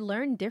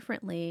learned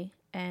differently,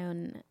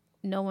 and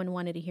no one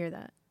wanted to hear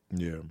that.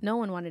 Yeah. No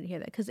one wanted to hear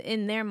that because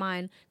in their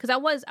mind, because I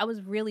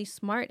was really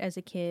smart as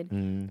a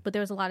kid, but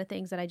there was a lot of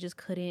things that I just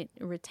couldn't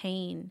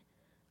retain,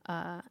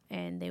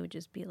 and they would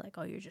just be like,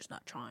 "Oh, you're just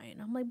not trying."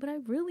 I'm like, "But I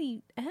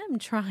really am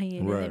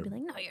trying," Right. and they'd be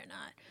like, "No, you're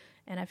not."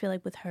 And I feel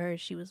like with her,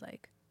 she was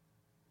like,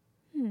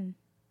 "You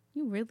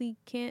really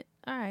can't.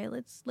 All right,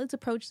 let's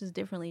approach this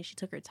differently." She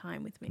took her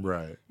time with me,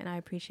 Right. and I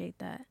appreciate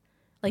that.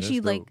 Like That's she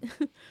dope.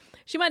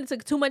 she might have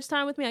took too much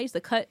time with me. I used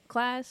to cut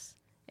class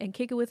and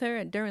kick it with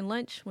her during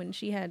lunch when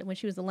she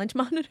was the lunch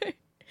monitor.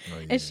 Oh,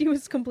 yeah. And she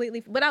was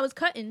completely, but I was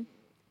cutting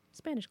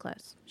Spanish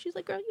class. She's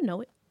like, "Girl, you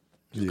know it.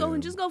 Just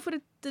go for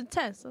the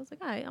test." I was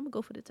like, "All right, I'm gonna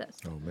go for the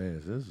test." Oh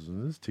man,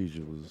 this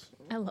teacher was.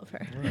 I love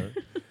her.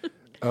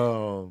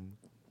 All right.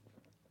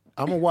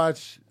 I'm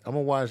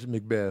gonna watch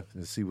Macbeth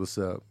and see what's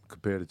up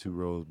compared to Two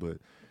Roses, but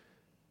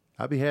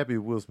I'd be happy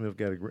if Will Smith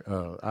got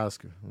a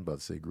Oscar. I'm about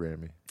to say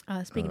Grammy.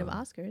 Speaking of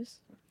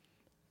Oscars,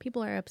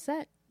 people are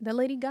upset that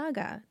Lady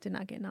Gaga did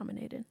not get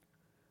nominated.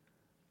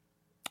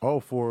 Oh,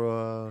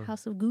 for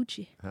House of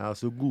Gucci.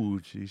 House of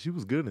Gucci. She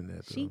was good in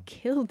that. Though. She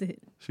killed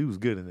it. She was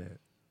good in that.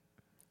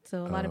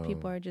 So a lot of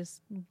people are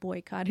just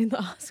boycotting the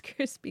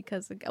Oscars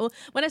because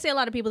when I say a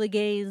lot of people, the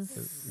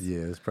gays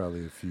Yeah, it's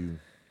probably a few.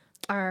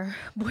 are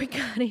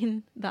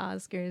boycotting the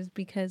Oscars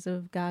because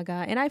of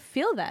Gaga. And I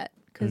feel that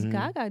because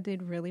Gaga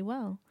did really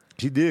well.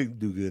 She did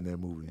do good in that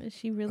movie.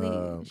 She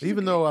really,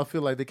 Even though I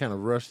feel like they kind of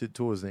rushed it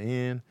towards the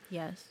end.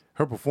 yes.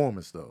 Her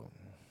performance though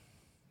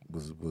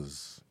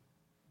was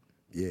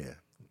yeah.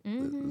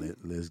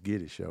 Let's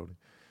get it, shorty.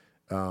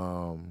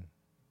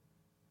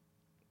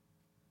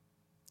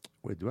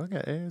 Wait, do I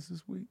got ass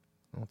this week?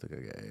 I don't think I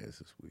got ass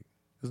this week.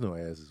 There's no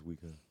ass this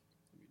weekend.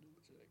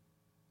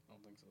 I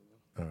don't think so,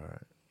 though. All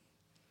right.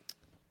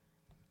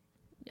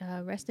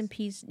 Rest in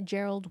peace,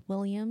 Gerald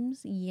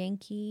Williams,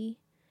 Yankee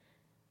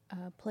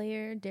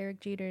player, Derek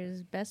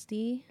Jeter's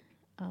bestie.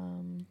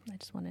 I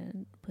just want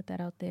to put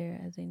that out there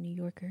as a New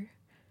Yorker.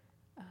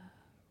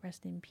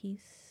 Rest in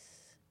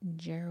peace,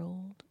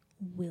 Gerald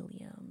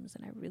Williams.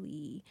 And I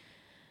really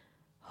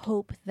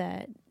hope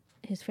that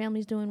his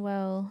family's doing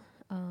well,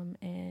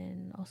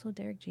 and also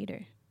Derek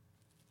Jeter.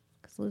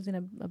 Because losing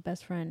a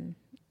best friend,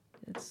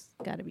 it's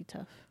got to be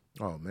tough.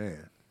 Oh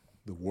man,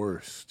 the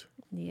worst.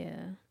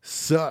 Yeah,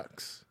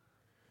 Sucks.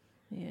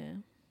 yeah.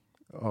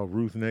 Oh,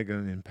 Ruth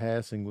Negga in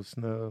passing was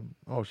snubbed.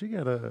 Oh, she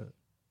got an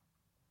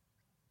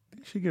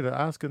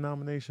Oscar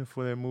nomination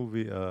for that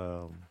movie,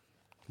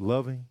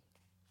 Loving.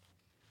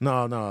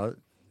 No,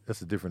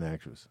 that's a different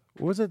actress.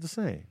 Or is that the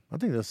same? I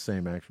think that's the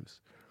same actress.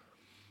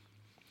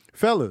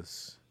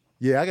 Fellas,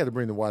 yeah, I got to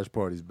bring the watch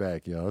parties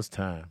back, y'all. It's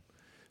time.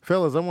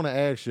 Fellas, I want to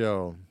ask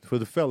y'all, for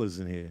the fellas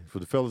in here, for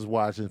the fellas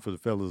watching, for the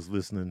fellas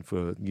listening,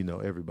 for,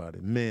 everybody.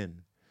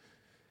 Men,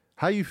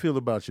 how you feel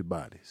about your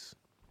bodies?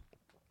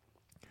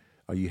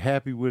 Are you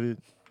happy with it?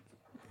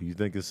 Do you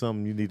think it's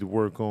something you need to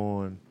work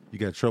on? You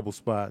got trouble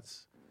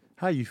spots?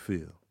 How you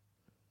feel?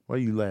 Why are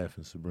you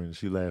laughing, Sabrina?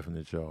 She laughing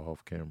at y'all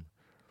off camera.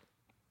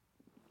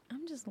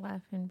 I'm just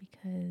laughing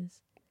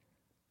because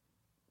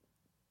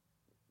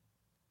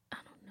I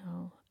don't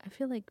know. I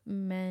feel like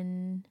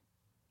men.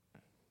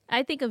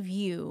 I think of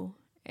you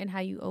and how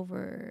you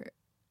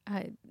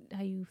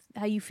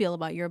how you feel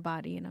about your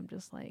body, and I'm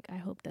just like, I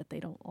hope that they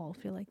don't all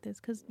feel like this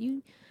because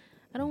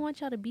I don't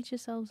want y'all to beat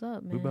yourselves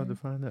up, man. We're about to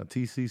find out.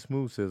 TC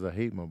Smooth says, I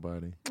hate my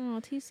body.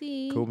 Oh,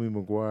 TC. Kobe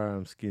McGuire,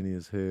 I'm skinny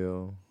as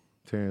hell.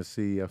 Terrence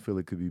C, I feel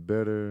it could be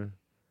better.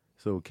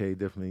 It's okay.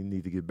 Definitely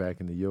need to get back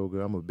into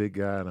yoga. I'm a big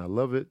guy and I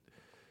love it.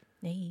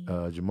 Hey.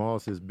 Jamal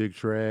says, big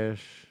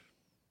trash.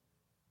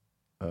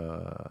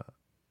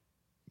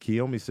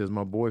 Kiyomi says,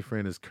 my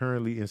boyfriend is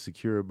currently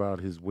insecure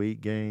about his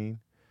weight gain.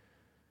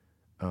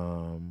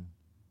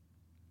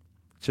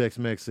 Chex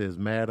Mex says,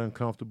 mad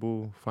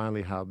uncomfortable.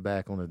 Finally hopped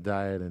back on a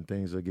diet and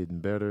things are getting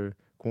better.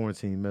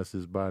 Quarantine messed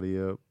his body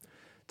up.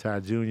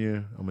 Ty Jr.,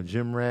 I'm a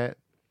gym rat.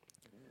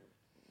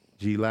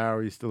 G.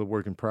 Lowry, still a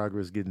work in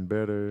progress, getting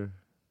better.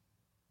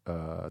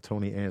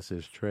 Tony Ant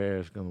says,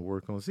 trash, gonna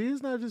work on. See,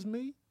 it's not just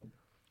me.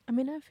 I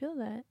mean, I feel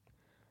that.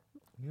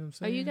 You know what I'm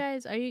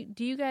saying?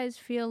 Do you guys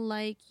feel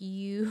like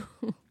you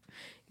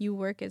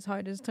work as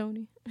hard as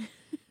Tony?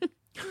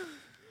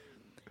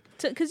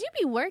 Because you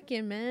be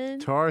working, man.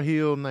 Tar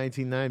Heel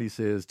 1990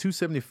 says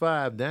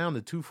 275 down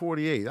to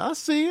 248. I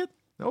see it.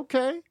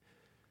 Okay.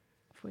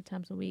 4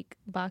 times a week.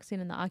 Boxing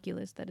and the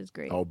Oculus. That is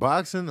great. Oh,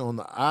 boxing on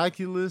the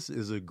Oculus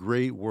is a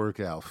great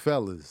workout.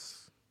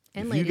 Fellas,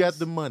 And if ladies. you got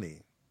the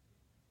money,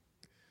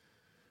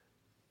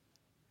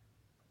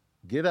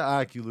 get an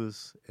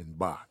Oculus and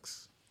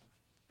box.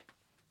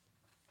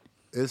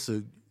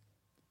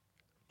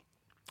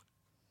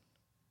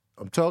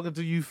 I'm talking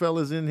to you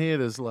fellas in here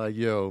that's like,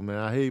 yo, man,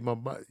 I hate my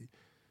body.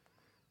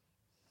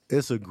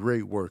 It's a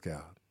great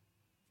workout.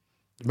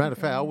 Matter of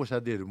fact, I wish I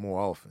did it more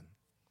often.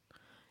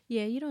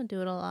 Yeah, you don't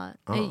do it a lot.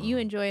 And you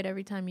enjoy it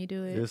every time you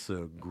do it. It's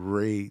a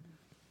great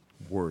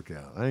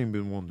workout. I ain't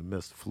been wanting to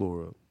mess the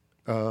floor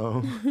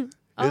up.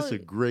 It's a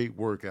great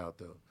workout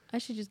though. I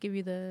should just give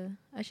you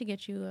I should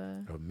get you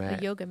a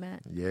yoga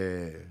mat.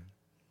 Yeah.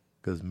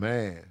 Cause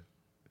man,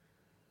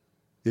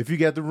 if you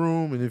got the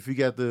room and if you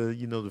got the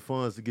the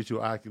funds to get you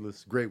an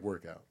Oculus, great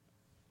workout.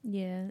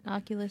 Yeah,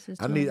 Oculus is.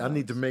 I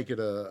need to make it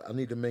a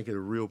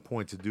real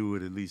point to do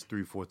it at least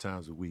 3-4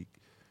 times a week.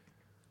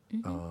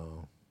 Mm-hmm.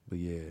 But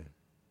yeah.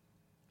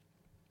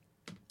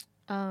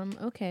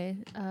 Okay.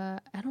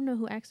 I don't know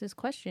who asked this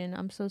question.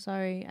 I'm so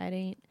sorry. I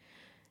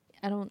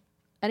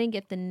didn't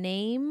get the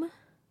name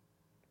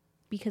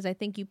because I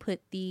think you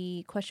put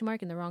the question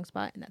mark in the wrong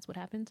spot, and that's what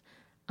happens.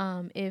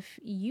 If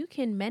you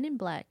can Men in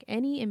Black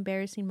any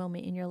embarrassing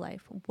moment in your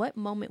life, what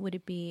moment would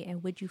it be,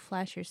 and would you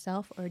flash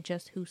yourself or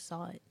just who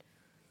saw it?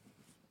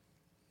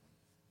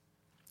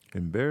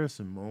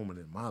 Embarrassing moment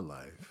in my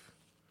life.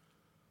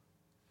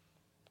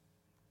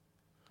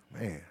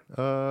 Man.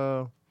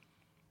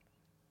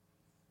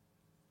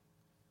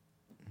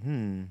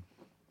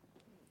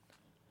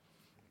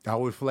 I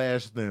would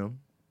flash them.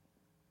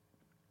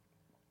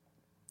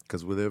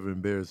 Because with every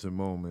embarrassing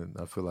moment,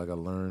 I feel like I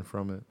learned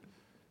from it.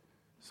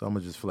 So I'm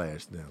going to just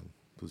flash them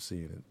for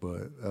seeing it.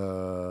 But,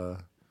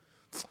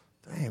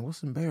 dang,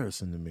 what's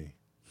embarrassing to me?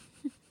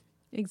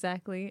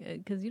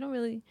 Exactly. Because you don't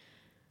really...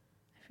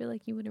 I feel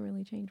like you wouldn't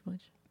really change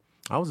much.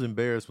 I was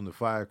embarrassed when the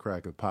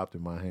firecracker popped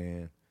in my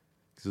hand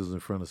because it was in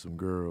front of some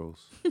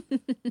girls.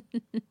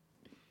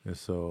 And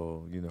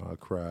so, I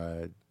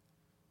cried.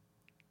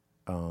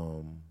 I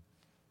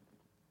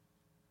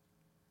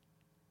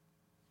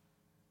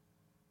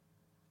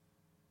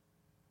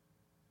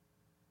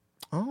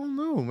don't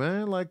know,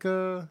 man. Like,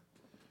 I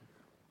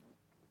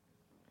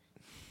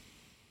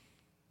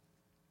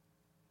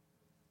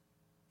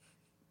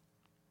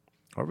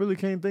really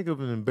can't think of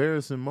an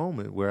embarrassing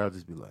moment where I'll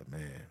just be like,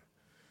 man,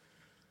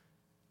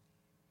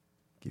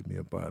 get me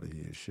up out of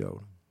here,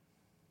 show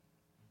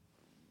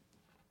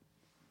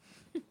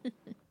them.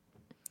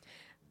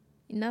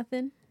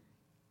 Nothing?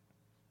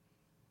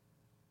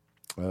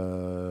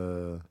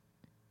 I'm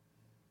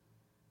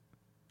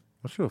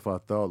not sure if I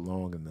thought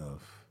long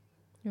enough.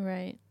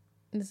 Right.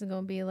 This is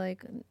going to be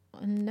like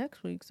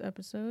next week's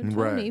episode.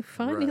 Tony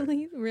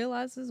finally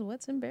realizes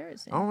what's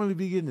embarrassing. I don't really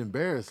be getting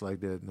embarrassed like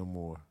that no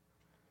more.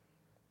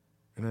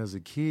 And as a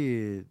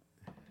kid,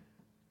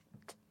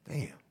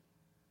 damn.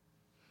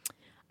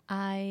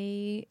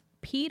 I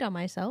peed on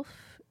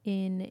myself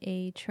in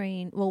a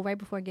train. Well, right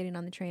before getting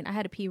on the train, I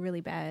had to pee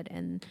really bad,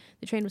 and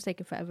the train was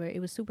taking forever. It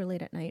was super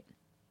late at night.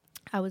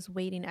 I was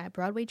waiting at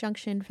Broadway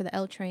Junction for the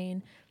L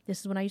train. This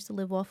is when I used to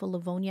live off of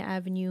Livonia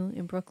Avenue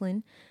in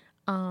Brooklyn.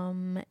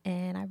 And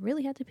I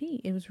really had to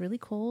pee. It was really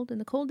cold, and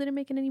the cold didn't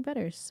make it any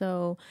better.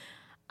 So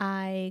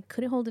I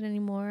couldn't hold it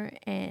anymore,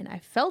 and I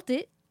felt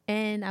it,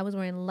 and I was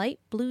wearing light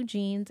blue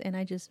jeans, and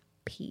I just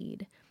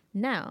peed.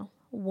 Now,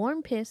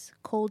 warm piss,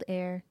 cold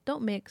air,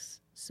 don't mix,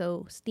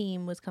 so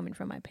steam was coming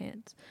from my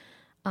pants.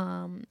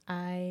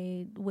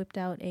 I whipped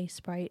out a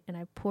Sprite and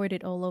I poured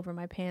it all over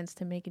my pants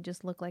to make it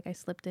just look like I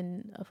slipped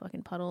in a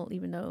fucking puddle,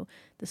 even though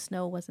the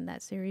snow wasn't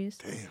that serious.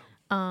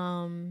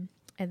 Damn.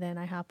 And then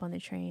I hop on the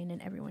train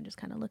and everyone just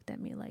kind of looked at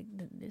me like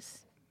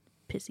this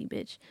pissy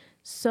bitch.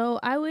 So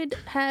I would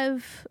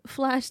have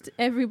flashed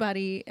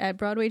everybody at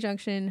Broadway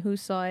Junction who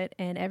saw it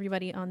and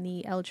everybody on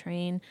the L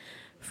train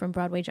from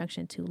Broadway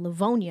Junction to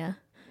Livonia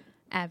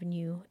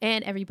Avenue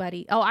and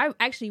everybody. Oh, I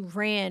actually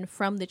ran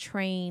from the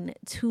train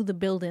to the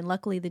building.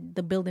 Luckily,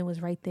 the building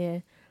was right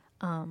there.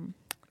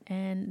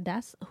 And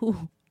that's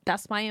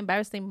my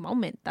embarrassing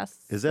moment.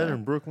 Is that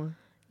in Brooklyn?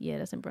 Yeah,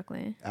 that's in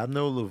Brooklyn. I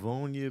know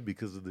Livonia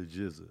because of the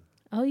Jizza.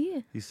 Oh, yeah.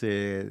 He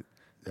said,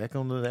 back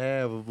on the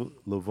Ave of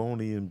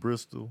Livonia in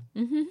Bristol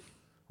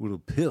with a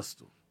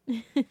pistol.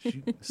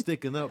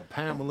 Sticking up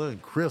Pamela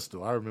and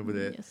Crystal. I remember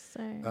that. Yes,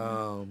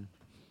 sir.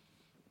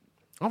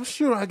 I'm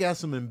sure I got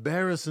some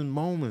embarrassing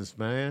moments,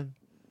 man.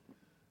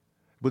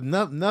 But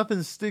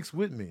nothing sticks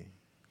with me.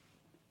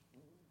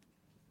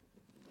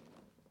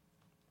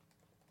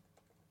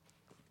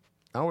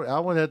 I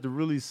would have to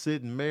really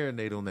sit and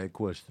marinate on that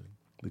question.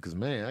 Because,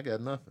 man, I got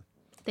nothing.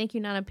 Thank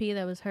you, Nana P.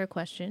 That was her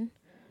question.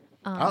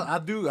 I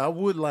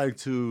would like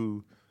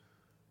to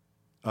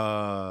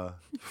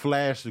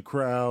flash the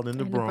crowd in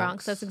the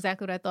Bronx. That's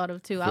exactly what I thought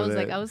of, too. I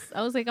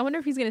was like, I wonder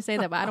if he's going to say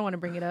that, but I don't want to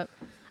bring it up.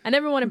 I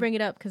never want to bring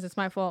it up because it's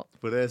my fault.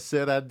 For that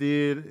set I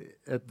did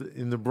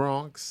in the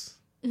Bronx,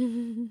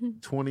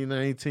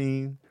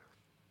 2019,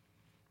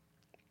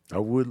 I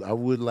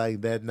would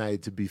like that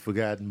night to be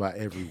forgotten by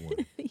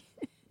everyone,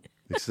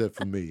 except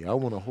for me. I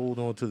want to hold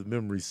on to the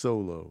memory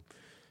solo.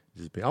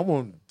 I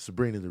want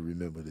Sabrina to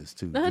remember this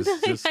too,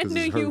 just because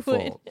it's her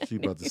fault. She's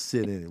about to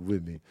sit in it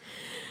with me.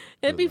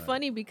 It'd be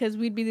funny because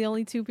we'd be the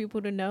only two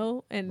people to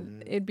know,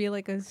 and it'd be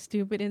like a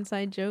stupid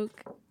inside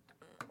joke.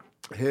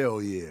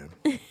 Hell yeah.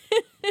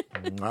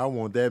 I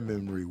want that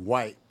memory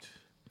wiped.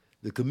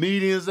 The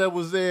comedians that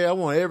was there, I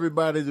want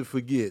everybody to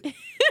forget.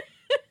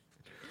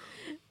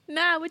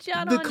 Nah, what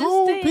y'all don't understand. The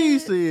cold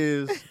piece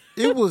is,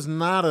 it was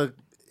not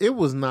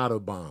a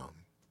bomb.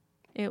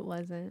 It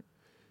wasn't.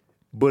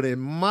 But in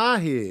my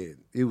head,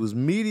 it was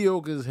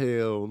mediocre as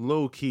hell,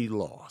 low-key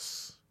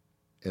loss.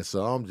 And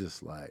so I'm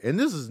just like, and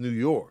this is New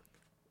York.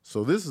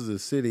 So this is a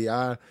city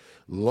I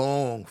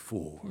long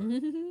for.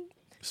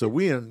 So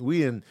we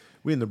in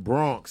the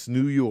Bronx,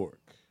 New York.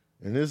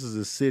 And this is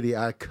a city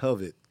I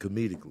covet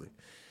comedically.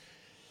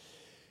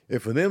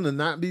 And for them to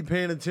not be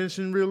paying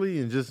attention really,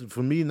 and just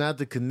for me not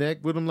to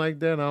connect with them like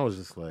that, I was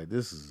just like,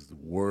 this is the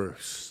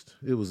worst.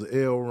 It was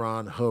L.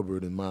 Ron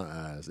Hubbard in my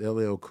eyes,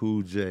 LL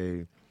Cool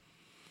J.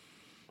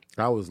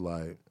 I was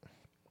like,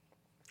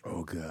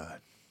 oh God.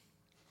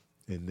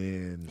 And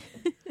then,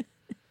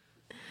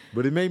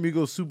 but it made me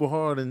go super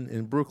hard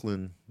in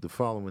Brooklyn the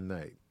following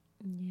night.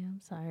 Yeah,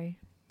 I'm sorry.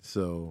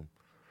 So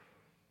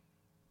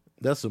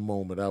that's a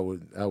moment I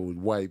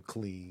would wipe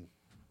clean.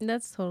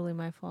 That's totally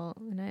my fault,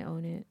 and I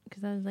own it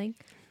because I was like,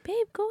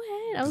 "Babe, go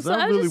ahead."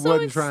 I really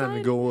wasn't trying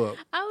to go up.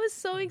 I was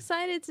so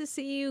excited to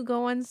see you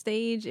go on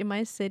stage in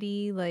my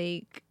city.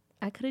 Like,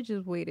 I could have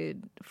just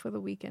waited for the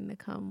weekend to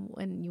come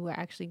when you were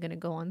actually gonna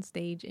go on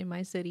stage in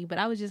my city. But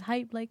I was just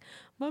hyped, like,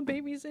 my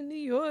baby's in New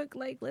York.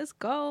 Like, let's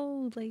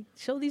go. Like,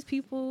 show these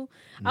people.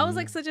 I was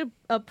like such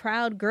a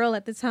proud girl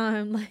at the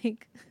time.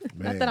 Like,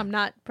 not that I'm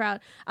not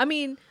proud. I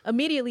mean,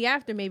 immediately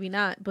after, maybe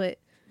not, but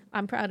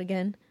I'm proud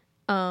again.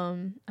 I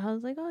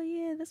was like, oh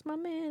yeah, that's my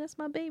man, that's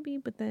my baby.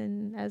 But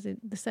then as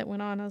the set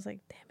went on, I was like,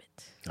 damn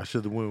it. I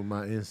should have went with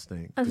my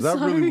instinct. Because I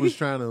really was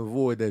trying to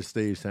avoid that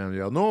stage time,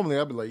 y'all. Normally,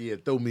 I'd be like, yeah,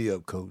 throw me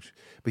up, coach.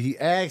 But he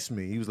asked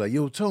me, he was like,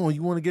 yo, Tone,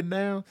 you want to get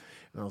down?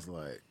 And I was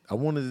like, I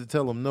wanted to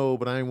tell him no,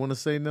 but I didn't want to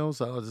say no.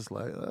 So I was just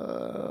like,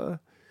 I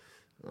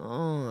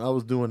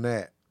was doing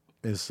that.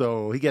 And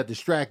so he got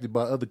distracted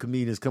by other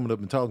comedians coming up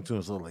and talking to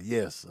him. So I was like,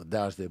 yes, I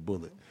dodged that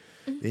bullet.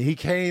 And he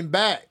came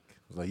back.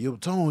 I was like, yo,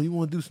 Tone, you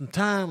want to do some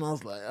time? And I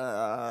was like,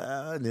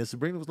 and then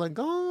Sabrina was like,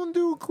 go on,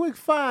 do a quick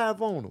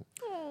 5 on him.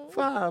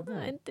 5 on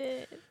him. I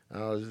did.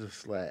 I was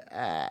just like,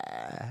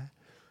 And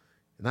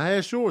I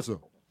had shorts on.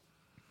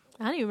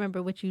 I don't even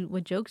remember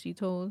what jokes you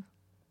told.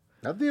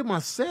 I did my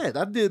set.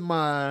 I did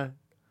my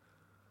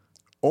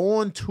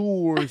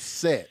on-tour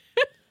set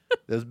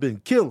that's been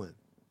killing.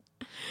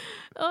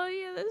 Oh,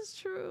 yeah, that's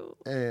true.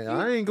 And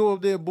I ain't go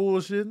up there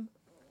bullshitting.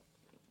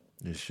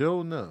 And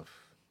sure enough,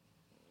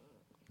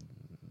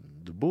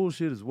 the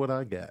bullshit is what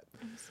I got.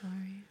 I'm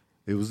sorry.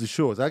 It was the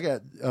shorts. I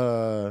got,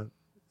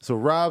 so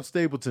Rob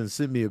Stapleton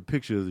sent me a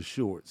picture of the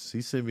shorts.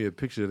 He sent me a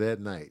picture that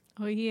night.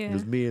 Oh, yeah. It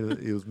was me and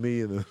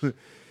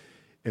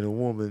a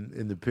woman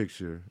in the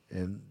picture,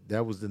 and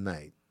that was the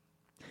night.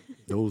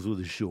 Those were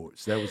the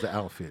shorts. That was the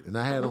outfit. And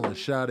I had on a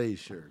Sade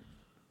shirt.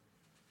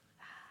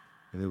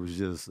 And it was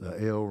just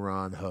L.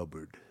 Ron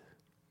Hubbard.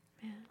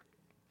 Man.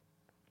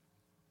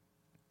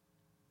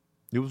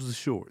 It was the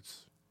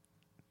shorts.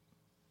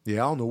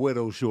 Yeah, I don't know where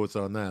those shorts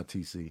are now,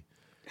 TC.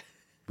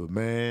 But,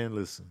 man,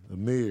 listen,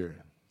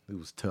 Amir, it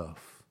was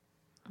tough.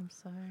 I'm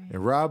sorry.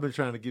 And Rob been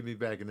trying to get me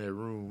back in that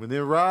room. And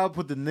then Rob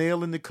put the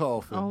nail in the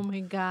coffin. Oh, my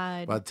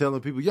God. By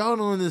telling people, y'all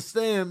don't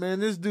understand, man,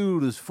 this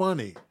dude is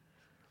funny.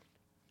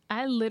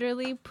 I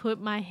literally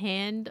put my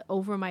hand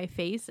over my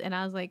face, and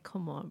I was like,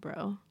 come on,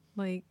 bro.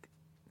 Like,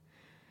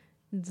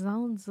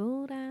 don't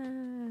do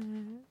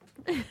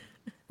that.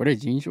 Were they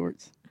jean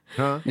shorts?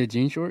 Huh? They're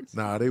jean shorts?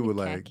 Nah, they were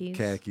khakis. like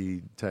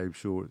khaki type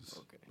shorts.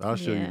 Okay. I'll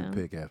show you the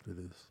pic after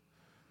this.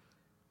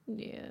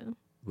 Yeah.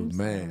 But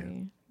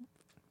man,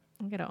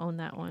 I gotta own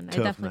that one. Tough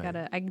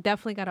I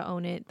definitely gotta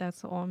own it.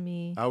 That's on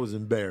me. I was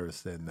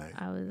embarrassed that night.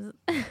 I was.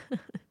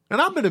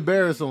 And I've been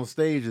embarrassed on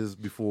stages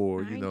before,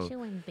 Aren't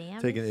you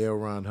taking L.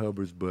 Ron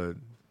Hubbard's, but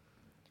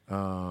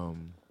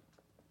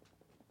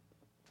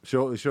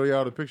show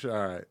y'all the picture.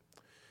 All right.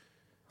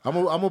 I'm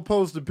gonna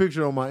post the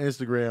picture on my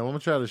Instagram. I'm gonna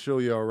try to show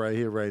y'all right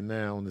here, right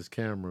now on this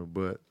camera,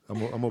 but I'm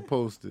gonna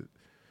post it.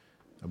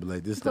 I'll be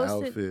like, this is the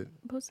outfit.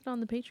 Post it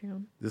on the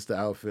Patreon. This is the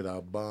outfit I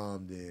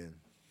bombed in.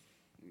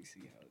 Let me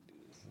see how it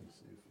does. Let me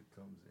see if it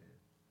comes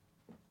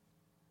in.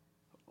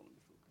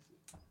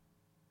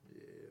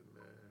 Yeah,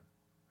 man.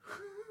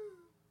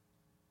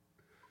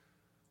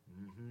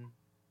 Mm-hmm.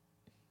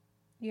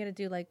 You gotta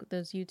do like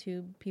those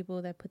YouTube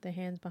people that put their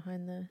hands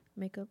behind the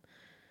makeup.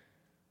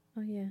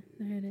 Oh yeah,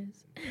 there it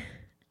is.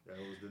 That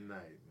was the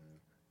night, man.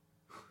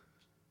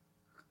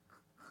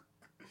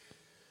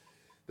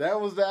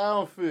 That was the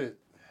outfit.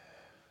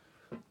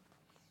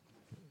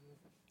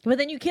 But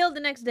then you killed the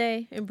next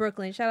day in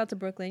Brooklyn. Shout out to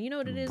Brooklyn. You know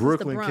what it is?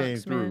 Brooklyn it's the Bronx, came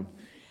through. Man.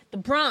 The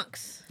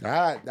Bronx.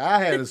 I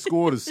had a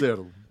score to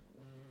settle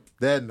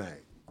that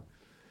night.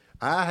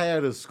 I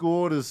had a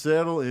score to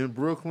settle in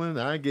Brooklyn.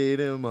 I gave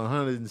them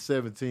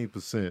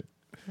 117%.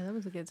 Yeah, that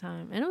was a good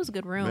time. And it was a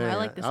good room. Man, I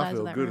like the size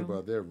of that room. I felt good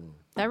about that room.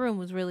 That room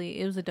was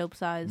it was a dope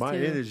size, My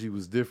too. energy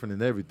was different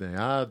and everything.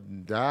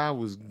 I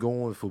was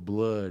going for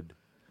blood.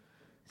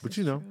 But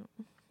you know.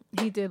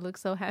 He did look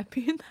so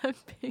happy in that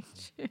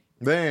picture.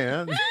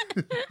 Man,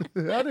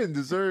 I didn't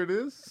deserve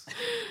this.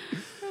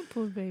 Oh,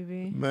 poor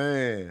baby.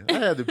 Man, I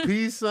had the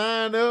peace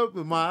sign up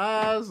and my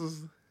eyes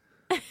was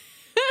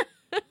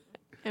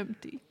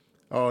empty.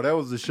 Oh, that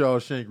was the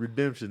Shawshank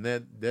Redemption.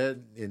 That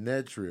in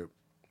that trip.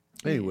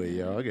 Anyway,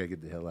 y'all, I gotta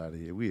get the hell out of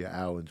here. We an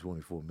hour and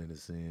 24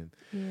 minutes in.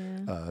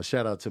 Yeah.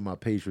 Shout out to my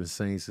patron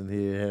saints in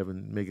here,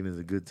 making it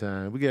a good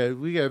time. We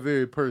got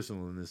very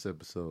personal in this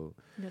episode.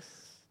 Yes.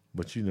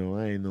 But I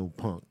ain't no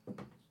punk.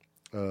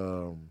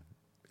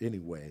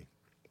 Anyway,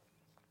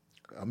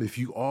 if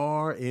you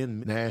are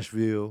in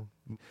Nashville,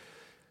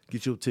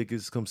 get your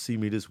tickets. Come see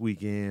me this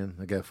weekend.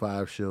 I got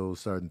 5 shows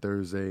starting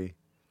Thursday,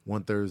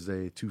 1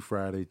 Thursday, 2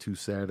 Friday, 2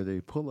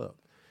 Saturday. Pull up.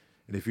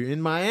 And if you're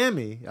in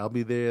Miami, I'll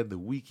be there the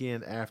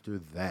weekend after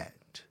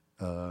that.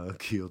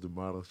 Kill the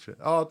model show.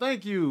 Oh,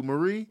 thank you,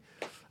 Marie.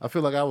 I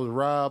feel like I was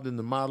robbed in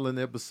the modeling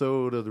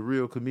episode of the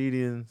Real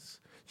Comedians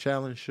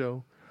Challenge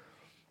show.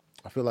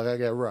 I feel like I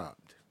got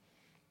robbed.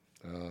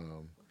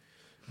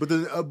 But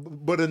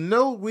a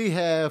note we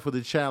have for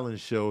the challenge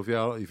show, if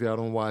y'all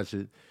don't watch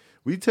it,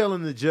 we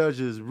telling the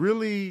judges,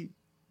 really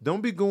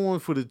don't be going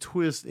for the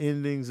twist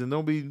endings and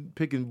don't be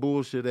picking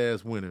bullshit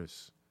ass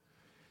winners.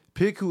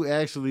 Pick who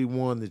actually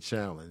won the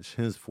challenge,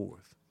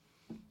 henceforth.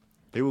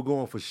 They were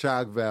going for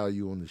shock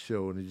value on the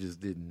show, and it just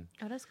didn't.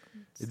 Oh, that's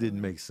cool. It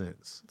didn't make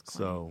sense.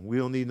 So we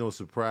don't need no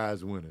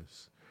surprise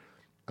winners.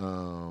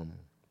 But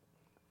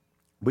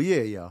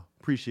yeah, y'all.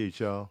 Appreciate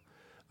y'all.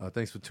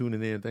 Thanks for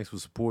tuning in. Thanks for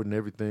supporting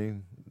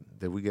everything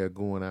that we got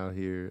going out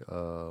here.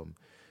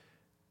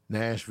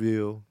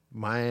 Nashville,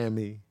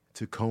 Miami,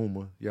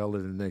 Tacoma. Y'all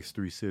are the next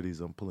 3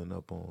 cities I'm pulling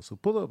up on. So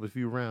pull up if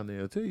you're around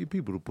there. Tell your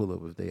people to pull up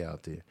if they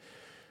out there.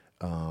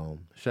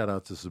 Shout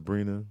out to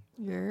Sabrina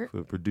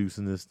for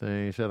producing this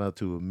thing. Shout out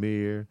to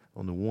Amir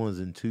on the 1s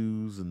and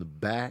 2s in the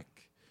back.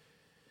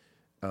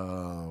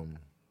 Yeah,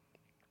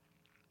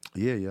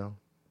 y'all.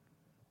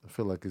 I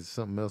feel like it's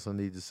something else I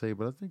need to say,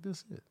 but I think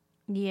that's it.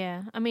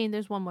 Yeah. I mean,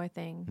 there's one more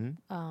thing.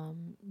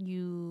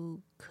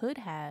 You could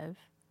have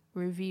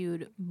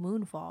reviewed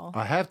Moonfall.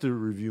 I have to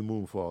review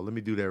Moonfall. Let me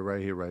do that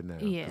right here, right now.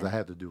 Yeah. Because I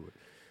have to do it.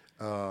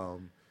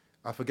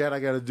 I forgot I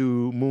got to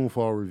do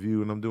Moonfall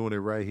review, and I'm doing it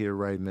right here,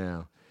 right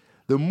now.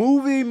 The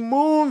movie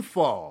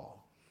Moonfall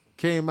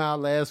came out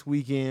last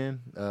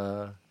weekend.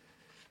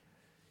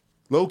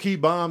 Low-key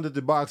bombed at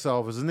the box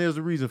office, and there's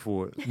a reason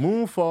for it.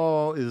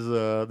 Moonfall is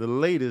the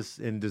latest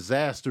in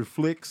disaster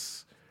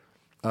flicks,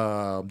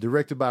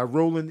 directed by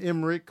Roland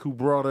Emmerich, who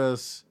brought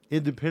us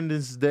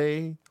Independence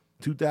Day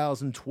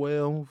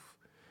 2012.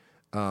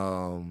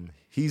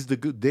 He's the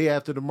Day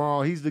After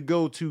Tomorrow. He's the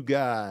go-to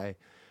guy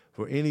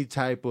for any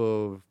type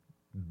of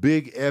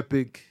big,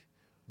 epic,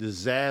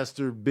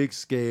 disaster,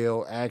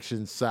 big-scale,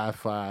 action,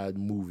 sci-fi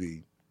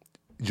movie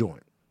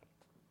joint.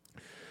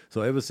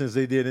 So ever since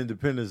they did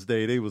Independence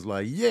Day, they was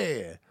like,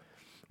 yeah.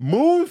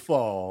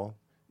 Moonfall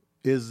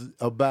is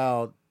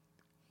about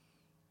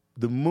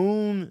the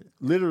moon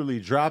literally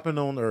dropping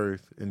on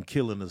Earth and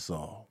killing us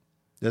all.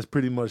 That's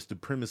pretty much the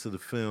premise of the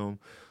film.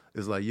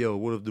 It's like, yo,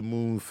 what if the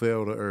moon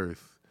fell to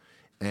Earth?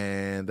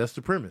 And that's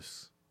the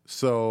premise.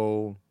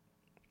 So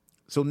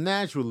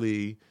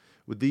naturally,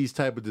 with these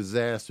type of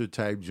disaster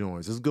type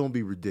joints, there's going to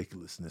be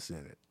ridiculousness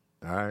in it.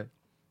 All right?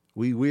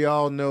 We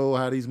all know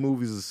how these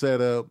movies are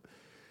set up.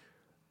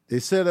 They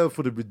set up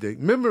for the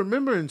ridiculous.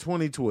 Remember in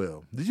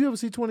 2012. Did you ever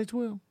see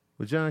 2012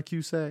 with John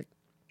Cusack?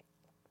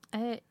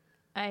 I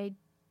feel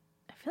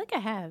like I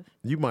have.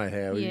 You might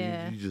have.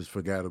 Yeah. You just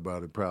forgot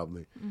about it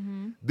probably.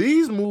 Mm-hmm.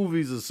 These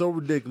movies are so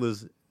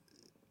ridiculous.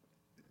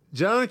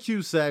 John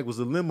Cusack was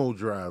a limo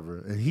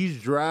driver, and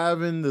he's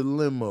driving the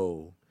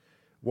limo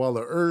while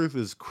the earth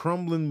is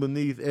crumbling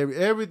beneath.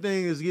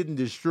 Everything is getting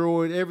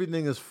destroyed.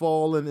 Everything is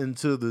falling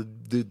into the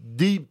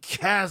deep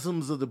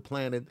chasms of the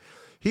planet.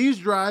 He's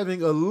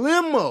driving a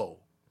limo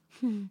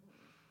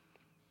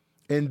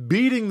and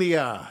beating the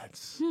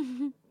odds.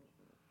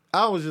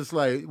 I was just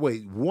like,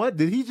 wait, what?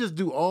 Did he just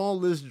do all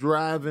this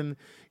driving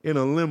in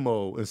a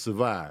limo and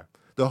survive?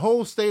 The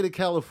whole state of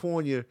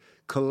California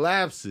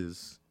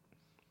collapses,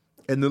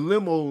 and the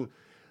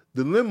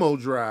limo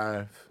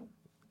drive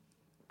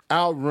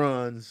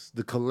outruns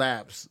the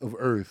collapse of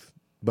Earth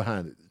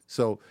behind it.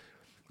 So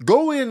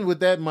go in with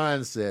that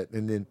mindset,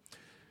 and then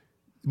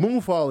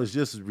Moonfall is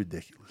just as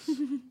ridiculous.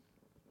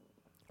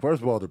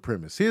 First of all, the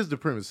premise. Here's the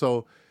premise.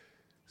 So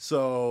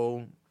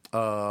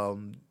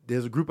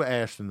there's a group of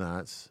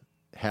astronauts,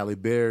 Halle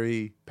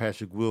Berry,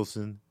 Patrick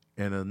Wilson,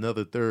 and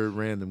another third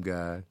random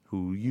guy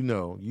who you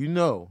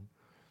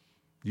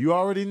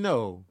already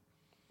know.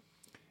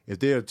 If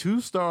there are 2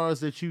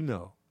 stars that you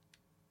know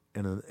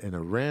and a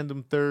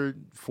random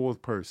third,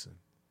 fourth person,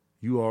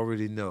 you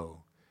already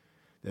know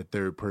that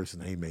third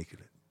person ain't making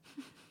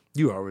it.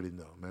 You already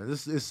know, man.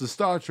 It's the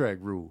Star Trek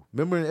rule.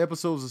 Remember in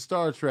episodes of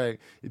Star Trek,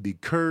 it'd be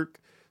Kirk,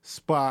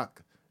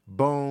 Spock,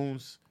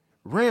 Bones,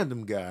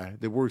 random guy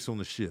that works on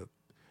the ship.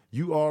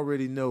 You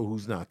already know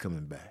who's not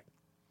coming back.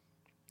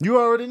 You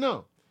already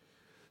know.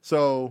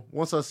 So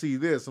once I see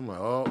this, I'm like,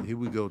 oh, here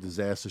we go,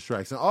 disaster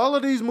strikes. And all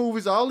of these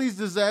movies, all these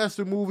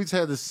disaster movies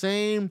have the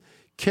same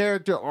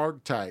character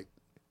archetype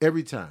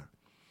every time.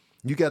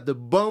 You got the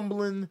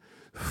bumbling,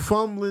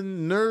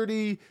 fumbling,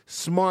 nerdy,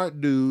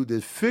 smart dude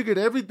that figured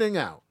everything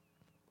out.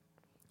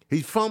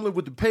 He's fumbling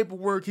with the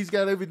paperwork. He's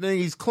got everything.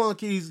 He's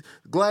clunky. He's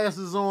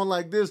glasses on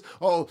like this.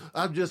 Oh,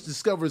 I've just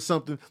discovered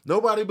something.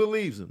 Nobody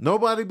believes him.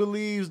 Nobody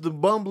believes the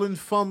bumbling,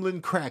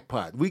 fumbling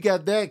crackpot. We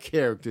got that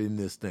character in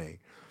this thing.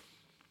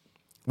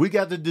 We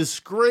got the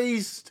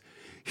disgraced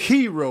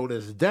hero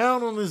that's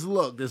down on his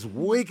luck, that's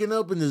waking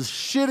up in this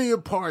shitty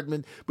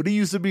apartment, but he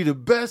used to be the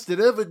best that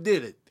ever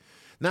did it.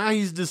 Now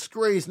he's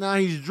disgraced. Now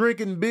he's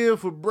drinking beer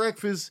for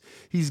breakfast.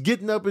 He's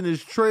getting up in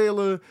his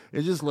trailer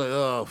and just like,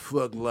 oh,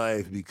 fuck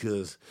life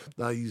because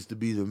I used to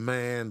be the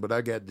man, but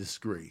I got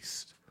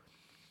disgraced.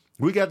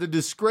 We got the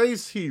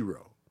disgraced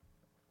hero.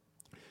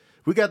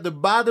 We got the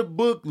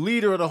by-the-book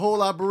leader of the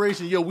whole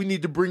operation. Yo, we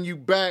need to bring you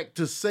back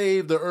to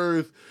save the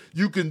earth.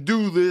 You can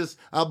do this.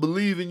 I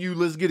believe in you.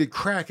 Let's get it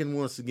cracking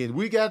once again.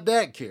 We got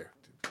that character.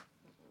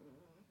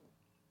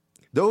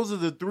 Those are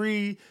the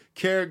three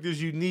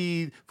characters you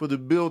need for the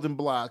building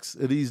blocks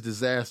of these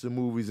disaster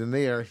movies, and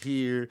they are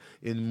here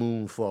in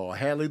Moonfall.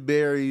 Halle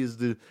Berry is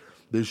the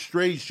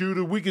straight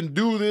shooter. We can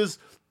do this.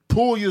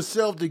 Pull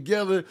yourself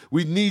together.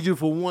 We need you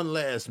for one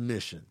last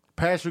mission.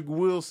 Patrick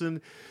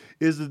Wilson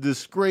is a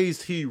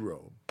disgraced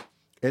hero.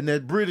 And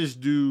that British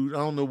dude, I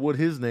don't know what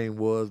his name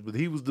was, but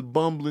he was the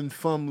bumbling,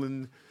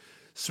 fumbling,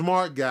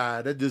 smart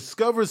guy that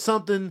discovered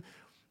something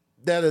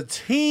that a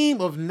team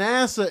of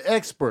NASA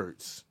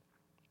experts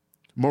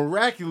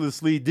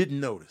miraculously didn't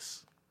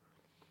notice.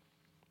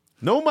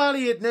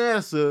 Nobody at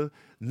NASA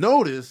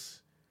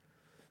noticed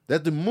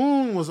that the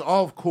moon was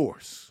off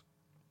course.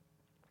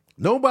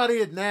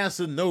 Nobody at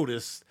NASA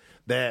noticed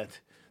that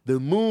the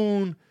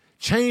moon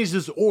changed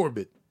its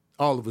orbit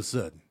all of a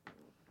sudden.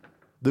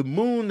 The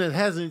moon that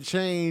hasn't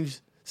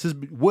changed since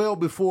well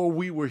before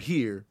we were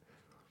here.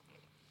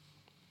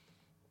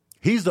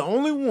 He's the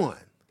only one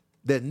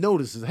that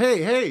notices,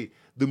 hey,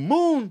 the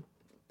moon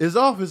is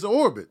off its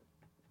orbit.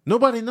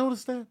 Nobody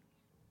noticed that?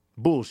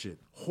 Bullshit.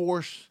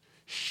 Horse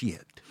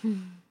shit.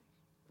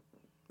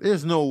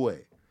 There's no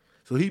way.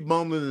 So he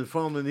bumbling and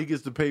fumbling. He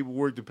gets the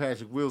paperwork to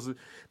Patrick Wilson.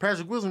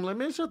 Patrick Wilson like,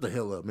 man, shut the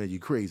hell up, man. You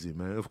crazy,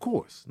 man. Of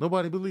course.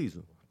 Nobody believes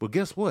him. But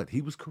guess what?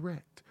 He was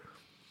correct.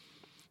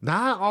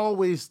 Now, I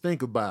always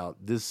think about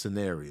this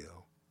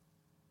scenario.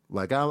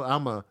 Like,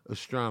 I'm an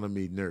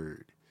astronomy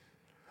nerd.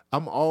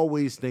 I'm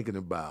always thinking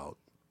about,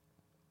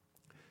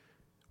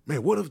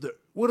 man, what if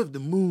the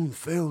moon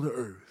fell to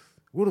Earth?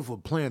 What if a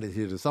planet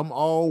hit us? I'm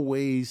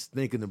always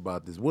thinking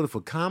about this. What if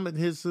a comet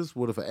hits us?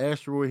 What if an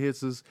asteroid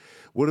hits us?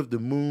 What if the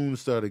moon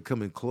started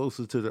coming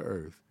closer to the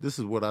Earth? This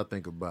is what I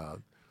think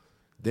about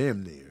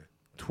damn near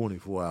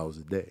 24 hours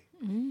a day.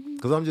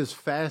 Because I'm just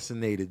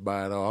fascinated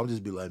by it all. I'll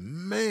just be like,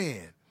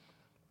 man,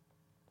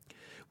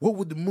 what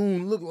would the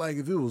moon look like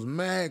if it was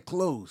mad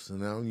close?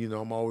 And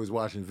I'm always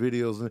watching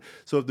videos. And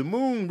so if the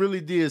moon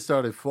really did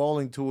started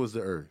falling towards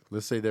the Earth,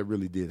 let's say that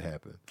really did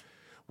happen,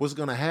 what's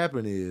going to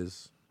happen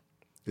is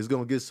it's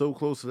going to get so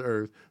close to the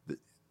Earth,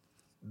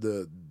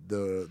 the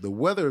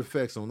weather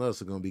effects on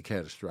us are going to be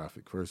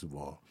catastrophic, first of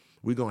all.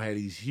 We're going to have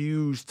these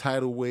huge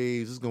tidal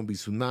waves. It's going to be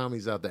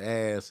tsunamis out the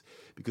ass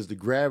because the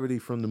gravity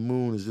from the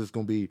moon is just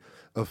going to be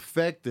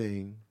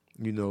affecting,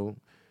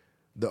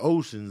 the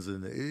oceans,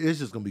 and it's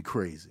just going to be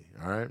crazy,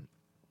 all right?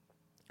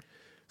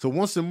 So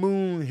once the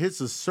moon hits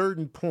a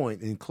certain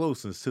point in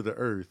closeness to the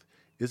Earth,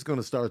 it's going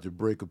to start to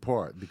break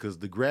apart because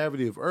the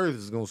gravity of Earth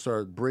is going to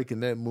start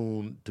breaking that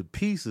moon to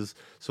pieces.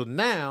 So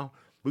now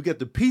we got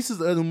the pieces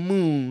of the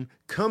moon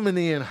coming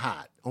in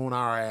hot on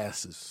our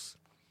asses.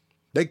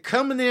 They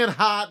coming in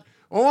hot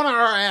on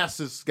our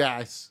asses,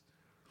 guys.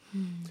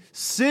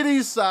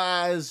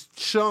 City-sized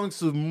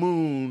chunks of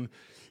moon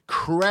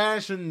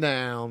crashing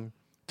down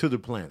to the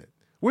planet.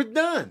 We're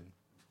done.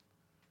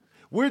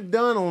 We're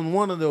done on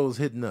one of those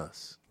hitting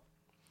us.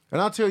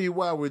 And I'll tell you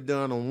why we're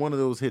done on one of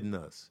those hitting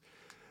us.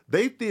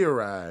 They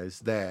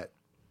theorized that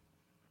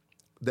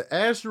the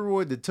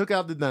asteroid that took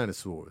out the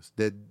dinosaurs,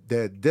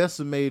 that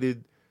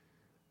decimated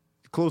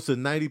close to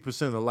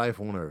 90% of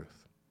life on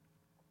Earth,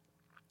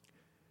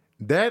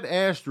 that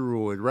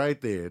asteroid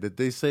right there that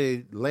they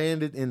say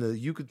landed in the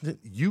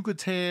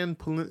Yucatan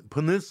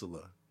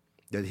Peninsula,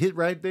 that hit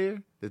right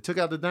there, that took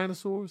out the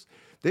dinosaurs,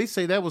 they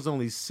say that was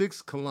only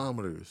 6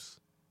 kilometers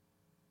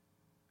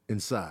in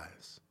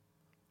size.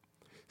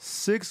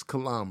 6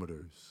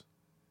 kilometers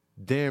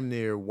damn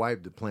near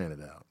wiped the planet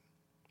out.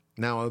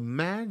 Now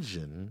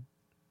imagine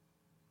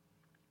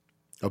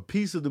a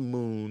piece of the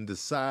moon the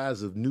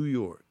size of New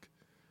York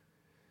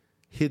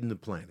hitting the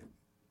planet.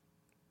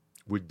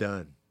 We're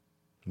done.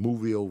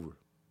 Movie over.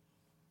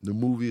 The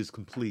movie is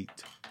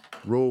complete.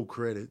 Roll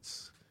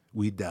credits.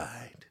 We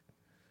died.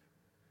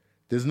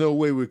 There's no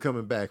way we're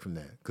coming back from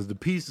that because the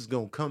piece is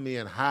going to come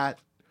in hot.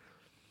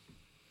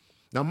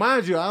 Now,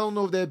 mind you, I don't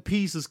know if that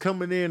piece is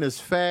coming in as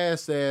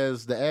fast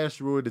as the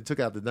asteroid that took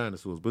out the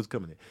dinosaurs, but it's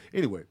coming in.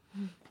 Anyway,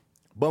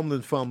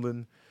 bumbling,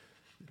 fumbling.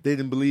 They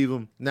didn't believe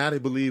him. Now they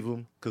believe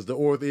him because the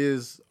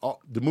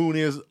moon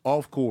is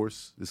off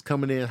course. It's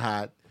coming in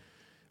hot.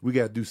 We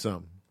got to do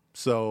something.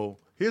 So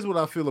here's what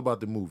I feel about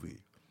the movie.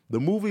 The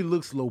movie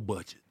looks low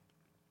budget.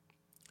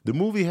 The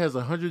movie has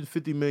a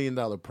 $150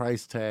 million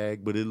price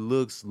tag, but it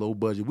looks low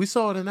budget. We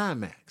saw it in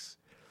IMAX.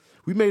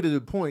 We made it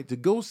a point to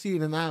go see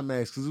it in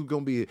IMAX because it was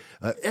going to be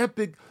an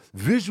epic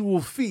visual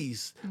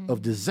feast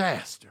of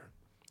disaster.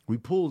 We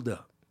pulled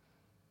up.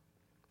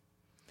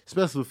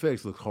 Special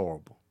effects look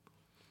horrible.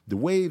 The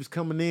waves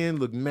coming in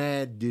look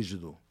mad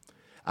digital.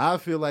 I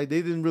feel like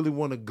they didn't really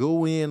want to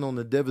go in on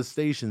the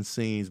devastation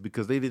scenes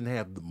because they didn't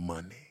have the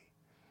money.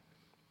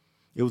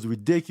 It was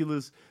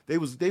ridiculous. They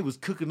was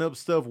cooking up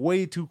stuff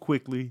way too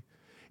quickly.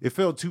 It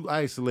felt too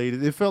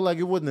isolated. It felt like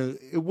it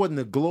wasn't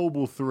a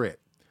global threat.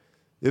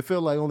 It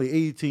felt like only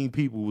 18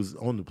 people was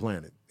on the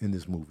planet in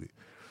this movie.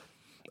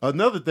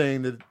 Another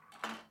thing that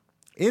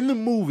in the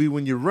movie,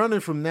 when you're running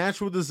from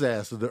natural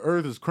disaster, the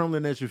earth is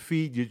crumbling at your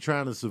feet. You're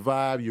trying to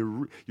survive.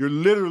 You're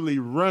literally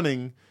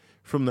running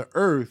from the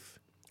earth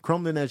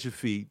crumbling at your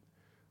feet.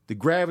 The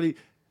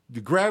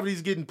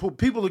gravity's getting pulled.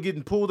 People are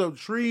getting pulled up.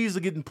 Trees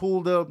are getting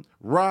pulled up.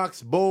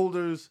 Rocks,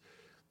 boulders,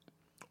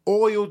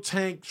 oil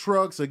tank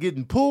trucks are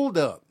getting pulled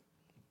up.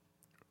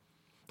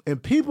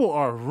 And people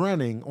are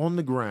running on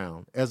the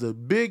ground as a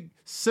big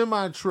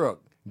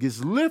semi-truck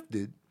gets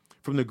lifted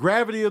from the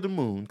gravity of the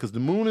moon, because the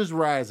moon is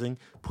rising,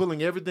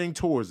 pulling everything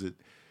towards it.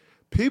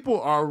 People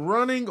are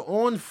running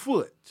on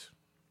foot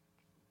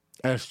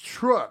as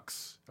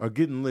trucks are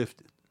getting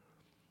lifted.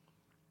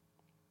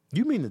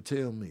 You mean to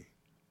tell me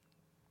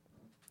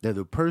that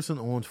a person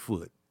on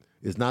foot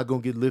is not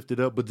going to get lifted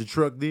up, but the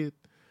truck did?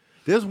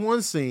 There's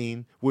one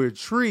scene where a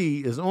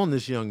tree is on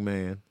this young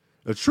man.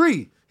 A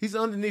tree. He's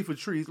underneath a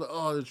tree. He's like,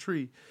 oh, the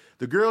tree.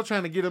 The girl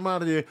trying to get him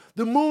out of there.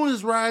 The moon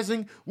is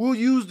rising. We'll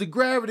use the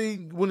gravity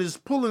when it's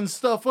pulling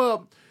stuff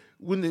up.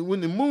 When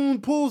the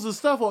moon pulls the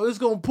stuff up, it's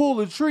going to pull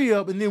the tree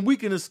up and then we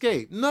can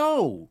escape.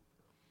 No.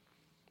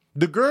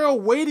 The girl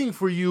waiting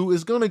for you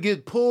is going to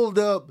get pulled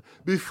up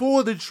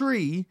before the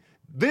tree,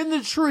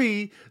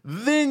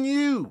 then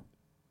you.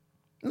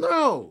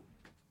 No.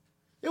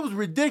 It was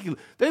ridiculous.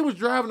 They was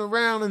driving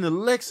around in the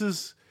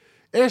Lexus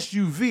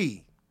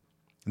SUV,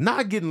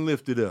 not getting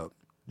lifted up,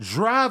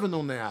 driving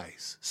on the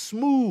ice,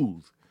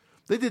 smooth.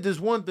 They did this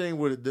one thing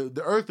where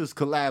the earth is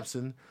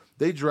collapsing.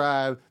 They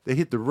drive, they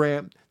hit the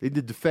ramp. They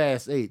did the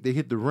Fast 8. They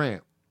hit the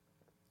ramp,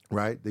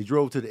 right? They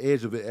drove to the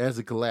edge of it as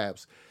it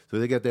collapsed. So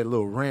they got that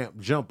little ramp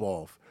jump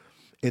off.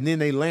 And then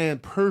they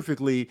land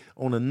perfectly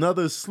on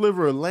another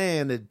sliver of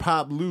land that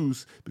popped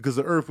loose because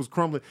the earth was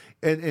crumbling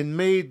and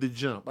made the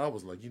jump. I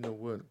was like, you know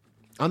what?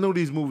 I know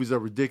these movies are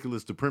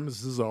ridiculous. The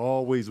premises are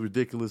always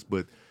ridiculous,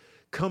 but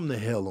come the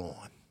hell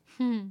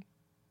on.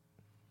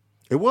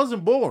 It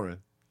wasn't boring.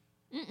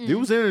 It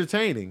was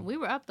entertaining. We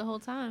were up the whole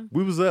time.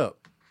 We was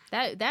up.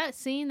 That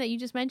scene that you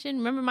just mentioned,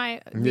 remember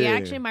my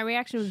reaction? Yeah. My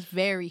reaction was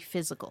very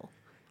physical.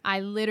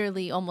 I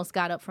literally almost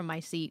got up from my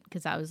seat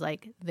because I was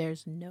like,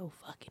 there's no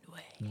fucking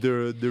way.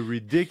 The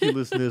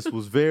ridiculousness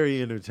was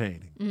very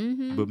entertaining.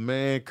 Mm-hmm. But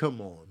man,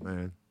 come on,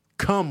 man.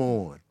 Come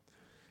on.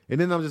 And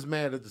then I'm just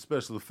mad at the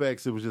special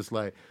effects. It was just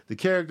like the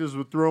characters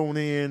were thrown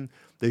in.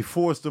 They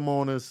forced them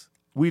on us.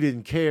 We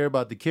didn't care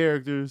about the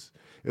characters.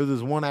 It was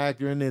this one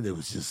actor in there that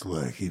was just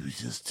like, he was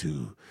just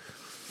too.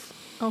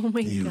 Oh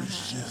my God. He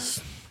was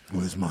just,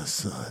 where's my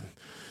son?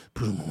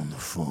 Put him on the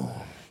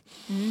phone.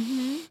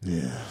 Mm-hmm.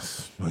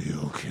 Yes. Are you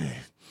okay?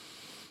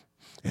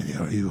 And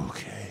are you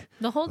okay?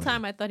 The whole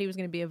time I thought he was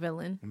going to be a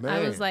villain. Man.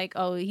 I was like,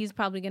 oh, he's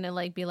probably going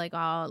to be like,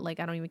 oh, like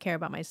I don't even care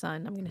about my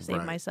son. I'm going to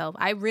save myself.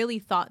 I really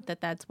thought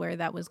that that's where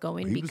that was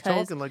going he because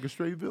was talking like a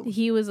straight villain.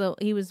 He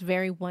was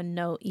very one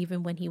note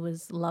even when he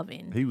was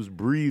loving. He was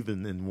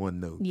breathing in one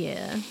note.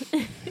 Yeah.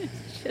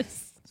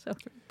 Just so.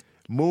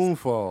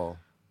 Moonfall.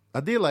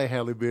 I did like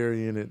Halle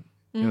Berry in it,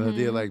 and I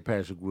did like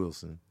Patrick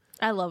Wilson.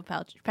 I love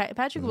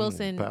Patrick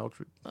Wilson.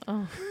 Patrick.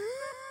 Oh.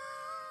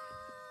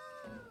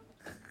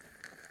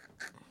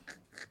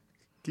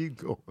 Keep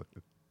going.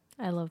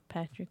 I love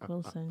Patrick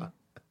Wilson.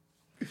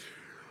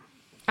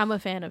 I'm a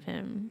fan of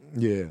him.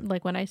 Yeah.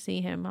 Like when I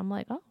see him, I'm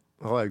like, oh.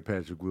 I like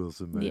Patrick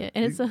Wilson, man. Yeah,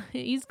 and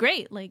he's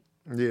great. Like.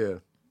 Yeah.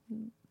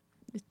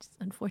 It's just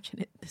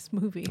unfortunate, this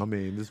movie. I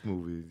mean, this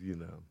movie,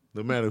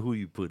 no matter who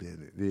you put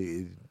in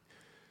it,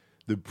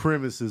 the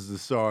premise is the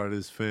star of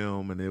this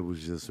film, and it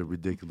was just a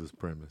ridiculous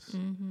premise.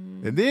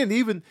 Mm-hmm. And then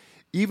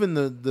even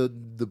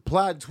the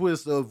plot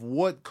twist of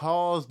what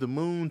caused the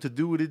moon to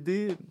do what it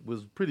did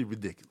was pretty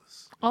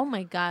ridiculous. Oh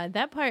my God,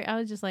 that part I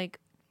was just like,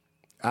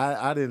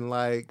 I didn't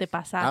like. Te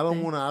pasaste. I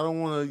don't want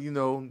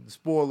to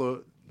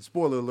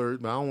spoiler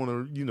alert, but I don't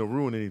want to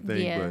ruin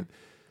anything. Yeah. But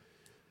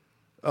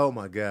oh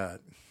my God.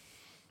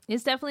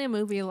 It's definitely a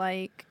movie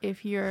like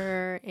if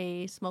you're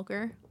a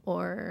smoker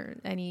or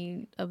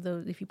any of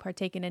those, if you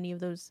partake in any of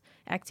those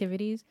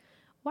activities,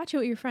 watch it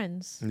with your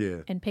friends. Yeah.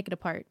 And pick it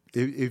apart.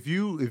 If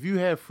you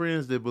have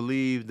friends that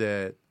believe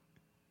that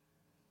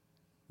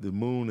the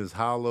moon is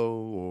hollow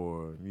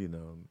or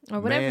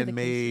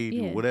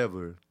man-made or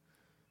whatever,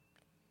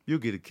 you'll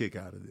get a kick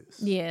out of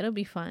this. Yeah, it'll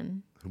be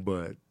fun.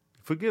 But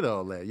forget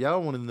all that.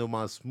 Y'all want to know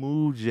my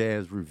smooth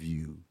jazz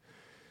review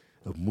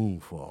of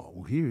Moonfall.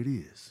 Well, here it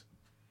is.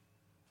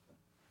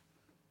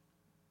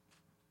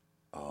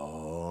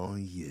 Oh,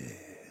 yeah.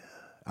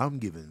 I'm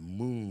giving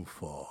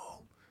Moonfall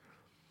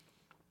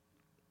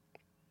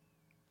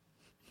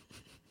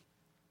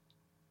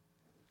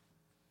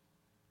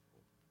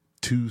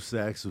 2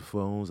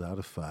 saxophones out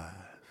of 5.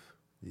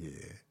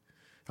 Yeah.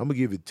 I'm going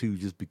to give it 2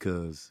 just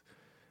because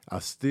I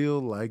still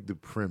like the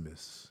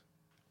premise.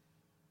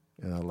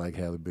 And I like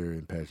Halle Berry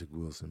and Patrick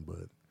Wilson,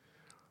 but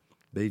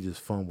they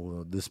just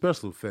fumbled. The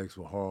special effects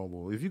were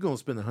horrible. If you're going to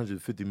spend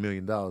 $150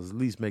 million, at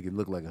least make it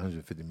look like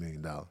 $150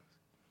 million.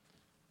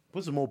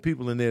 Put some more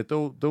people in there.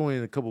 Throw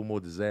in a couple more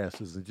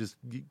disasters and just,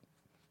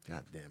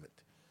 God damn it.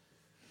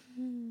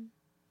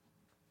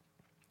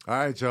 All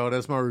right, y'all.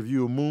 That's my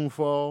review of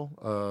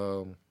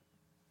Moonfall.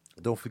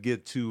 Don't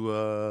forget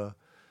to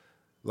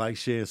like,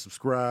 share, and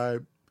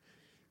subscribe.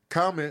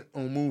 Comment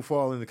on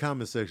Moonfall in the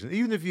comment section.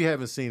 Even if you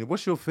haven't seen it,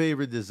 what's your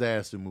favorite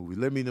disaster movie?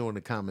 Let me know in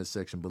the comment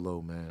section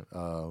below, man.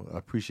 I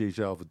appreciate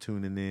y'all for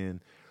tuning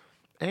in.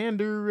 And,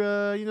 you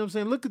know what I'm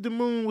saying? Look at the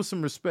moon with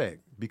some respect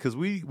because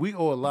we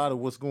owe a lot of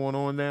what's going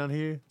on down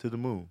here to the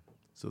moon.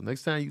 So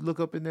next time you look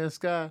up in that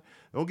sky,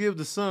 don't give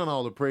the sun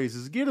all the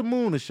praises. Give the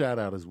moon a shout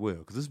out as well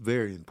because it's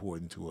very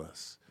important to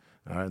us.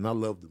 All right, and I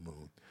love the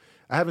moon.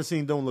 I haven't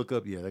seen Don't Look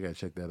Up yet. I got to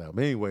check that out.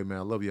 But anyway, man,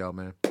 I love y'all,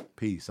 man.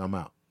 Peace. I'm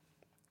out.